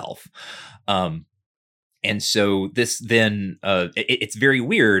itself. And so this then, it's very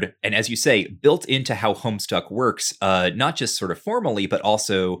weird. And as you say, built into how Homestuck works, not just sort of formally, but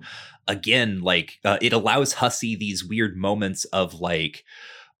also, again, like it allows Hussie these weird moments of like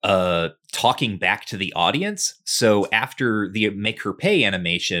talking back to the audience. So after the Make Her Pay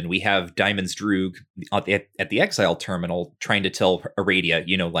animation, we have Diamond's Droog at the Exile Terminal trying to tell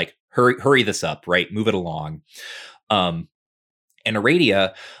Aradia, like, hurry this up, right? Move it along. And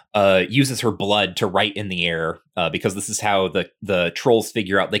Aradia uses her blood to write in the air because this is how the trolls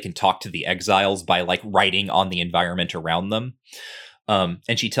figure out they can talk to the exiles by like writing on the environment around them.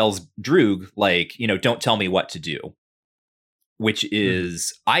 And she tells Droog, like, don't tell me what to do, which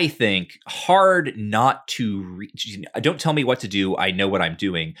is, I think, hard not to don't tell me what to do. I know what I'm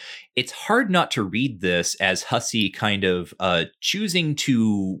doing. It's hard not to read this as Hussie kind of choosing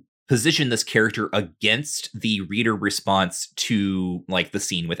to position this character against the reader response to like the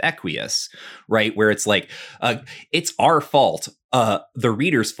scene with Equius, right? Where it's like, it's our fault. the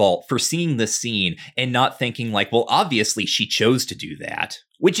reader's fault for seeing this scene and not thinking like, well, obviously she chose to do that,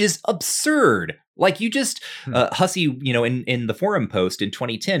 which is absurd. Like you just, Hussie, in the forum post in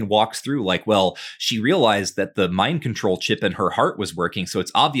 2010 walks through like, well, she realized that the mind control chip in her heart was working, so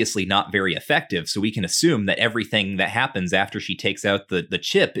it's obviously not very effective. So we can assume that everything that happens after she takes out the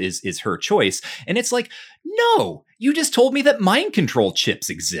chip is her choice. And it's like, no, you just told me that mind control chips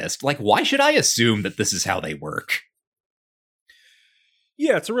exist. Like, why should I assume that this is how they work?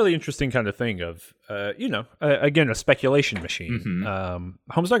 Yeah, it's a really interesting kind of thing of, again, a speculation machine.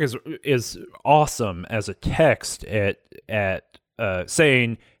 Homestuck is awesome as a text at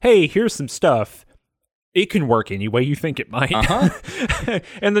saying, hey, here's some stuff. It can work any way you think it might.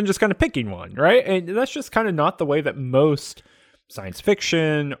 And then just kind of picking one, right? And that's just kind of not the way that most science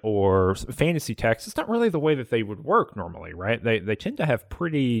fiction or fantasy text, it's not really the way that they would work normally, right? They tend to have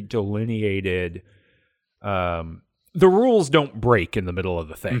pretty delineated... the rules don't break in the middle of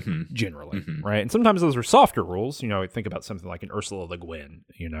the thing, generally, right? And sometimes those are softer rules. Think about something like an Ursula Le Guin.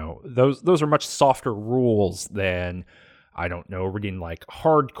 Those are much softer rules than, I don't know, reading like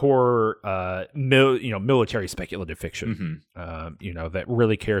hardcore, military speculative fiction. That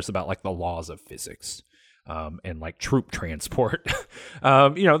really cares about like the laws of physics. And like troop transport,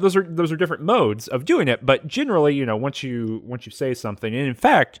 those are different modes of doing it. But generally, once you say something, and in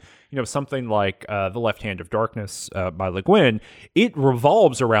fact, something like The Left Hand of Darkness by Le Guin, it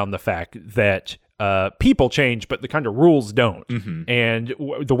revolves around the fact that people change, but the kind of rules don't. And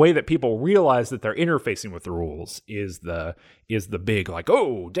the way that people realize that they're interfacing with the rules is the big like,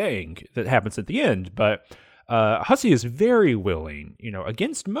 oh dang, that happens at the end, but. Hussie is very willing,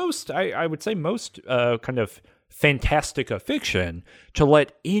 against most, I would say most kind of fantastica fiction, to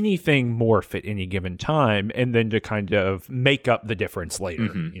let anything morph at any given time and then to kind of make up the difference later,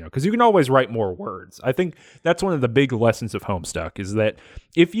 because you can always write more words. I think that's one of the big lessons of Homestuck is that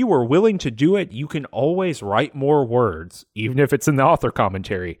if you are willing to do it, you can always write more words, even if it's in the author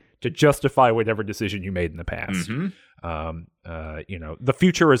commentary, to justify whatever decision you made in the past. The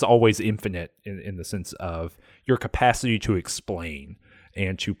future is always infinite in the sense of your capacity to explain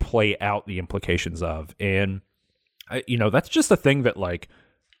and to play out the implications of. And, that's just a thing that like,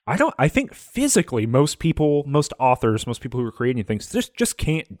 I think physically most authors, most people who are creating things just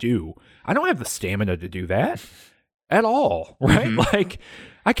can't do. I don't have the stamina to do that at all. Right. Like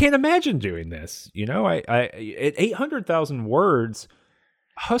I can't imagine doing this, I at 800,000 words,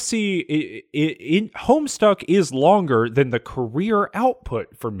 Hussie in Homestuck is longer than the career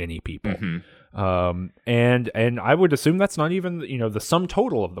output for many people. And I would assume that's not even, the sum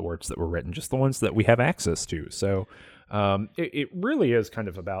total of the words that were written, just the ones that we have access to. So it really is kind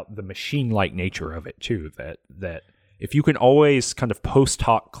of about the machine-like nature of it too, that if you can always kind of post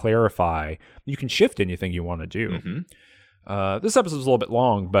hoc clarify, you can shift anything you want to do. This episode is a little bit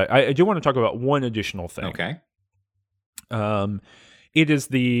long, but I do want to talk about one additional thing. Okay. It is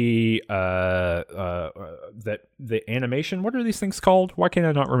the animation. What are these things called? Why can't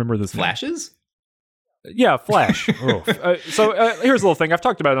I not remember this? Flashes? Yeah, Flash. So here's a little thing. I've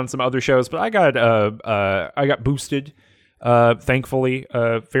talked about it on some other shows, but I got boosted, thankfully,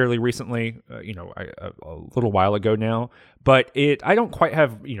 fairly recently. A little while ago now. But I don't quite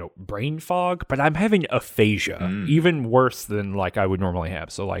have brain fog, but I'm having aphasia, even worse than like I would normally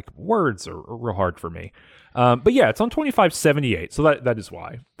have. So like words are real hard for me. But yeah, it's on 2578, so that is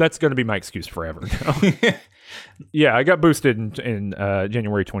why. That's going to be my excuse forever now. Yeah, I got boosted in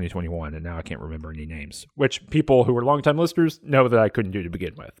January 2021, and now I can't remember any names, which people who are longtime listeners know that I couldn't do to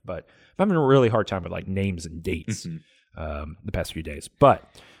begin with. But I'm having a really hard time with like names and dates the past few days. But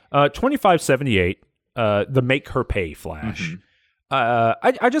 2578, the Make Her Pay Flash.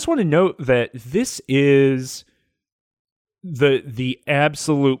 I just want to note that this is the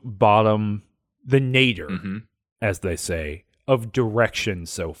absolute bottom, the nadir, as they say, of direction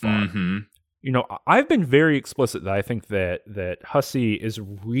so far. I've been very explicit that I think that Hussie is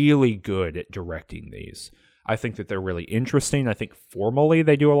really good at directing these. I think that they're really interesting. I think formally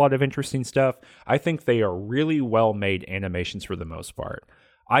they do a lot of interesting stuff. I think they are really well-made animations for the most part.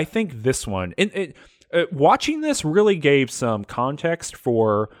 I think this one, watching this really gave some context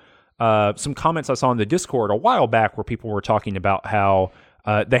for some comments I saw in the Discord a while back where people were talking about how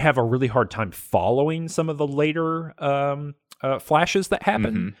they have a really hard time following some of the later flashes that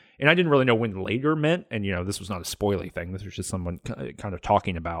happen. And I didn't really know when later meant. And, this was not a spoily thing. This was just someone kind of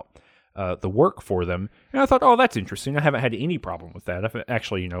talking about the work for them. And I thought, oh, that's interesting. I haven't had any problem with that. I've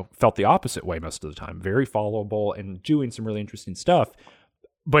actually, felt the opposite way most of the time. Very followable and doing some really interesting stuff.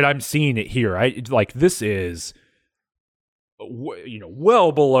 But I'm seeing it here. This is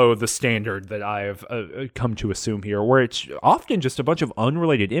well below the standard that I have come to assume here, where it's often just a bunch of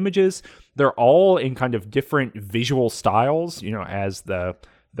unrelated images. They're all in kind of different visual styles, as the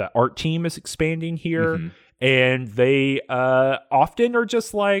art team is expanding here. Mm-hmm. And they often are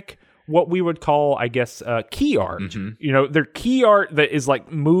just like what we would call, I guess, key art. Mm-hmm. They're key art that is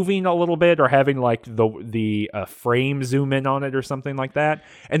like moving a little bit or having like the frame zoom in on it or something like that.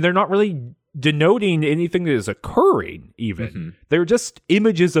 And they're not really denoting anything that is occurring even. Mm-hmm. They're just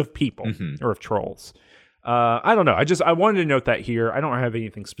images of people or of trolls. I don't know. I wanted to note that here. I don't have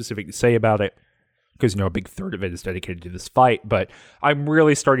anything specific to say about it because, a big third of it is dedicated to this fight, but I'm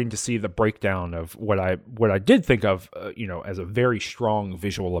really starting to see the breakdown of what I did think of, as a very strong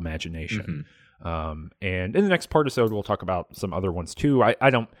visual imagination. Mm-hmm. And in the next partisode, we'll talk about some other ones too.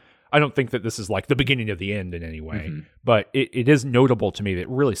 I don't think that this is like the beginning of the end in any way, but it is notable to me that it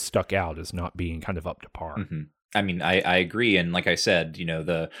really stuck out as not being kind of up to par. Mm-hmm. I mean, I agree. And like I said,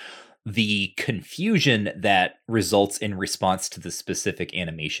 the confusion that results in response to the specific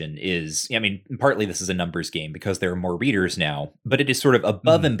animation is, partly this is a numbers game because there are more readers now, but it is sort of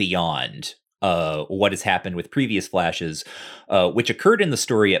above and beyond what has happened with previous flashes, which occurred in the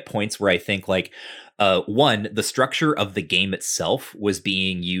story at points where I think one, the structure of the game itself was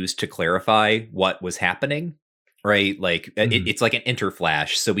being used to clarify what was happening. Right? Like it's like an enter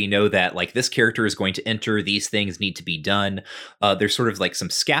flash. So we know that like this character is going to enter, these things need to be done. There's sort of like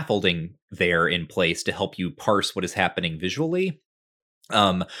some scaffolding there in place to help you parse what is happening visually.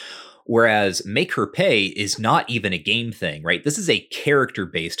 Whereas Make Her Pay is not even a game thing, right? This is a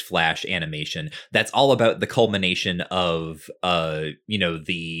character-based Flash animation that's all about the culmination of,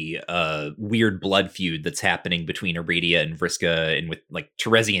 the weird blood feud that's happening between Aradia and Vriska, and with like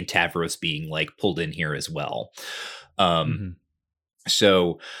Terezi and Tavros being like pulled in here as well.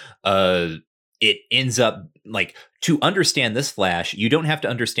 So it ends up like, to understand this Flash, you don't have to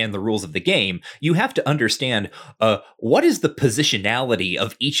understand the rules of the game. You have to understand what is the positionality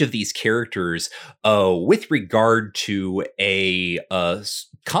of each of these characters with regard to a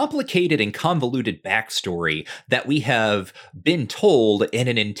complicated and convoluted backstory that we have been told in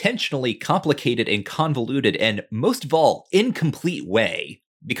an intentionally complicated and convoluted and, most of all, incomplete way.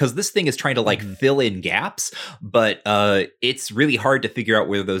 Because this thing is trying to like fill in gaps, but it's really hard to figure out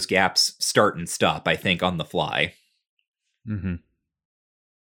where those gaps start and stop, I think, on the fly. Mm-hmm.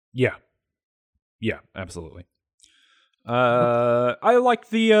 Yeah, absolutely. I like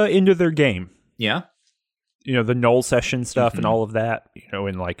the end of their game. Yeah. The null session stuff and all of that,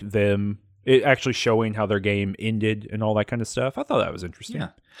 and like them it actually showing how their game ended and all that kind of stuff. I thought that was interesting. Yeah.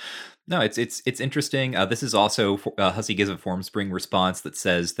 No, it's interesting. This is also Hussie gives a Formspring response that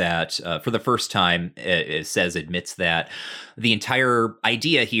says that for the first time, it admits that the entire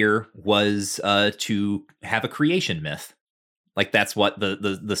idea here was to have a creation myth. Like that's what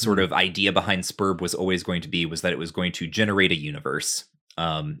the sort of idea behind Spurb was always going to be, was that it was going to generate a universe.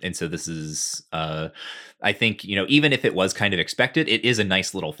 And so this is, I think, even if it was kind of expected, it is a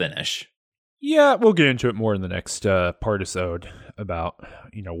nice little finish. Yeah, we'll get into it more in the next partisode about,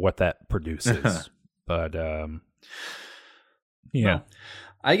 what that produces. But, yeah. Well,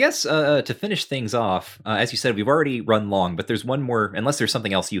 I guess to finish things off, as you said, we've already run long, but there's one more, unless there's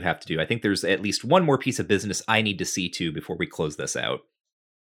something else you have to do. I think there's at least one more piece of business I need to see to before we close this out.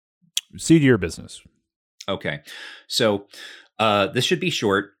 See to your business. Okay. So this should be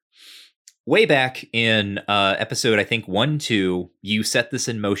short. Way back in episode, I think 1-2, you set this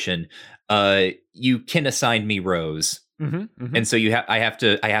in motion. You can assign me Rose, and so I have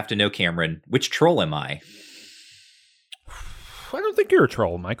to know, Cameron, which troll am I? I don't think you're a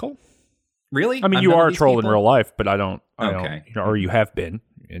troll, Michael. Really? I mean, you are a troll in real life, but I don't. Okay. Or you have been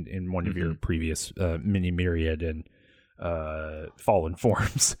in one of your previous mini myriad and fallen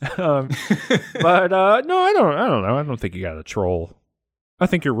forms. But no, I don't know. I don't think you got a troll. I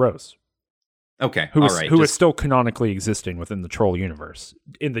think you're Rose. Okay, who is still canonically existing within the troll universe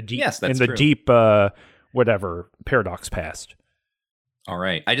in the deep, yes, that's in the true. Deep, whatever Paradox past. All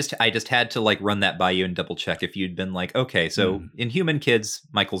right, I just had to like run that by you and double check if you'd been like, okay, so in Human Kids,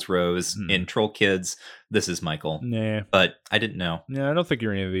 Michael's Rose. In Troll Kids, this is Michael. Nah, but I didn't know. Yeah, I don't think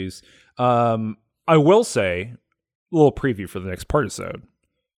you're any of these. I will say, a little preview for the next partisode.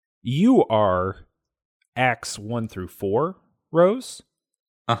 You are Acts 1 through 4, Rose.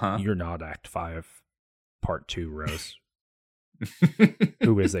 You're not Act 5, Part 2, Rose.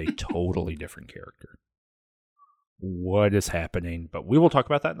 Who is a totally different character. What is happening? But we will talk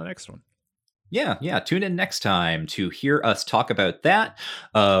about that in the next one. Yeah. Tune in next time to hear us talk about that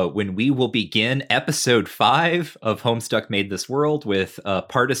when we will begin episode 5 of Homestuck Made This World with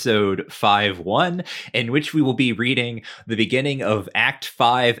Partisode 5-1, in which we will be reading the beginning of Act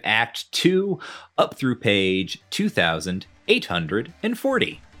 5, Act 2, up through page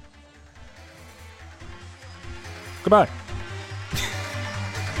 2840. Goodbye.